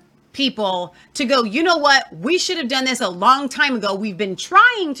under people to go, you know what? We should have done this a long time ago. We've been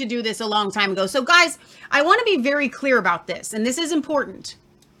trying to do this a long time ago. So guys, I want to be very clear about this, and this is important.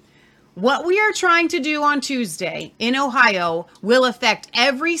 What we are trying to do on Tuesday in Ohio will affect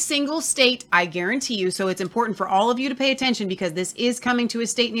every single state, I guarantee you. So it's important for all of you to pay attention because this is coming to a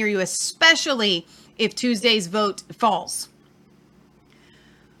state near you, especially if Tuesday's vote falls.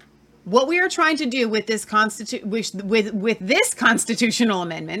 What we are trying to do with this with this constitutional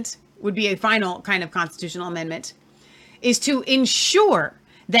amendment would be a final kind of constitutional amendment is to ensure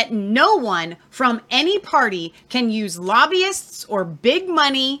that no one from any party can use lobbyists or big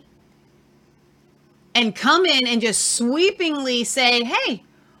money and come in and just sweepingly say, hey,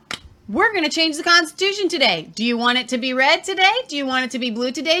 we're going to change the Constitution today. Do you want it to be red today? Do you want it to be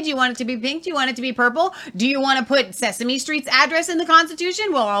blue today? Do you want it to be pink? Do you want it to be purple? Do you want to put Sesame Street's address in the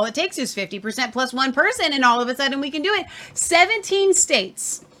Constitution? Well, all it takes is 50% plus one person, and all of a sudden we can do it. 17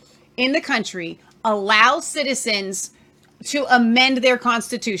 states in the country allow citizens to amend their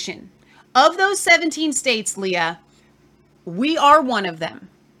Constitution. Of those 17 states, Leah, we are one of them.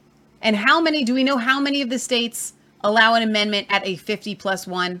 And do we know how many of the states allow an amendment at a 50 plus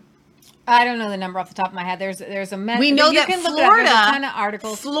one? I don't know the number off the top of my head. There's a we know that Florida, a ton of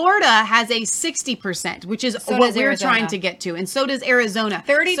articles. Florida has a 60%, which is So what does we're Arizona. trying to get to, and so does Arizona.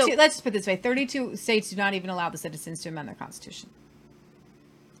 32. So, Let's put it this way: 32 states do not even allow the citizens to amend their constitution.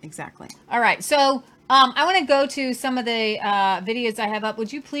 Exactly. All right. So I want to go to some of the videos I have up.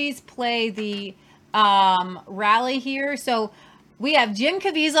 Would you please play the rally here? So we have Jim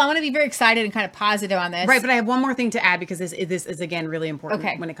Caviezel. I want to be very excited and kind of positive on this. right, but I have one more thing to add because this is again really important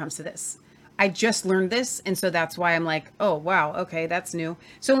Okay. when it comes to this. I just learned this, and so that's why I'm like, oh wow, okay, that's new.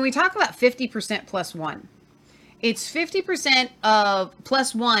 So when we talk about 50% plus one, it's 50% of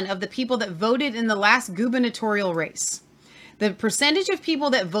plus one of the people that voted in the last gubernatorial race. The percentage of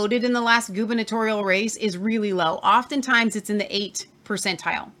people that voted in the last gubernatorial race is really low. Oftentimes it's in the 8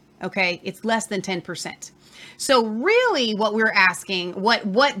 percentile. Okay, it's less than 10%. So really what we're asking,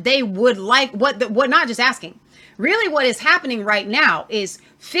 what they would like, what not just asking, really what is happening right now is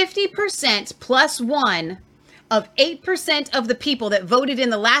 50% plus one of 8% of the people that voted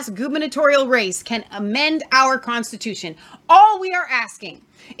in the last gubernatorial race can amend our Constitution. All we are asking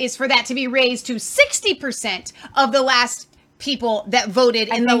is for that to be raised to 60% of the last people that voted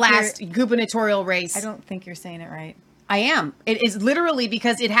in the last gubernatorial race. I don't think you're saying it right. I am. It is literally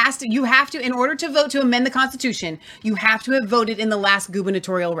because you have to, in order to vote to amend the Constitution, you have to have voted in the last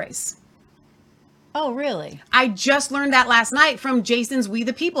gubernatorial race. Oh, really? I just learned that last night from Jason's We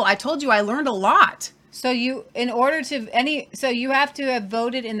the People. I told you I learned a lot. So you have to have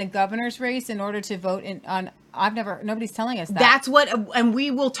voted in the governor's race in order to vote nobody's telling us that. That's what, and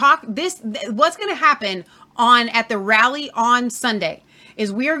we will talk what's going to happen at the rally on Sunday is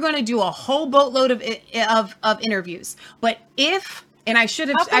we are going to do a whole boatload of interviews. But I should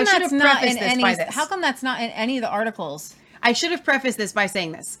have prefaced this by this. How come that's not in any of the articles? I should have prefaced this by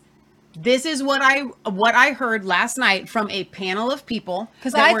saying this. This is what I heard last night from a panel of people.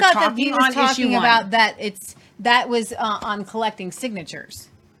 Because I thought that he was talking about that was on collecting signatures.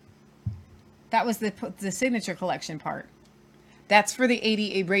 That was the signature collection part. That's for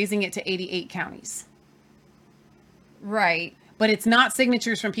the raising it to 88 counties. Right. But it's not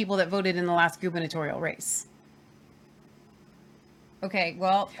signatures from people that voted in the last gubernatorial race. Okay,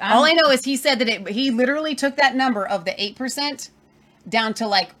 well, all I know is he said that he literally took that number of the 8% down to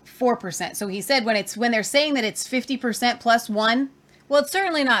like 4%. So he said when they're saying that it's 50% plus one. Well, it's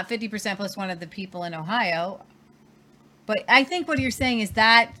certainly not 50% plus one of the people in Ohio. But I think what you're saying is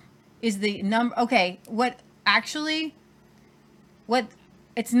that is the number. Okay,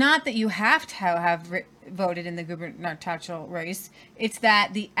 it's not that you have to have voted in the gubernatorial race. It's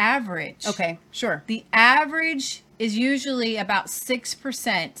that the average. Okay, sure. The average is usually about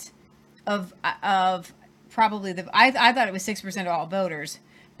 6% of probably I thought it was 6% of all voters,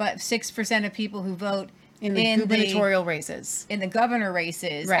 but 6% of people who vote in the gubernatorial races, in the governor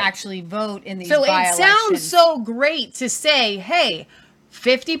races, right, actually vote in these So by-elections. It sounds so great to say, hey,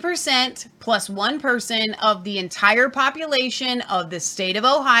 50% plus one person of the entire population of the state of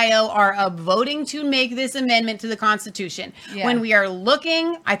Ohio are voting to make this amendment to the Constitution. Yeah. When we are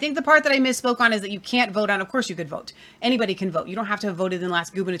looking, I think the part that I misspoke on is that you can't vote on. Of course you could vote. Anybody can vote. You don't have to have voted in the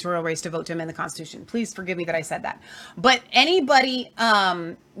last gubernatorial race to vote to amend the Constitution. Please forgive me that I said that. But anybody,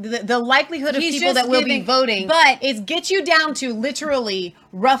 the likelihood of people that will be voting, but it gets you down to literally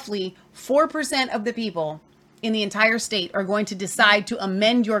roughly 4% of the people in the entire state are going to decide to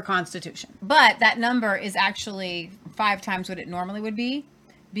amend your Constitution. But that number is actually 5 times what it normally would be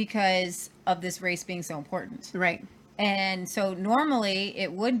because of this race being so important. Right. And so normally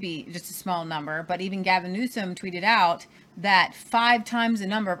it would be just a small number, but even Gavin Newsom tweeted out that 5 times the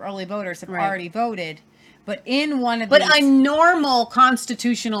number of early voters have already voted. But in one of But these, a normal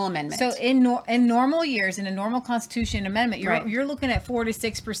constitutional amendment. so in normal years, in a normal constitution amendment, Right. you're looking at 4 to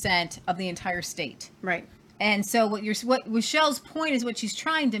 6% of the entire state. Right. And so what Michelle's point is, what she's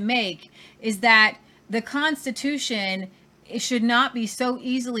trying to make is that the Constitution, it should not be so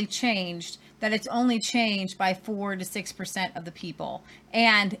easily changed that it's only changed by 4 to 6% of the people.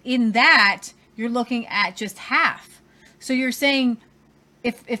 And in that, you're looking at just half. So you're saying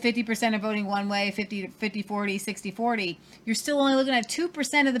if 50% are voting one way, 50, 40, 60, 40, you're still only looking at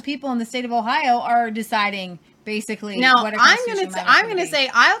 2% of the people in the state of Ohio are deciding basically Now, what a I'm constitutional going to amendment should be.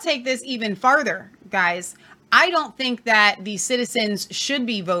 say I'll take this even farther, guys. I don't think that the citizens should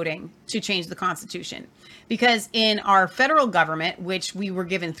be voting to change the Constitution, because in our federal government, which we were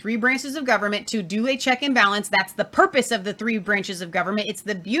given 3 branches of government to do a check and balance, that's the purpose of the 3 branches of government. It's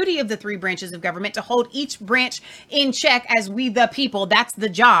the beauty of the 3 branches of government to hold each branch in check as we the people. That's the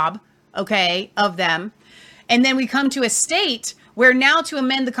job, okay, of them. And then we come to a state where now to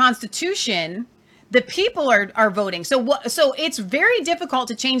amend the Constitution, the people are voting. So it's very difficult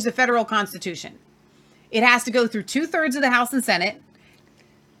to change the federal Constitution. It has to go through 2/3 of the House and Senate.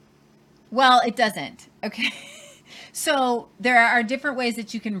 Well, it doesn't. Okay. So there are different ways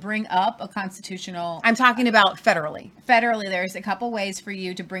that you can bring up a constitutional. I'm talking about federally. Federally, there's a couple ways for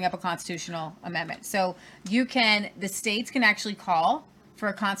you to bring up a constitutional amendment. So the states can actually call for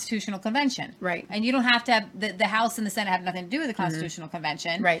a constitutional convention. Right. And you don't have to have the House and the Senate have nothing to do with the constitutional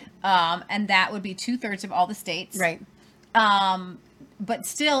convention. Right. And that would be 2/3 of all the states. Right. But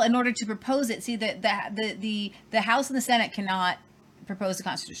still, in order to propose it, see the House and the Senate cannot propose a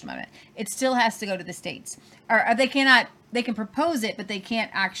constitutional amendment. It still has to go to the states, or they cannot. They can propose it, but they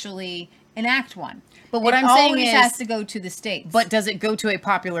can't actually enact one. But what It I'm saying always is, has to go to the states. But does it go to a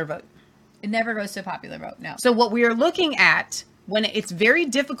popular vote? It never goes to a popular vote. No. So what we are looking at, when it's very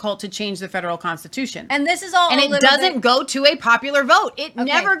difficult to change the federal Constitution, And this is all, and a it little doesn't bit- go to a popular vote. It Okay.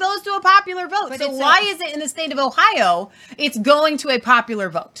 never goes to a popular vote. But So it's why is it in the state of Ohio, it's going to a popular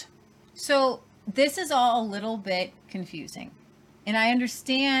vote? So this is all a little bit confusing. And I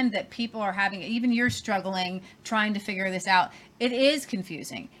understand that people are having, even you're struggling trying to figure this out. It is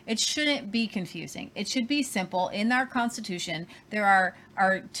confusing. It shouldn't be confusing. It should be simple. In our Constitution, there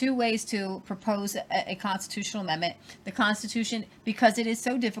are 2 ways to propose a constitutional amendment. The Constitution, because it is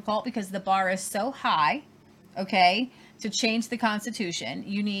so difficult, because the bar is so high, okay, to change the Constitution,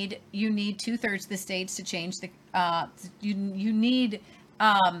 you need 2/3 of the states to change the, you need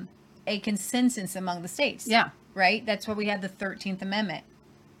a consensus among the states. Yeah. Right? That's why we had the 13th Amendment.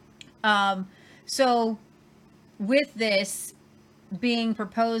 So with this being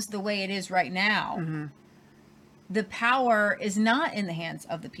proposed the way it is right now, the power is not in the hands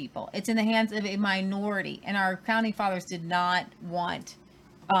of the people. It's in the hands of a minority. And our founding fathers did not want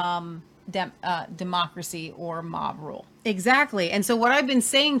democracy or mob rule. Exactly. And so what I've been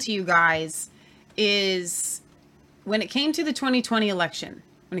saying to you guys is, when it came to the 2020 election,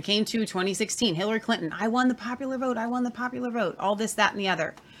 when it came to 2016, Hillary Clinton, I won the popular vote, all this, that, and the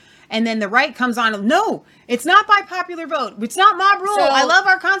other. And then the right comes on, no, it's not by popular vote. It's not mob rule. So- I love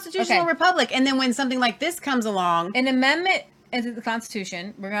our constitutional okay. republic. And then when something like this comes along. An amendment into the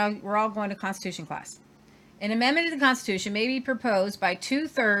Constitution, we're all going to Constitution class. An amendment to the Constitution may be proposed by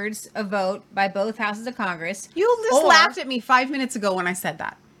 2/3 of vote by both houses of Congress. You just or- laughed at me 5 minutes ago when I said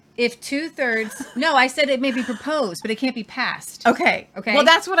that. If 2/3, no, I said it may be proposed, but it can't be passed. Okay. Okay. Well,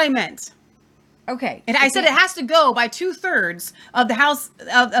 that's what I meant. Okay. And I said it has to go by 2/3 of the House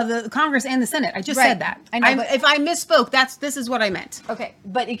of the Congress and the Senate. I just Right. said that. I know, but- if I misspoke, this is what I meant. Okay,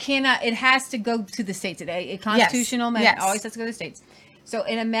 but it cannot. It has to go to the states. A constitutional amendment Yes. always has to go to the states. So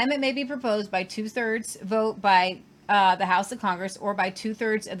an amendment may be proposed by 2/3 vote by the House of Congress or by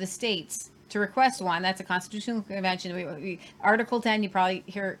 2/3 of the states to request one. That's a constitutional convention. Article 10, you probably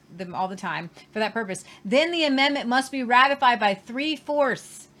hear them all the time for that purpose. Then the amendment must be ratified by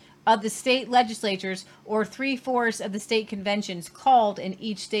 3/4 of the state legislatures or 3/4 of the state conventions called in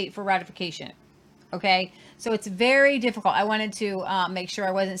each state for ratification. Okay, so it's very difficult. I wanted to make sure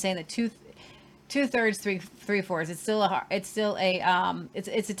I wasn't saying that 2/3, 3/4.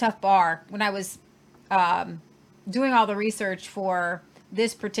 It's a tough bar. When I was doing all the research for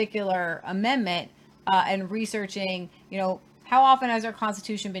this particular amendment and researching, how often has our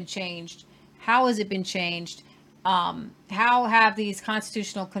Constitution been changed? How has it been changed? How have these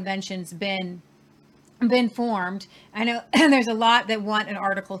constitutional conventions been formed? I know there's a lot that want an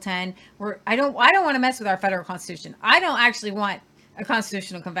Article 10 where I don't want to mess with our federal Constitution. I don't actually want a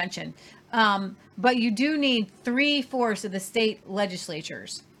constitutional convention. But you do need 3/4 of the state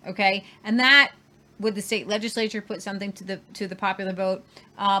legislatures, okay? And that, would the state legislature put something to the popular vote,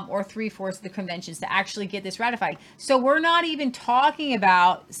 or 3/4 of the conventions to actually get this ratified? So we're not even talking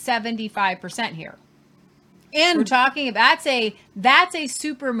about 75% here. And we're talking about that's a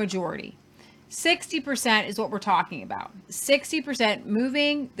super majority. 60% is what we're talking about. 60%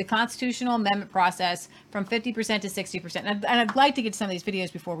 moving the constitutional amendment process from 50% to 60%. And I'd like to get to some of these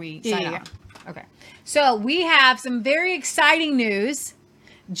videos before we sign off. Okay. So we have some very exciting news.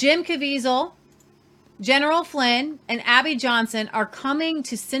 Jim Caviezel, General Flynn, and Abby Johnson are coming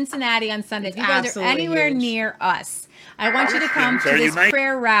to Cincinnati on Sunday. If you guys are anywhere near us, I want you to come to this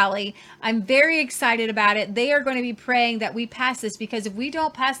prayer rally. I'm very excited about it. They are going to be praying that we pass this, because if we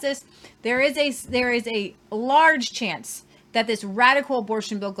don't pass this, there is a large chance that this radical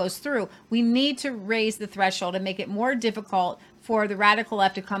abortion bill goes through. We need to raise the threshold and make it more difficult for the radical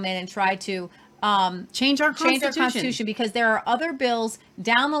left to come in and try to change our constitution, because there are other bills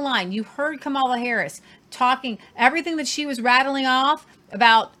down the line. You heard Kamala Harris talking everything that she was rattling off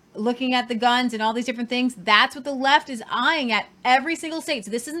about looking at the guns and all these different things. That's what the left is eyeing at every single state.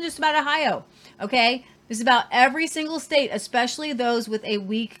 So this isn't just about Ohio, okay? This is about every single state, especially those with a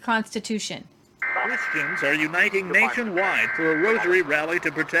weak constitution. Christians are uniting nationwide for a rosary rally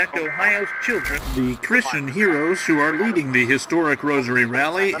to protect Ohio's children. The Christian heroes who are leading the historic rosary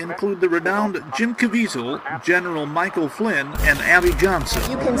rally include the renowned Jim Caviezel, General Michael Flynn, and Abby Johnson.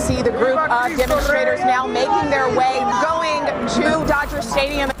 You can see the group of demonstrators now making their way, going to Dodger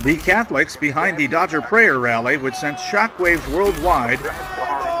Stadium. The Catholics behind the Dodger Prayer Rally, which sent shockwaves worldwide.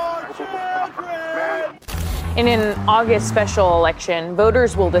 In an August special election,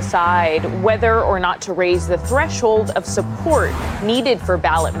 voters will decide whether or not to raise the threshold of support needed for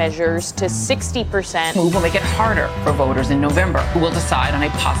ballot measures to 60%. We will make it harder for voters in November, who will decide on a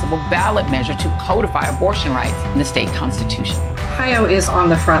possible ballot measure to codify abortion rights in the state constitution. Ohio is on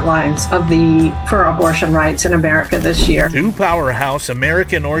the front lines for abortion rights in America this year. Two powerhouse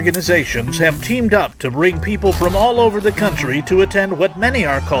American organizations have teamed up to bring people from all over the country to attend what many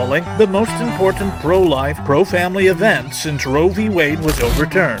are calling the most important pro-life, pro-family event since Roe v. Wade was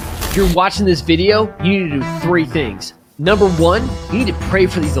overturned. If you're watching this video, you need to do 3 things. Number 1, you need to pray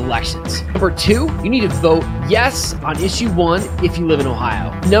for these elections. Number 2, you need to vote yes on issue 1 if you live in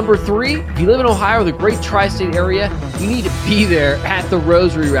Ohio. Number 3, if you live in Ohio or the great tri-state area, you need to be there at the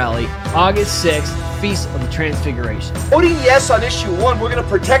Rosary Rally, August 6th, Feast of the Transfiguration. Voting yes on issue 1, we're going to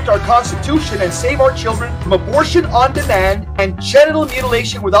protect our Constitution and save our children from abortion on demand and genital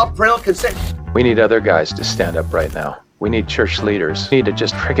mutilation without parental consent. We need other guys to stand up right now. We need church leaders. We need to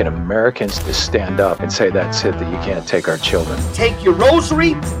just freaking Americans to stand up and say that's it, that you can't take our children. Take your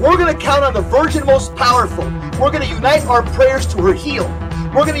rosary. We're going to count on the Virgin most powerful. We're going to unite our prayers to her heel.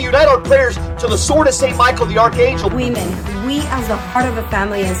 We're going to unite our prayers to the sword of St. Michael the Archangel. Women, we as the heart of a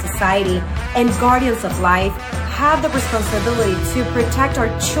family and society and guardians of life have the responsibility to protect our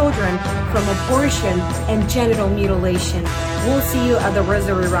children from abortion and genital mutilation. We'll see you at the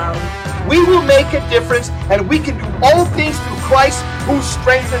Rosary Rally. We will make a difference, and we can do all things through Christ who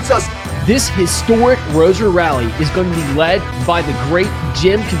strengthens us. This historic Rosary Rally is going to be led by the great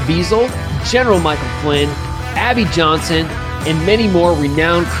Jim Caviezel, General Michael Flynn, Abby Johnson, and many more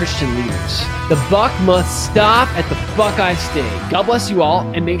renowned Christian leaders. The buck must stop at the Buckeye State. God bless you all,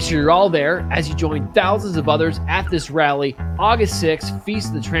 and make sure you're all there as you join thousands of others at this rally, August 6th, Feast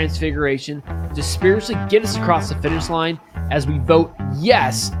of the Transfiguration, to spiritually get us across the finish line as we vote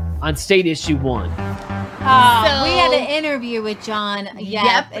yes on State Issue 1. We had an interview with John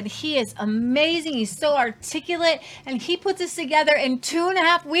Yep, and he is amazing. He's so articulate, and he puts this together in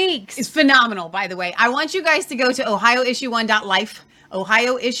 2.5 weeks. It's phenomenal, by the way. I want you guys to go to ohioissue1.life.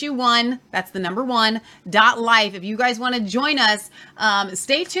 ohioissue1, that's the number 1.life. If you guys want to join us,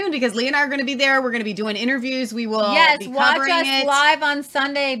 stay tuned, because Leah and I are going to be there. We're going to be doing interviews. We will be watch covering us it live on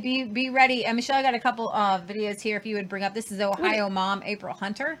Sunday. Be ready. And Michelle, I got a couple of videos here if you would bring up. This is Ohio mom April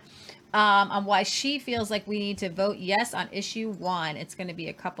Hunter on why she feels like we need to vote yes on issue 1. It's going to be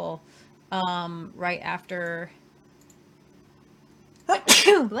a couple right after.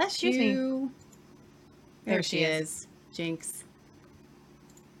 Bless you. There she is. Jinx.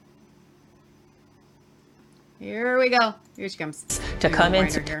 Here we go. Here she comes. To come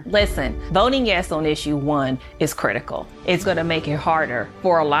into, listen, voting yes on issue 1 is critical. It's going to make it harder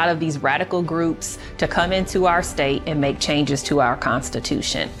for a lot of these radical groups to come into our state and make changes to our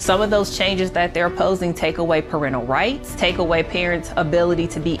Constitution. Some of those changes that they're opposing take away parental rights, take away parents' ability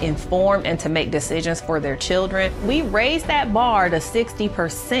to be informed and to make decisions for their children. We raised that bar to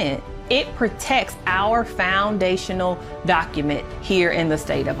 60% It protects our foundational document here in the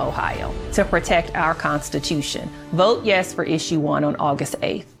state of Ohio to protect our Constitution. Vote yes for issue 1 on August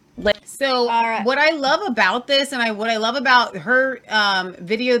 8th. So what I love about this, and what I love about her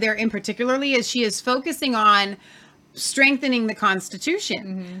video there in particularly, is she is focusing on strengthening the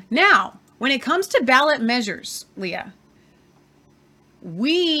Constitution. Now, when it comes to ballot measures, Leah,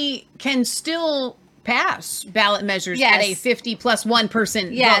 we can still pass ballot measures at a 50+1%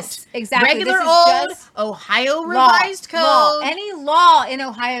 Yes, vote. exactly. Regular This is old just Ohio revised code. Law. Any law in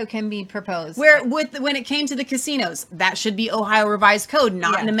Ohio can be proposed. When it came to the casinos, that should be Ohio revised code,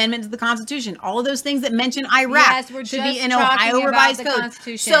 not an amendment to the Constitution. All of those things that mention Iraq we're should just be in talking Ohio about revised the code.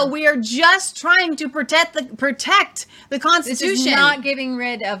 Constitution. So we are just trying to protect the Constitution. This is not getting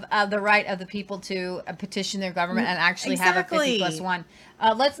rid of the right of the people to petition their government and actually have a 50+1.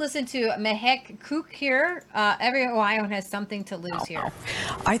 Let's listen to Mehek Kook here. Every Ohioan has something to lose here.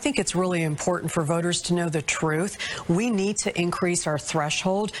 I think it's really important for voters to know the truth. We need to increase our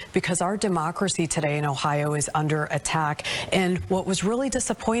threshold because our democracy today in Ohio is under attack. And what was really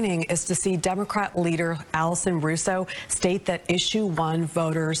disappointing is to see Democrat leader Allison Russo state that issue 1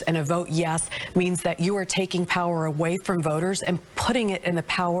 voters and a vote yes means that you are taking power away from voters and putting it in the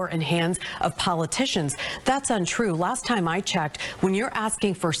power and hands of politicians. That's untrue. Last time I checked, when you're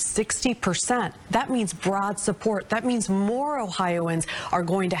asking for 60%, that means broad support. That means more Ohioans are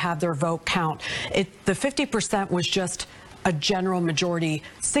going to have their vote count. The 50% was just a general majority.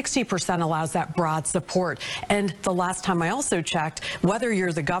 60% allows that broad support. And the last time I also checked, whether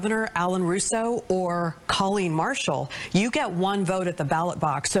you're the governor, Alan Russo, or Colleen Marshall, you get 1 vote at the ballot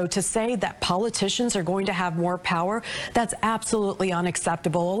box. So to say that politicians are going to have more power, that's absolutely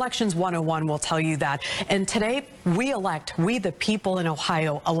unacceptable. Elections 101 will tell you that. And today, we the people in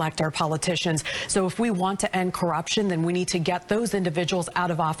Ohio elect our politicians. So if we want to end corruption, then we need to get those individuals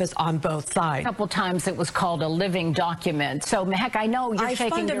out of office on both sides. A couple times it was called a living document. So, Mehek, I know you're shaking your head to this. I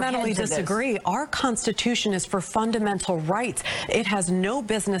fundamentally disagree. Our Constitution is for fundamental rights. It has no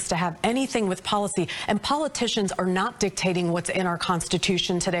business to have anything with policy, and politicians are not dictating what's in our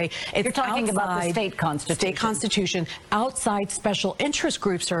Constitution today. You're talking about the state Constitution. State Constitution. Outside special interest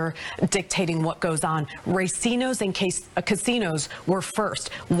groups are dictating what goes on. Racinos and casinos were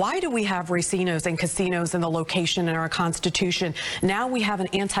first. Why do we have racinos and casinos in the location in our Constitution? Now we have an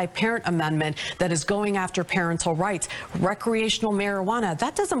anti-parent amendment that is going after parental rights. Recreational marijuana,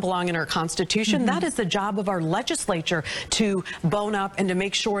 that doesn't belong in our Constitution. That is the job of our legislature to bone up and to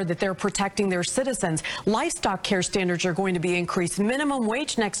make sure that they're protecting their citizens. Livestock care standards are going to be increased. Minimum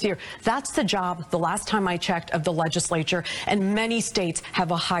wage next year. That's the job, the last time I checked, of the legislature. And many states have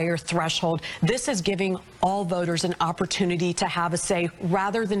a higher threshold. This is giving all voters an opportunity to have a say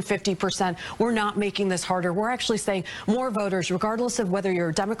rather than 50%. We're not making this harder. We're actually saying more voters, regardless of whether you're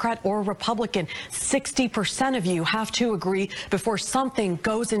a Democrat or Republican, 60% of you have to agree before something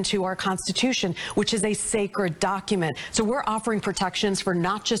goes into our Constitution, which is a sacred document. So we're offering protections for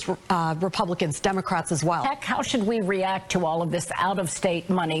not just Republicans, Democrats as well. Heck, how should we react to all of this out-of-state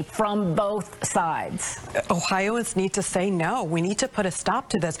money from both sides? Ohioans need to say no. We need to put a stop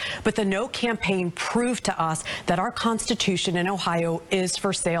to this. But the No campaign proved to us that our Constitution in Ohio is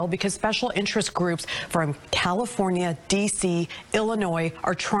for sale because special interest groups from California, D.C., Illinois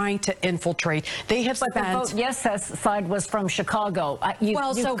are trying to infiltrate. They have spent... But the vote yes side was from Chicago. You've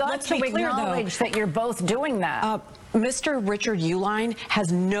got to acknowledge that you're both doing that. Mr. Richard Uihlein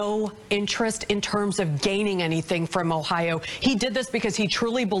has no interest in terms of gaining anything from Ohio. He did this because he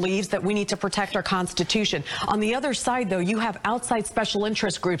truly believes that we need to protect our Constitution. On the other side, though, you have outside special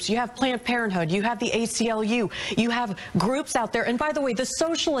interest groups. You have Planned Parenthood. You have the ACLU. You have groups out there. And by the way, the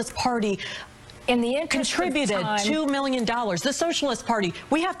Socialist Party contributed $2 million. The Socialist Party.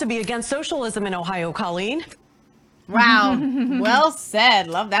 We have to be against socialism in Ohio, Colleen. Wow. Well said.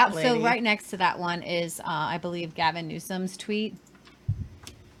 Love that lady. So right next to that one is, I believe, Gavin Newsom's tweet.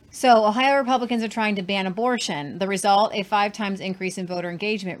 So Ohio Republicans are trying to ban abortion. The result, a 5 times increase in voter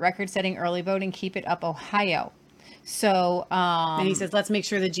engagement. Record-setting early voting. Keep it up, Ohio. So, and he says, let's make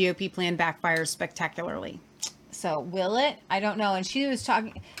sure the GOP plan backfires spectacularly. So will it? I don't know. And she was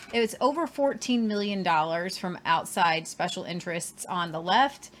talking, it was over $14 million from outside special interests on the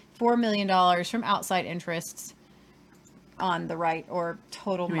left, $4 million from outside interests on the right, or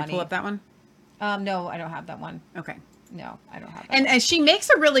total money. Can we pull up that one? No, I don't have that one. Okay. No, I don't have that. And she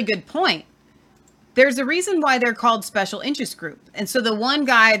makes a really good point. There's a reason why they're called special interest group. And so the one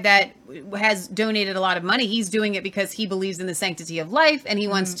guy that has donated a lot of money, he's doing it because he believes in the sanctity of life and he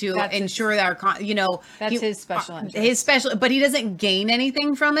wants to ensure that that's his special interest. But he doesn't gain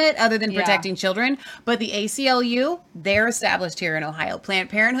anything from it other than protecting children. But the ACLU, they're established here in Ohio. Planned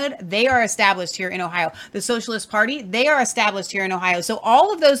Parenthood, they are established here in Ohio. The Socialist Party, they are established here in Ohio. So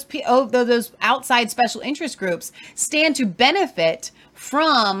all of those outside special interest groups stand to benefit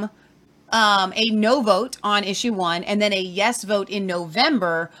from a no vote on issue 1 and then a yes vote in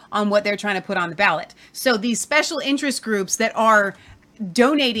November on what they're trying to put on the ballot. So these special interest groups that are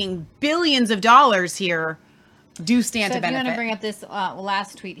donating billions of dollars here do stand to benefit. If you want to bring up this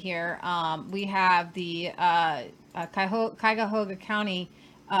last tweet here, we have the Cuyahoga County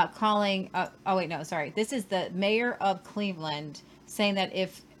calling, this is the mayor of Cleveland saying that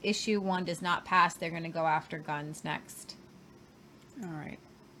if issue 1 does not pass, they're going to go after guns next. All right.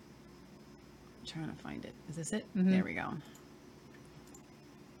 Trying to find it. Is this it? There we go.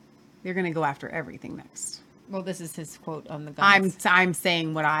 They're going to go after everything next. Well, this is his quote on the guns. I'm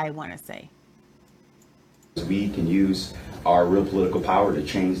saying what I want to say. We can use our real political power to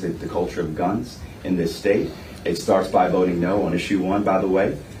change the culture of guns in this state. It starts by voting no on issue 1, by the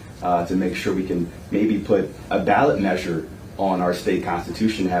way, to make sure we can maybe put a ballot measure on our state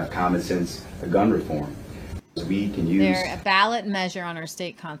constitution to have common sense gun reform. We can use a ballot measure on our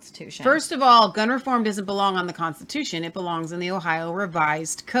state constitution. First of all, gun reform doesn't belong on the Constitution. It belongs in the Ohio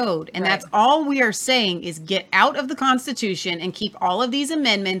Revised Code. And that's all we are saying is get out of the Constitution and keep all of these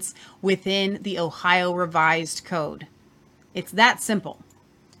amendments within the Ohio Revised Code. It's that simple.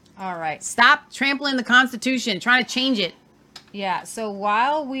 All right. Stop trampling the Constitution, trying to change it. Yeah. So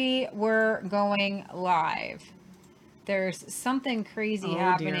while we were going live, there's something crazy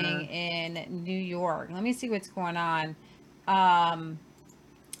happening in New York. Let me see what's going on.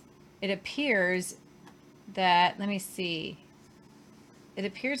 It appears that, It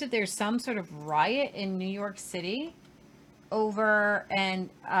appears that there's some sort of riot in New York City over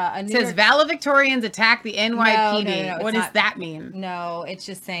it says valedictorians attack the NYPD. No, what does that mean? No, it's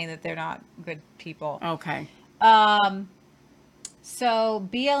just saying that they're not good people. Okay. So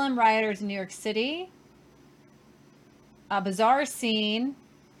BLM rioters in New York City. A bizarre scene.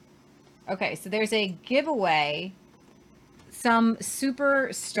 Okay, so there's a giveaway. Some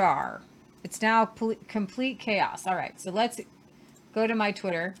superstar. It's now complete chaos. All right, so let's go to my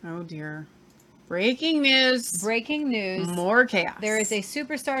Twitter. Oh, dear. Breaking news. Breaking news. More chaos. There is a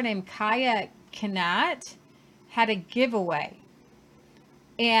superstar named Kaya Kanat had a giveaway.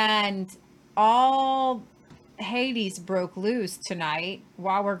 And all Hades broke loose tonight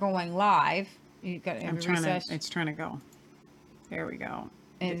while we're going live. You got to refresh. It's trying to go. There we go.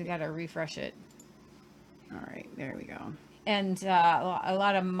 And you got to refresh it. All right, there we go. And a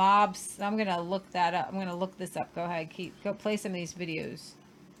lot of mobs. I'm gonna look that up. I'm gonna look this up. Go ahead, go play some of these videos.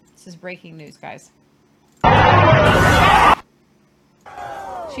 This is breaking news, guys.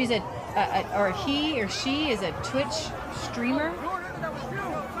 She's he or she is a Twitch streamer.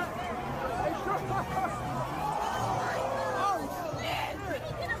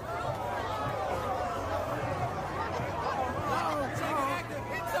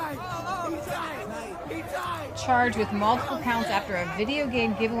 Charged with multiple counts after a video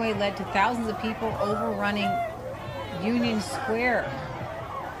game giveaway led to thousands of people overrunning Union Square.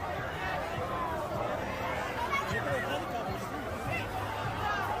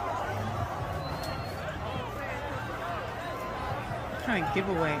 What kind of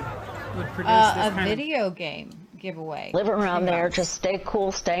giveaway would produce this kind of video game giveaway? Live around there, just stay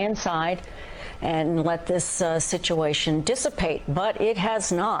cool, stay inside, and let this situation dissipate. But it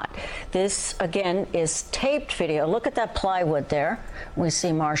has not. This, again, is taped video. Look at that plywood there. We see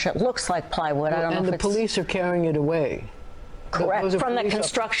Marsha. It looks like plywood. I don't know if the police are carrying it away. Correct, from the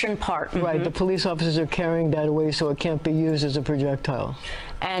construction part. Right, the police officers are carrying that away so it can't be used as a projectile.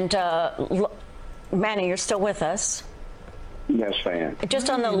 And Manny, you're still with us? Yes, I am.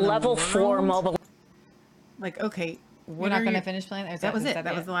 Just on the level 4 mobile. Like, okay, we're not going to finish playing? That was it.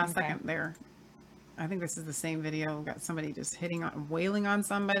 That was the last second there. I think this is the same video. We've got somebody just wailing on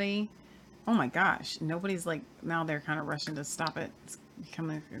somebody. Oh my gosh. Nobody's now they're kind of rushing to stop it. It's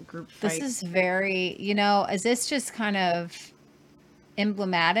becoming a group fight. This is very, is this just kind of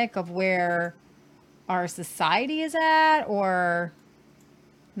emblematic of where our society is at, or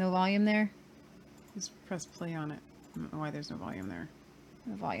no volume there? Just press play on it. I don't know why there's no volume there.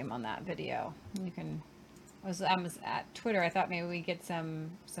 No volume on that video. You can, I was at Twitter. I thought maybe we get some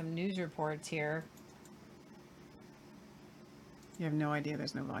news reports here. You have no idea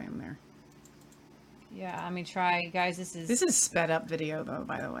there's no volume there. Yeah, try, guys. This is sped up video though,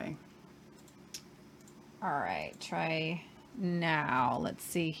 by the way. All right, try now. Let's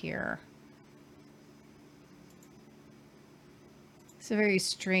see here. It's a very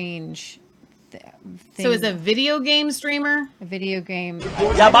strange thing. So it's a video game streamer? A video game.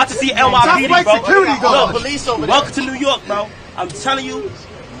 Y'all about to see NYPD, bro. Look, police over there. Welcome to New York, bro. I'm telling you,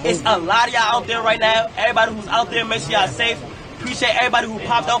 it's a lot of y'all out there right now. Everybody who's out there, make sure y'all safe. Appreciate everybody who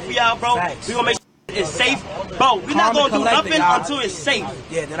popped out for y'all, bro. We gonna make sure it's safe. Bro, we're not gonna do nothing until it's safe.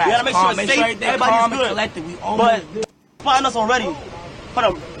 Yeah, we gotta make sure it's safe. Everybody's good. But find us already.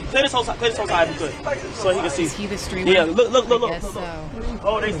 Hold on. Play this whole side if you could. So he can see. Is he the streamer? Yeah, look. So.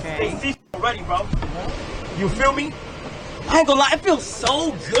 Oh, they see already, bro. You feel me? I ain't gonna lie, it feels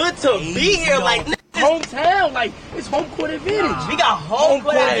so good to be here. Like, hometown, like, it's home court advantage. We got home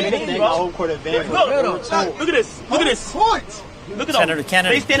court advantage, bro. Home court advantage. Look at this. Look at this. Look at Senator them.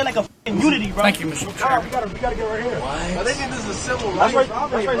 Kennedy. They standing like a f***ing unity, bro. Thank you, Mr. Chairman. We gotta get right here. What? They think this is a civil right.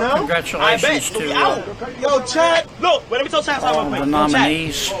 That's right now. Congratulations to Yo, Chad. Look, let me tell Chad something real quick. the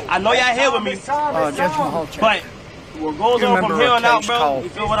nominees. I know y'all here with me. Judge Mahalchuk. But what goes on from here on out, bro, you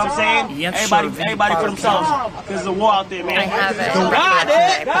feel what I'm saying? Everybody for themselves. There's a war out there, man. I have it.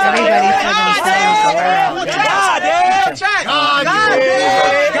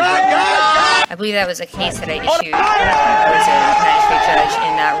 I believe that was a case that I issued. I was a magistrate judge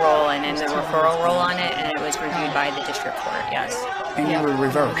in that role and in the referral role on it, and it was reviewed by the district court, yes. And you were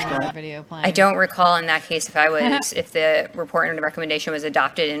reversed, right? I don't recall in that case if the report and the recommendation was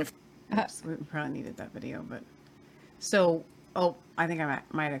adopted in... We probably needed that video, but... So, I think I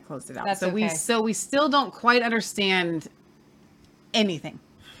might have closed it out. That's so okay. we still don't quite understand anything.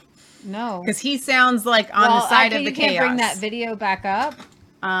 No. Because he sounds like on the side of the chaos. You can't bring that video back up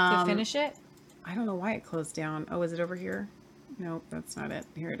to finish it? I don't know why it closed down. Oh, is it over here? Nope, that's not it.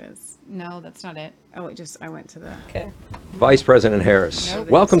 Here it is. No, that's not it. Oh, I went to the... Okay. Vice President Harris,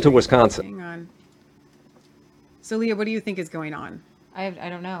 welcome to Wisconsin. Hang on. So, Leah, what do you think is going on? I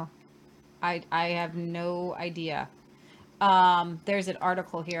don't know. I have no idea. There's an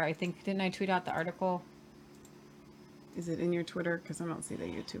article here. I think, didn't I tweet out the article? Is it in your Twitter? Because I don't see the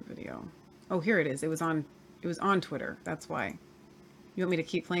YouTube video. Oh, here it is. It was on Twitter. That's why. You want me to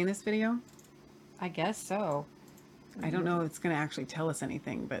keep playing this video? I guess so. I don't know if it's going to actually tell us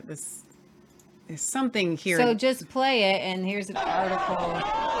anything, but there's something here. So just play it, and here's an article.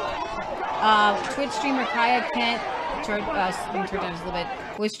 Twitch streamer Kaya Kent,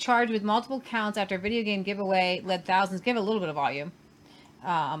 was charged with multiple counts after a video game giveaway led thousands, give a little bit of volume,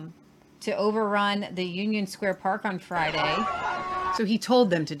 to overrun the Union Square Park on Friday. So he told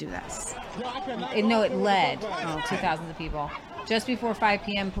them to do this. No, it led to thousands of people. Just before 5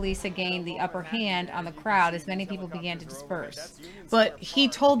 p.m., police had gained the upper hand on the crowd as many people began to disperse. But he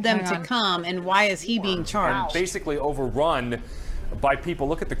told them to come, and why is he being charged? Basically overrun by people.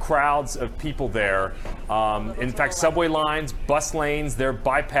 Look at the crowds of people there. In fact, subway lines, bus lanes, they're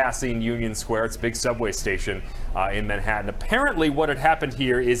bypassing Union Square. It's a big subway station in Manhattan. Apparently what had happened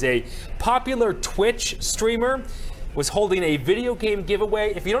here is a popular Twitch streamer was holding a video game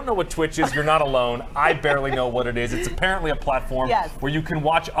giveaway. If you don't know what Twitch is, you're not alone. I barely know what it is. It's apparently a platform where you can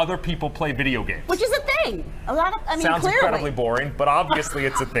watch other people play video games. Which is a thing. Sounds clearly. incredibly boring, but obviously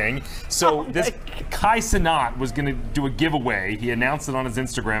it's a thing. So this Kai Cenat was going to do a giveaway. He announced it on his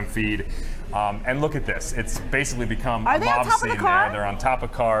Instagram feed. And look at this. It's basically become a mob scene there. They're on top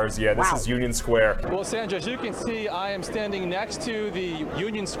of cars. Yeah, this is Union Square. Well, Sandra, as you can see, I am standing next to the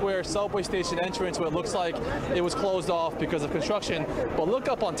Union Square subway station entrance where it looks like it was closed off because of construction. But look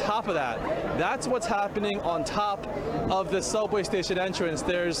up on top of that. That's what's happening on top of the subway station entrance.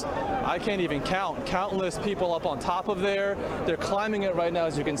 There's, I can't even count, countless people up on top of there. They're climbing it right now,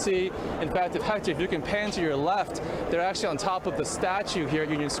 as you can see. In fact, if you can pan to your left, they're actually on top of the statue here at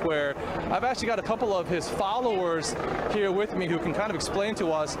Union Square. I've actually got a couple of his followers here with me who can kind of explain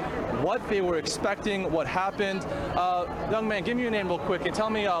to us what they were expecting, what happened. Young man, give me your name real quick and tell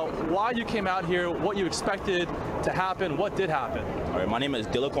me why you came out here, what you expected to happen, what did happen. All right, my name is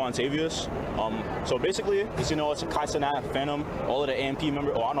Dilakwan Tavius. So basically, as you know, it's a Kai Cenat, Phantom, all of the AMP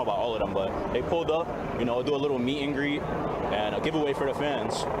members. Oh, I don't know about all of them, but they pulled up, do a little meet and greet and a giveaway for the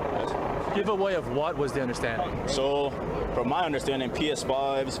fans. Giveaway of what was the understanding? So, from my understanding,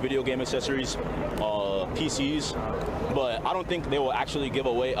 PS5s, video game accessories, PCs, but I don't think they will actually give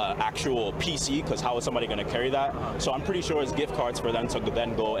away an actual PC, because how is somebody going to carry that? So I'm pretty sure it's gift cards for them to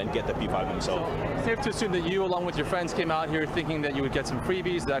then go and get the P5 themselves. Safe to assume that you, along with your friends, came out here thinking that you would get some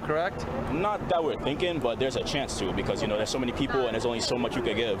freebies. Is that correct? Not that we're thinking, but there's a chance to, because, you know, there's so many people and there's only so much you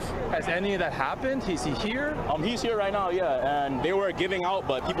could give. Has any of that happened? Is he here? He's here right now, yeah. And they were giving out,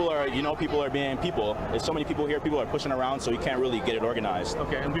 but people are, you know, people are being people. There's so many people here, people are pushing around, so you can't really get it organized.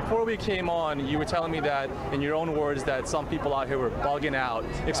 Okay, and before we came on, you were telling me that, in your own words, that some people out here were bugging out.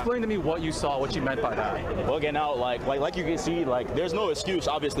 Explain to me what you saw, what you meant by that. Bugging out, like you can see, like, there's no excuse,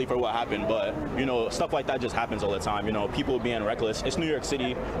 obviously, for what happened, but, you know, stuff like that just happens all the time. You know, people being reckless. It's New York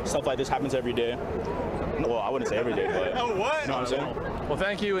City. Stuff like this happens every day. Well, I wouldn't say every day, but you know what I'm saying? Well,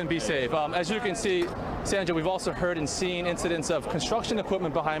 thank you and be safe. As you can see, Sandra, we've also heard and seen incidents of construction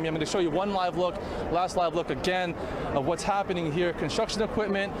equipment behind me. I'm going to show you one live look, last live look again of what's happening here. Construction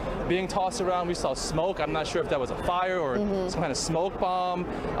equipment being tossed around. We saw smoke. I'm not sure if that was a fire or some kind of smoke bomb.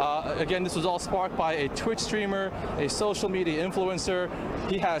 Again, this was all sparked by a Twitch streamer, a social media influencer.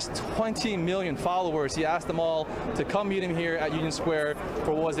 He has 20 million followers. He asked them all to come meet him here at Union Square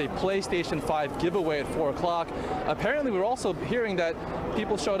for what was a PlayStation 5 giveaway at 4 o'clock. Apparently, we're also hearing that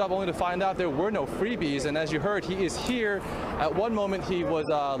people showed up only to find out there were no freebies. And as you heard, he is here. At one moment, he was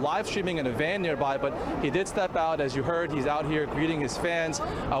live streaming in a van nearby, but he did step out. As you heard, he's out here greeting his fans.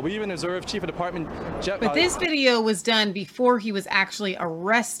 We even observed Chief of Department Jeff. But this video was done before he was actually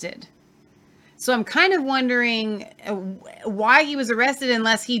arrested. So I'm kind of wondering why he was arrested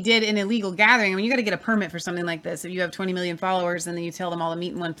unless he did an illegal gathering. I mean, you got to get a permit for something like this. If you have 20 million followers and then you tell them all to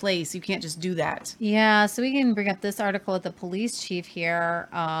meet in one place, you can't just do that. Yeah, so we can bring up this article with the police chief here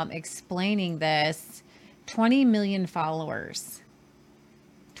explaining this. 20 million followers.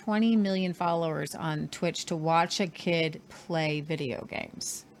 20 million followers on Twitch to watch a kid play video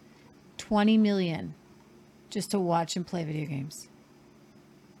games. 20 million just to watch him play video games.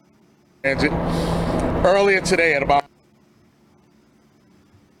 Earlier today at about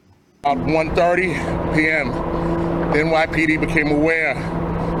 1:30 p.m., the NYPD became aware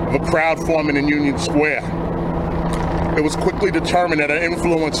of a crowd forming in Union Square. It was quickly determined that an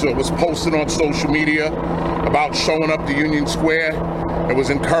influencer was posting on social media about showing up to Union Square and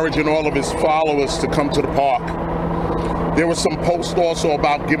was encouraging all of his followers to come to the park. There was some posts also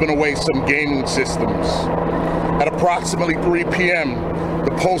about giving away some gaming systems. At approximately 3 p.m.,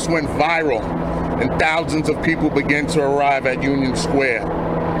 the post went viral and thousands of people began to arrive at Union Square.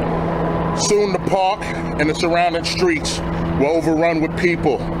 Soon the park and the surrounding streets were overrun with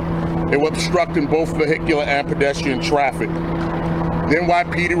people. They were obstructing both vehicular and pedestrian traffic. The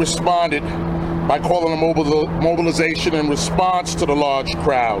NYPD responded by calling a mobilization in response to the large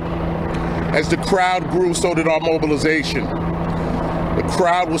crowd. As the crowd grew, so did our mobilization. The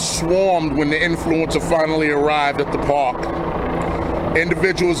crowd was swarmed when the influencer finally arrived at the park.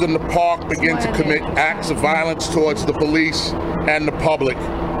 Individuals in the park began to commit acts of violence towards the police and the public.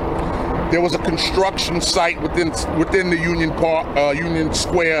 There was a construction site within the Union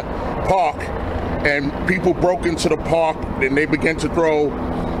Square Park, and people broke into the park and they began to throw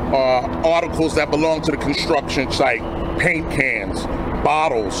articles that belonged to the construction site, paint cans,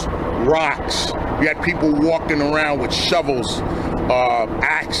 bottles, rocks. We had people walking around with shovels,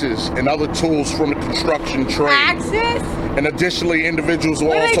 axes, and other tools from the construction trade. Axes? And additionally, individuals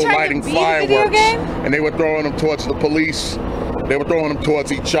were also lighting fireworks, and they were throwing them towards the police. They were throwing them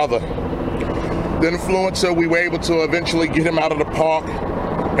towards each other. The influencer, we were able to eventually get him out of the park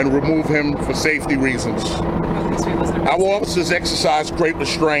and remove him for safety reasons. Our officers exercised great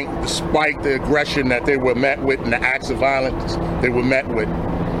restraint despite the aggression that they were met with and the acts of violence they were met with.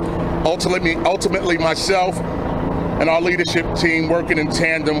 Ultimately, myself and our leadership team, working in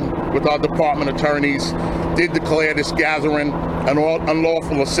tandem with our department attorneys, did declare this gathering an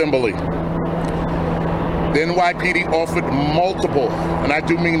unlawful assembly. The NYPD offered multiple, and I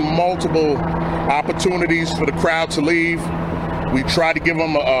do mean multiple, opportunities for the crowd to leave. We tried to give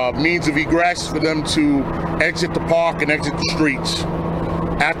them a means of egress for them to exit the park and exit the streets.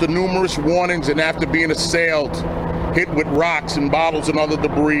 After numerous warnings and after being assailed, hit with rocks and bottles and other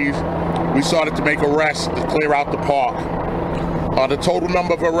debris, we started to make arrests to clear out the park. The total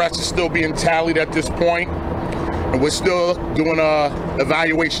number of arrests is still being tallied at this point, and we're still doing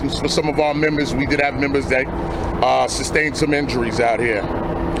evaluations for some of our members. We did have members that sustained some injuries out here.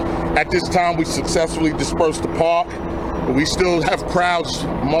 At this time, we successfully dispersed the park, but we still have crowds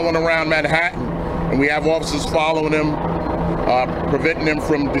mulling around Manhattan, and we have officers following them, preventing them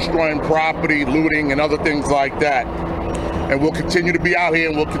from destroying property, looting, and other things like that. And we'll continue to be out here,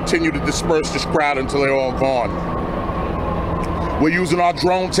 and we'll continue to disperse this crowd until they're all gone. We're using our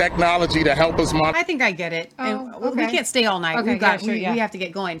drone technology to help us monitor. I think I get it. And we okay. can't stay all night. Okay, We have to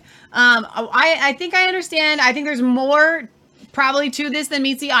get going. I think I understand. I think there's more probably to this than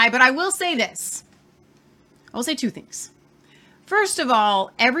meets the eye, but I will say this. I will say two things. First of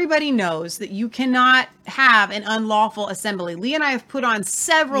all, everybody knows that you cannot have an unlawful assembly. Lee and I have put on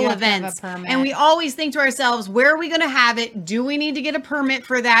several events, and we always think to ourselves, where are we going to have it? Do we need to get a permit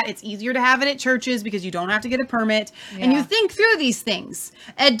for that? It's easier to have it at churches because you don't have to get a permit. And you think through these things.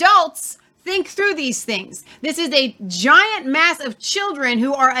 Adults think through these things. This is a giant mass of children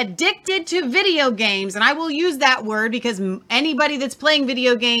who are addicted to video games. And I will use that word because anybody that's playing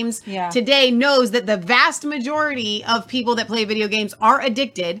video games today knows that the vast majority of people that play video games are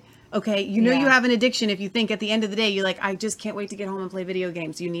addicted. Okay, you know you have an addiction if you think at the end of the day, you're like, I just can't wait to get home and play video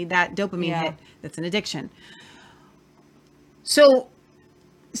games. You need that dopamine hit. That's an addiction. So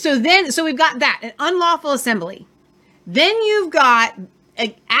we've got that, an unlawful assembly. Then you've got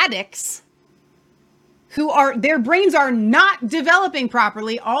addicts who their brains are not developing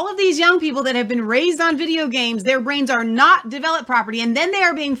properly. All of these young people that have been raised on video games, their brains are not developed properly. And then they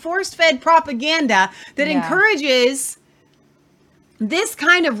are being force-fed propaganda that encourages this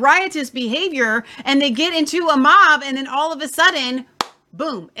kind of riotous behavior. And they get into a mob and then all of a sudden,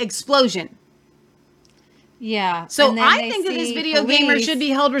 boom, explosion. Yeah. So I think that this video gamer should be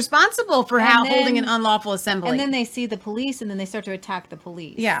held responsible for holding an unlawful assembly. And then they see the police and then they start to attack the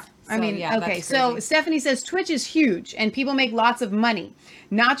police. Yeah. I mean, okay. So Stephanie says Twitch is huge and people make lots of money,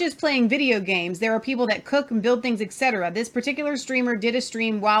 not just playing video games. There are people that cook and build things, etc. This particular streamer did a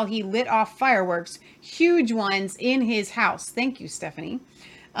stream while he lit off fireworks, huge ones in his house. Thank you, Stephanie.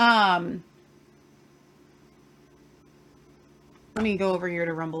 Let me go over here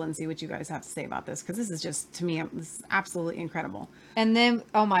to Rumble and see what you guys have to say about this, because this is just, to me, this is absolutely incredible. And then,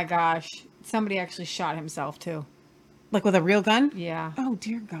 oh my gosh, somebody actually shot himself too. Like with a real gun? Yeah. Oh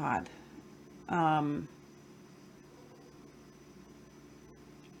dear God. All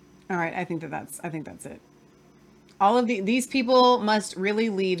right, I think that's it. All of these people must really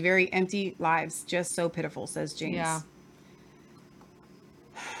lead very empty lives, just so pitiful, says James. Yeah.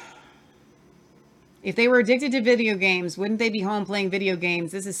 If they were addicted to video games, wouldn't they be home playing video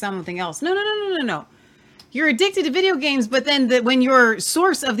games? This is something else. No. You're addicted to video games, but then when your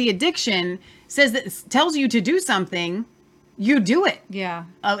source of the addiction tells you to do something, you do it. Yeah.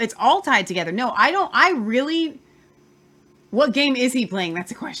 It's all tied together. No, what game is he playing? That's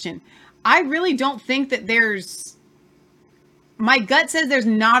a question. I really don't think that my gut says there's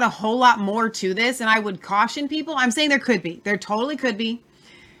not a whole lot more to this, and I would caution people. I'm saying there could be. There totally could be.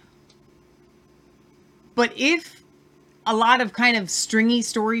 But if a lot of kind of stringy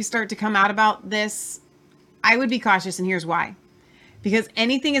stories start to come out about this, I would be cautious, and here's why. Because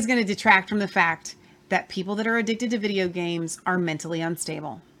anything is going to detract from the fact that people that are addicted to video games are mentally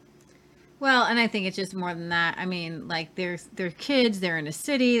unstable. Well, and I think it's just more than that. I mean, like they're kids, they're in a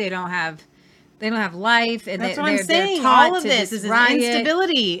city, they don't have life, and that's what I'm saying. All of this is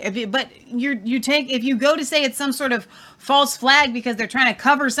instability. If you go to say it's some sort of false flag because they're trying to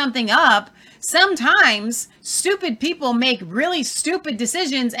cover something up, sometimes stupid people make really stupid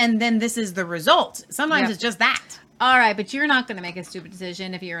decisions, and then this is the result. Sometimes it's just that. All right, but you're not going to make a stupid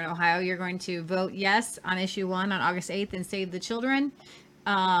decision if you're in Ohio. You're going to vote yes on issue 1 on August 8th and save the children.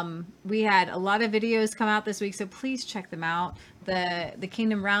 We had a lot of videos come out this week, so please check them out. The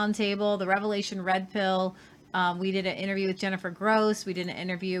Kingdom Roundtable, the Revelation Red Pill. We did an interview with Jennifer Gross. We did an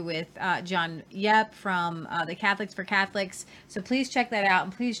interview with John Yep from the Catholics for Catholics. So please check that out,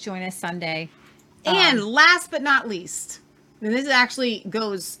 and please join us Sunday. And last but not least, and this actually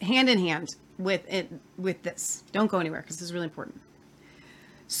goes hand in hand with this. Don't go anywhere because this is really important.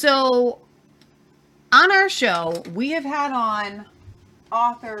 So on our show, we have had on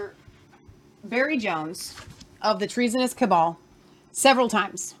author Barry Jones of the Treasonous Cabal several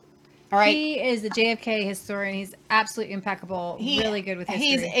times. All right. He is the JFK historian. He's absolutely impeccable. Really good with history.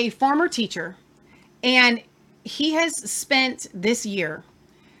 He's a former teacher, and he has spent this year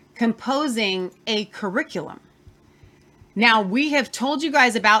composing a curriculum. Now, we have told you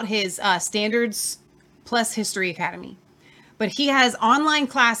guys about his Standards Plus History Academy, but he has online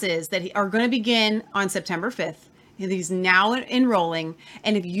classes that are going to begin on September 5th. He's now enrolling.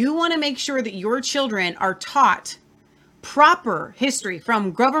 And if you want to make sure that your children are taught proper history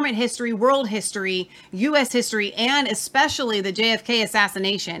from government history, world history, U.S. history, and especially the JFK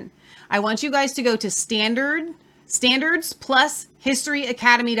assassination, I want you guys to go to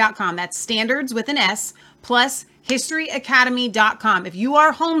standardsplushistoryacademy.com. That's standards with an S plus historyacademy.com. If you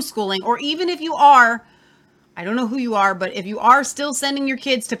are homeschooling, or even if you are, I don't know who you are, but if you are still sending your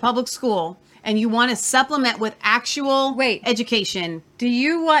kids to public school and you want to supplement with actual education. Do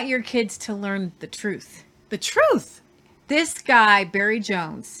you want your kids to learn the truth? The truth. This guy, Barry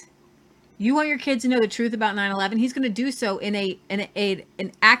Jones, you want your kids to know the truth about 9/11? He's going to do so in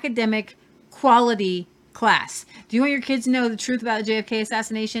an academic quality class. Do you want your kids to know the truth about the JFK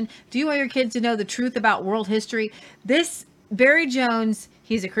assassination? Do you want your kids to know the truth about world history? This Barry Jones,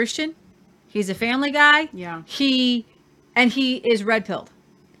 he's a Christian. He's a family guy. Yeah. He is red-pilled.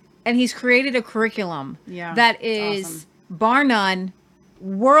 And he's created a curriculum that is awesome. bar none,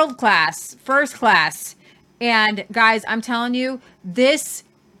 world class, first class. And guys, I'm telling you, this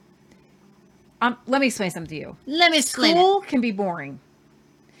let me explain something to you. Let me explain School can be boring.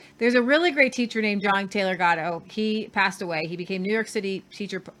 There's a really great teacher named John Taylor Gatto. He passed away. He became New York City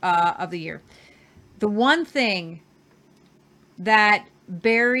Teacher of the Year. The one thing that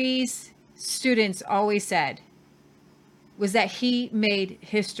Barry's students always said was that he made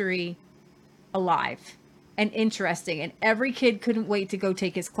history alive and interesting, and every kid couldn't wait to go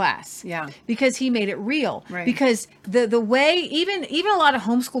take his class. Yeah. Because he made it real. Right. Because the way, even a lot of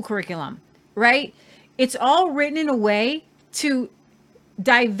homeschool curriculum, right? It's all written in a way to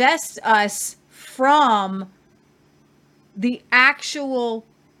divest us from the actual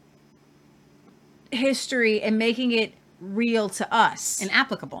history and making it real to us. And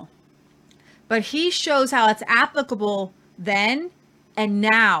applicable. But he shows how it's applicable then and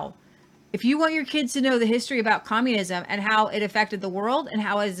now. If you want your kids to know the history about communism and how it affected the world and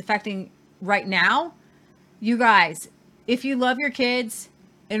how it is affecting right now, you guys, if you love your kids,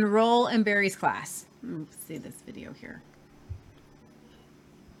 enroll in Barry's class. Let's see this video here.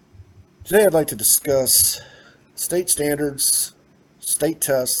 Today I'd like to discuss state standards, state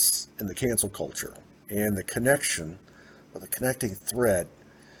tests, and the cancel culture, and the connection, or the connecting thread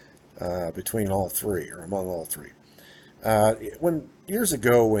between all three, or among all three. Years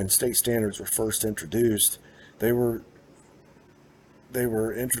ago, when state standards were first introduced, they were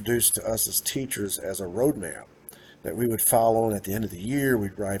introduced to us as teachers as a roadmap that we would follow, and at the end of the year,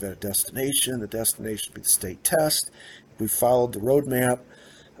 we'd arrive at a destination. The destination would be the state test. If we followed the roadmap,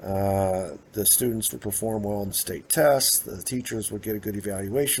 the students would perform well in the state test, the teachers would get a good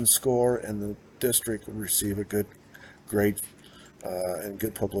evaluation score, and the district would receive a good grade and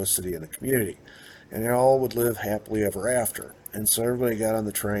good publicity in the community. And they all would live happily ever after. And so everybody got on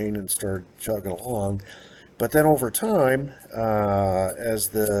the train and started chugging along. But then over time, as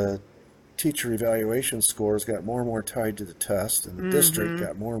the teacher evaluation scores got more and more tied to the test, and the district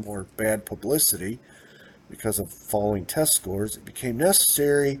got more and more bad publicity because of falling test scores, it became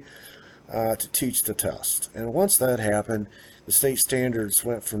necessary to teach the test. And once that happened, the state standards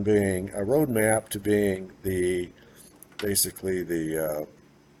went from being a roadmap to being it's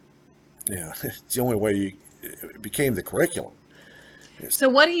the only way it became the curriculum. So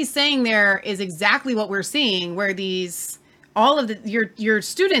what he's saying there is exactly what we're seeing, where your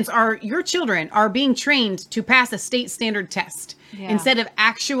students your children are being trained to pass a state standard test instead of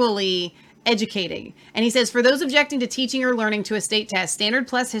actually educating. And he says, for those objecting to teaching or learning to a state test, Standard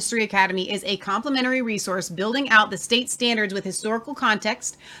Plus History Academy is a complimentary resource building out the state standards with historical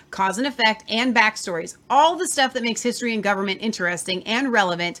context, cause and effect, and backstories. All the stuff that makes history and government interesting and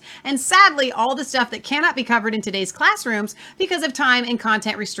relevant, and sadly, all the stuff that cannot be covered in today's classrooms because of time and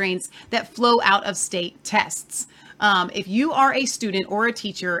content restraints that flow out of state tests. If you are a student or a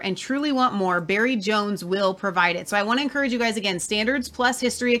teacher and truly want more, Barry Jones will provide it. So I want to encourage you guys again,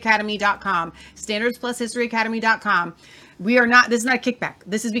 standardsplushistoryacademy.com, standardsplushistoryacademy.com. This is not a kickback.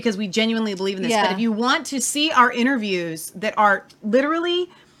 This is because we genuinely believe in this. Yeah. But if you want to see our interviews that are literally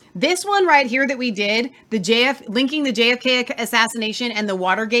this one right here that we did, linking the JFK assassination and the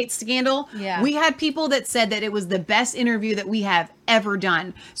Watergate scandal, we had people that said that it was the best interview that we have ever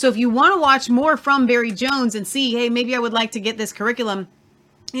done. So if you want to watch more from Barry Jones and see, hey, maybe I would like to get this curriculum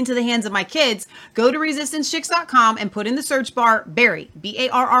into the hands of my kids, go to resistancechicks.com and put in the search bar Barry, Barry,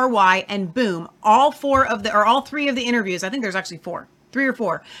 and boom, all three of the interviews, I think there's actually 3 or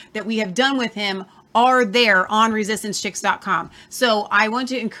 4 that we have done with him are there on resistancechicks.com. So I want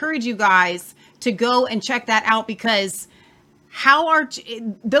to encourage you guys to go and check that out, because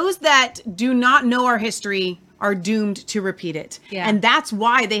those that do not know our history are doomed to repeat it. Yeah. And that's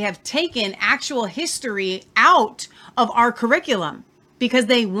why they have taken actual history out of our curriculum, because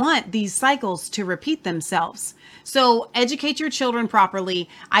they want these cycles to repeat themselves. So educate your children properly.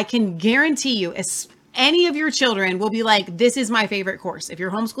 I can guarantee you, any of your children will be like, this is my favorite course. If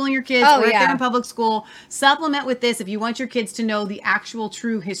you're homeschooling your kids or if they're in public school, supplement with this if you want your kids to know the actual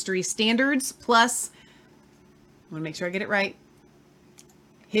true history. Standards plus, I want to make sure I get it right,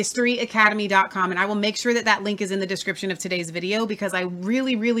 historyacademy.com. And I will make sure that that link is in the description of today's video, because I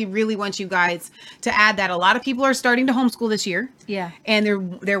really, really, really want you guys to add that. A lot of people are starting to homeschool this year. Yeah.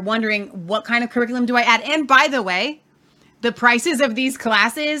 And they're wondering, what kind of curriculum do I add? And by the way, the prices of these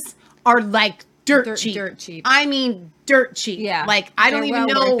classes are like dirt cheap. Dirt cheap. I mean, dirt cheap. Yeah. Like, I don't even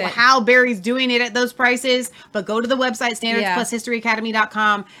know how Barry's doing it at those prices, but go to the website,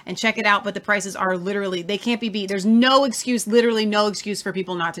 standardsplushistoryacademy.com, and check it out. But the prices are literally, they can't be beat. There's no excuse, literally no excuse for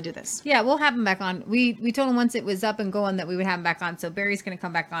people not to do this. Yeah, we'll have him back on. We told him once it was up and going that we would have him back on. So Barry's going to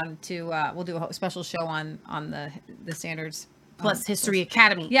come back on to, we'll do a special show on the standards. Plus History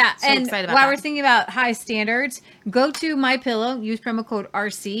Academy. Yeah, so and excited about while that. we're thinking about high standards, go to MyPillow, use promo code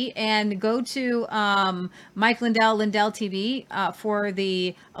RC, and go to Mike Lindell TV for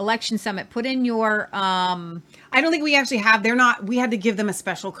the election summit. Put in your. I don't think we actually have. We had to give them a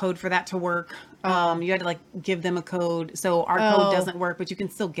special code for that to work. You had to give them a code, so our code doesn't work, but you can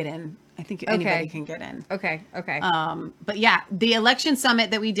still get in. I think anybody can get in. Okay. But yeah, the election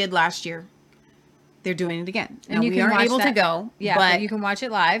summit that we did last year, they're doing it again. And now, you we can aren't watch able that. to go. Yeah, but you can watch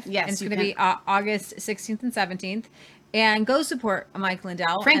it live. Yes, and it's you going to be August 16th and 17th. And go support Mike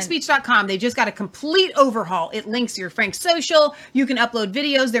Lindell. FrankSpeech.com. They just got a complete overhaul. It links your Frank social. You can upload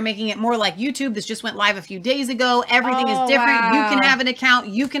videos. They're making it more like YouTube. This just went live a few days ago. Everything is different. Wow. You can have an account.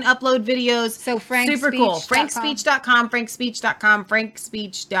 You can upload videos. So super cool. FrankSpeech.com. FrankSpeech.com.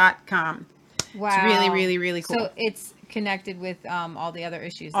 FrankSpeech.com. Wow. It's really, really, really cool. So it's connected with all the other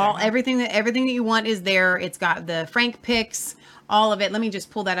issues. Everything that you want is there. It's got the Frank picks, all of it. Let me just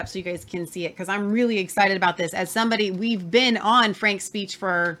pull that up so you guys can see it, because I'm really excited about this. As somebody, we've been on Frank's speech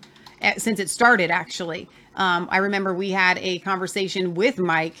since it started, actually. I remember we had a conversation with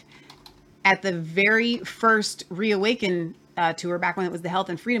Mike at the very first Reawaken tour, back when it was the Health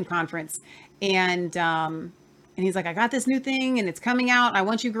and Freedom Conference. And he's like, I got this new thing and it's coming out. I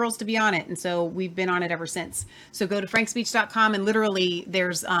want you girls to be on it. And so we've been on it ever since. So go to frankspeech.com, and literally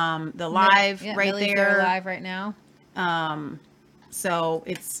there's the live right Millie's there. Live right now. So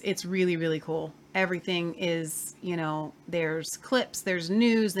it's really, really cool. Everything is, there's clips, there's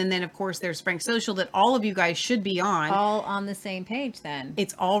news, and then of course there's Frank Social that all of you guys should be on. All on the same page then.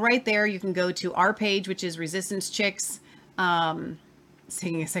 It's all right there. You can go to our page, which is Resistance Chicks. It's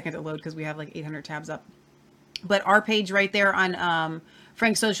taking a second to load because we have 800 tabs up. But our page right there on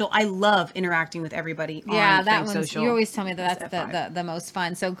Frank Social, I love interacting with everybody. Yeah, on that Frank one's. Social. You always tell me that's the most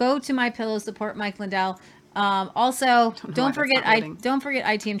fun. So go to MyPillow, support Mike Lindell. Also, don't forget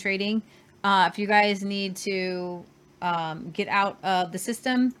ITM Trading. If you guys need to get out of the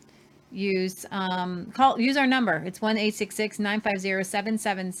system, use our number. It's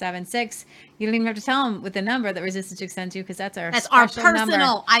 1-866-950-7776. You don't even have to tell them with the number that Resistance Chicks sends you, because that's our personal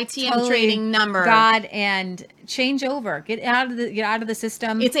number. ITM trading number. God, and change over. Get out of the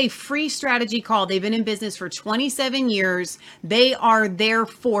system. It's a free strategy call. They've been in business for 27 years. They are there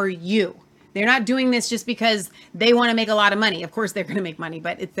for you. They're not doing this just because they want to make a lot of money. Of course, they're going to make money,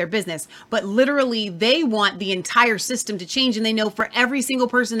 but it's their business. But literally, they want the entire system to change. And they know for every single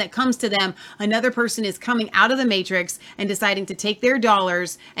person that comes to them, another person is coming out of the matrix and deciding to take their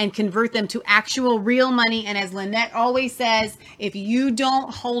dollars and convert them to actual real money. And as Lynette always says, if you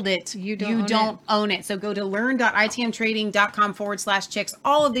don't hold it, you don't own it. So go to learn.itmtrading.com/chicks.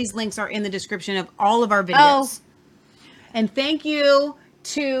 All of these links are in the description of all of our videos. And thank you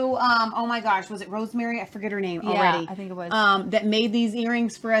to oh my gosh, was it Rosemary? I forget her name already. I think it was. That made these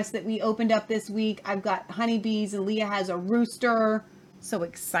earrings for us that we opened up this week. I've got honeybees and Leah has a rooster. So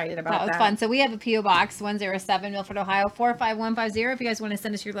excited about that. That was fun. So we have a P.O. Box 107, Milford, Ohio 45150. If you guys want to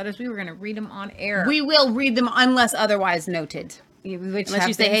send us your letters, we were going to read them on air. We will read them unless otherwise noted. Unless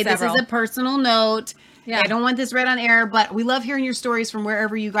you say, hey, this is a personal note. Yeah. I don't want this read on air, but we love hearing your stories from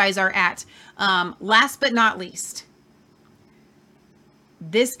wherever you guys are at. Last but not least,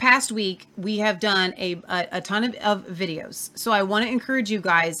 this past week, we have done a ton of videos. So I want to encourage you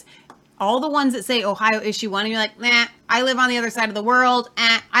guys, all the ones that say Ohio issue 1, and you're like, nah, I live on the other side of the world.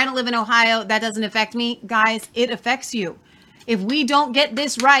 I don't live in Ohio. That doesn't affect me. Guys, it affects you. If we don't get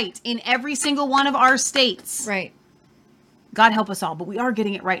this right in every single one of our states. Right. God help us all, but we are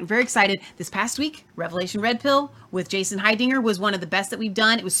getting it right. I'm very excited. This past week, Revelation Red Pill with Jason Heidinger was one of the best that we've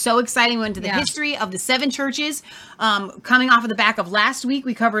done. It was so exciting. We went into the history of the 7 churches. Coming off of the back of last week,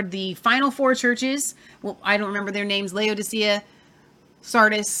 we covered the final 4 churches. Well, I don't remember their names. Laodicea,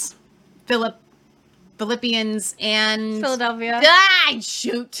 Sardis, Philippians, and Philadelphia.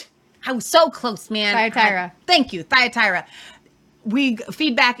 Shoot. I was so close, man. Thyatira. Thank you, Thyatira.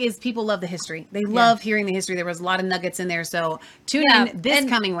 feedback is people love the history. They love hearing the history. There was a lot of nuggets in there. So tune in this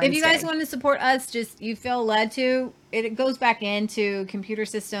coming Wednesday. If you guys want to support us, you feel led to, it goes back into computer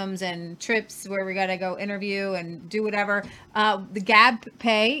systems and trips where we got to go interview and do whatever. The Gab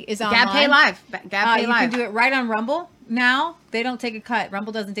Pay is online. Gab Pay Live. Gab Pay You Live. can do it right on Rumble now. They don't take a cut.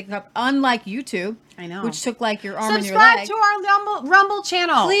 Rumble doesn't take a cut, unlike YouTube. I know. Which took like your arm and your leg. Subscribe to our Rumble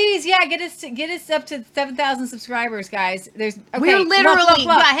channel. Please, get us up to 7,000 subscribers, guys. We're literally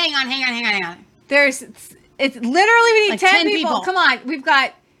hang on. It's literally we need Like 10 10 people. Come on. We've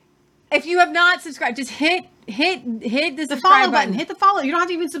got, if you have not subscribed, just hit the subscribe follow button. Hit the follow. You don't have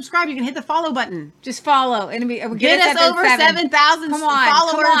to even subscribe. You can hit the follow button. Just follow. And get us over 7,000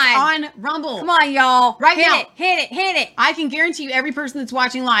 followers on Rumble. Come on, y'all. Hit now. It. Hit it. I can guarantee you every person that's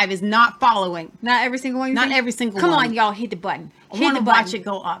watching live is not following. Not every single one? Not every single one. Come on, y'all. Hit the button. I want to watch it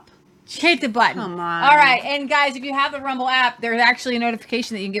go up. Hit the button. Come on. All right. And guys, if you have the Rumble app, there's actually a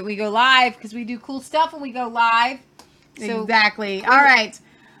notification that you can get when we go live because we do cool stuff when we go live. So, exactly. All right.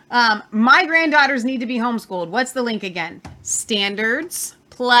 My granddaughters need to be homeschooled. What's the link again?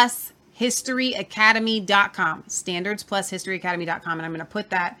 StandardsPlusHistoryAcademy.com. StandardsPlusHistoryAcademy.com. And I'm going to put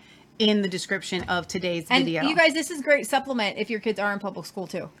that in the description of today's video. And you guys, this is great supplement if your kids are in public school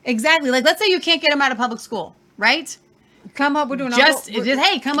too. Exactly. Like, let's say you can't get them out of public school, right? Come up. We're doing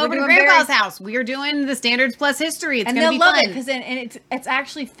hey, come over to Grandpa's house. We're doing the Standards Plus History. It's going to be fun. And they'll love it because it's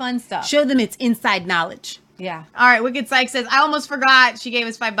actually fun stuff. Show them it's inside knowledge. Yeah. All right. Wicked Psych says, I almost forgot. She gave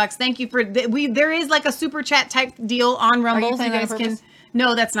us $5. Thank you for there is like a super chat type deal on Rumble. Are you playing that on purpose?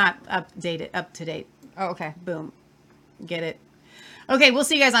 No, that's not up to date. Oh, okay. Boom. Get it. Okay. We'll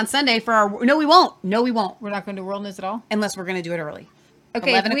see you guys on Sunday for our, no, we won't. We're not going to do World News at all? Unless we're going to do it early.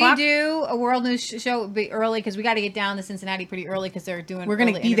 Okay. If we do a World News show, it would be early because we got to get down to Cincinnati pretty early because they're doing We're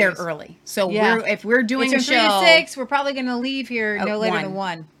going to be there early. So if we're doing a show. 3 to 6, we're probably going to leave here no later than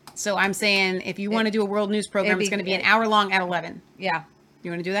 1. So I'm saying if you want to do a world news program, it's going to be an hour long at 11. Yeah.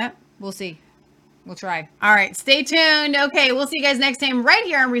 You want to do that? We'll see. We'll try. All right. Stay tuned. Okay. We'll see you guys next time right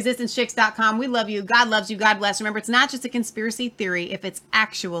here on ResistanceChicks.com. We love you. God loves you. God bless. Remember, it's not just a conspiracy theory if it's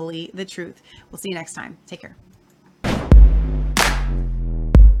actually the truth. We'll see you next time. Take care.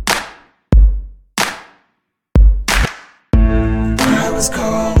 I was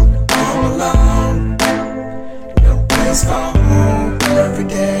cold all alone. No place for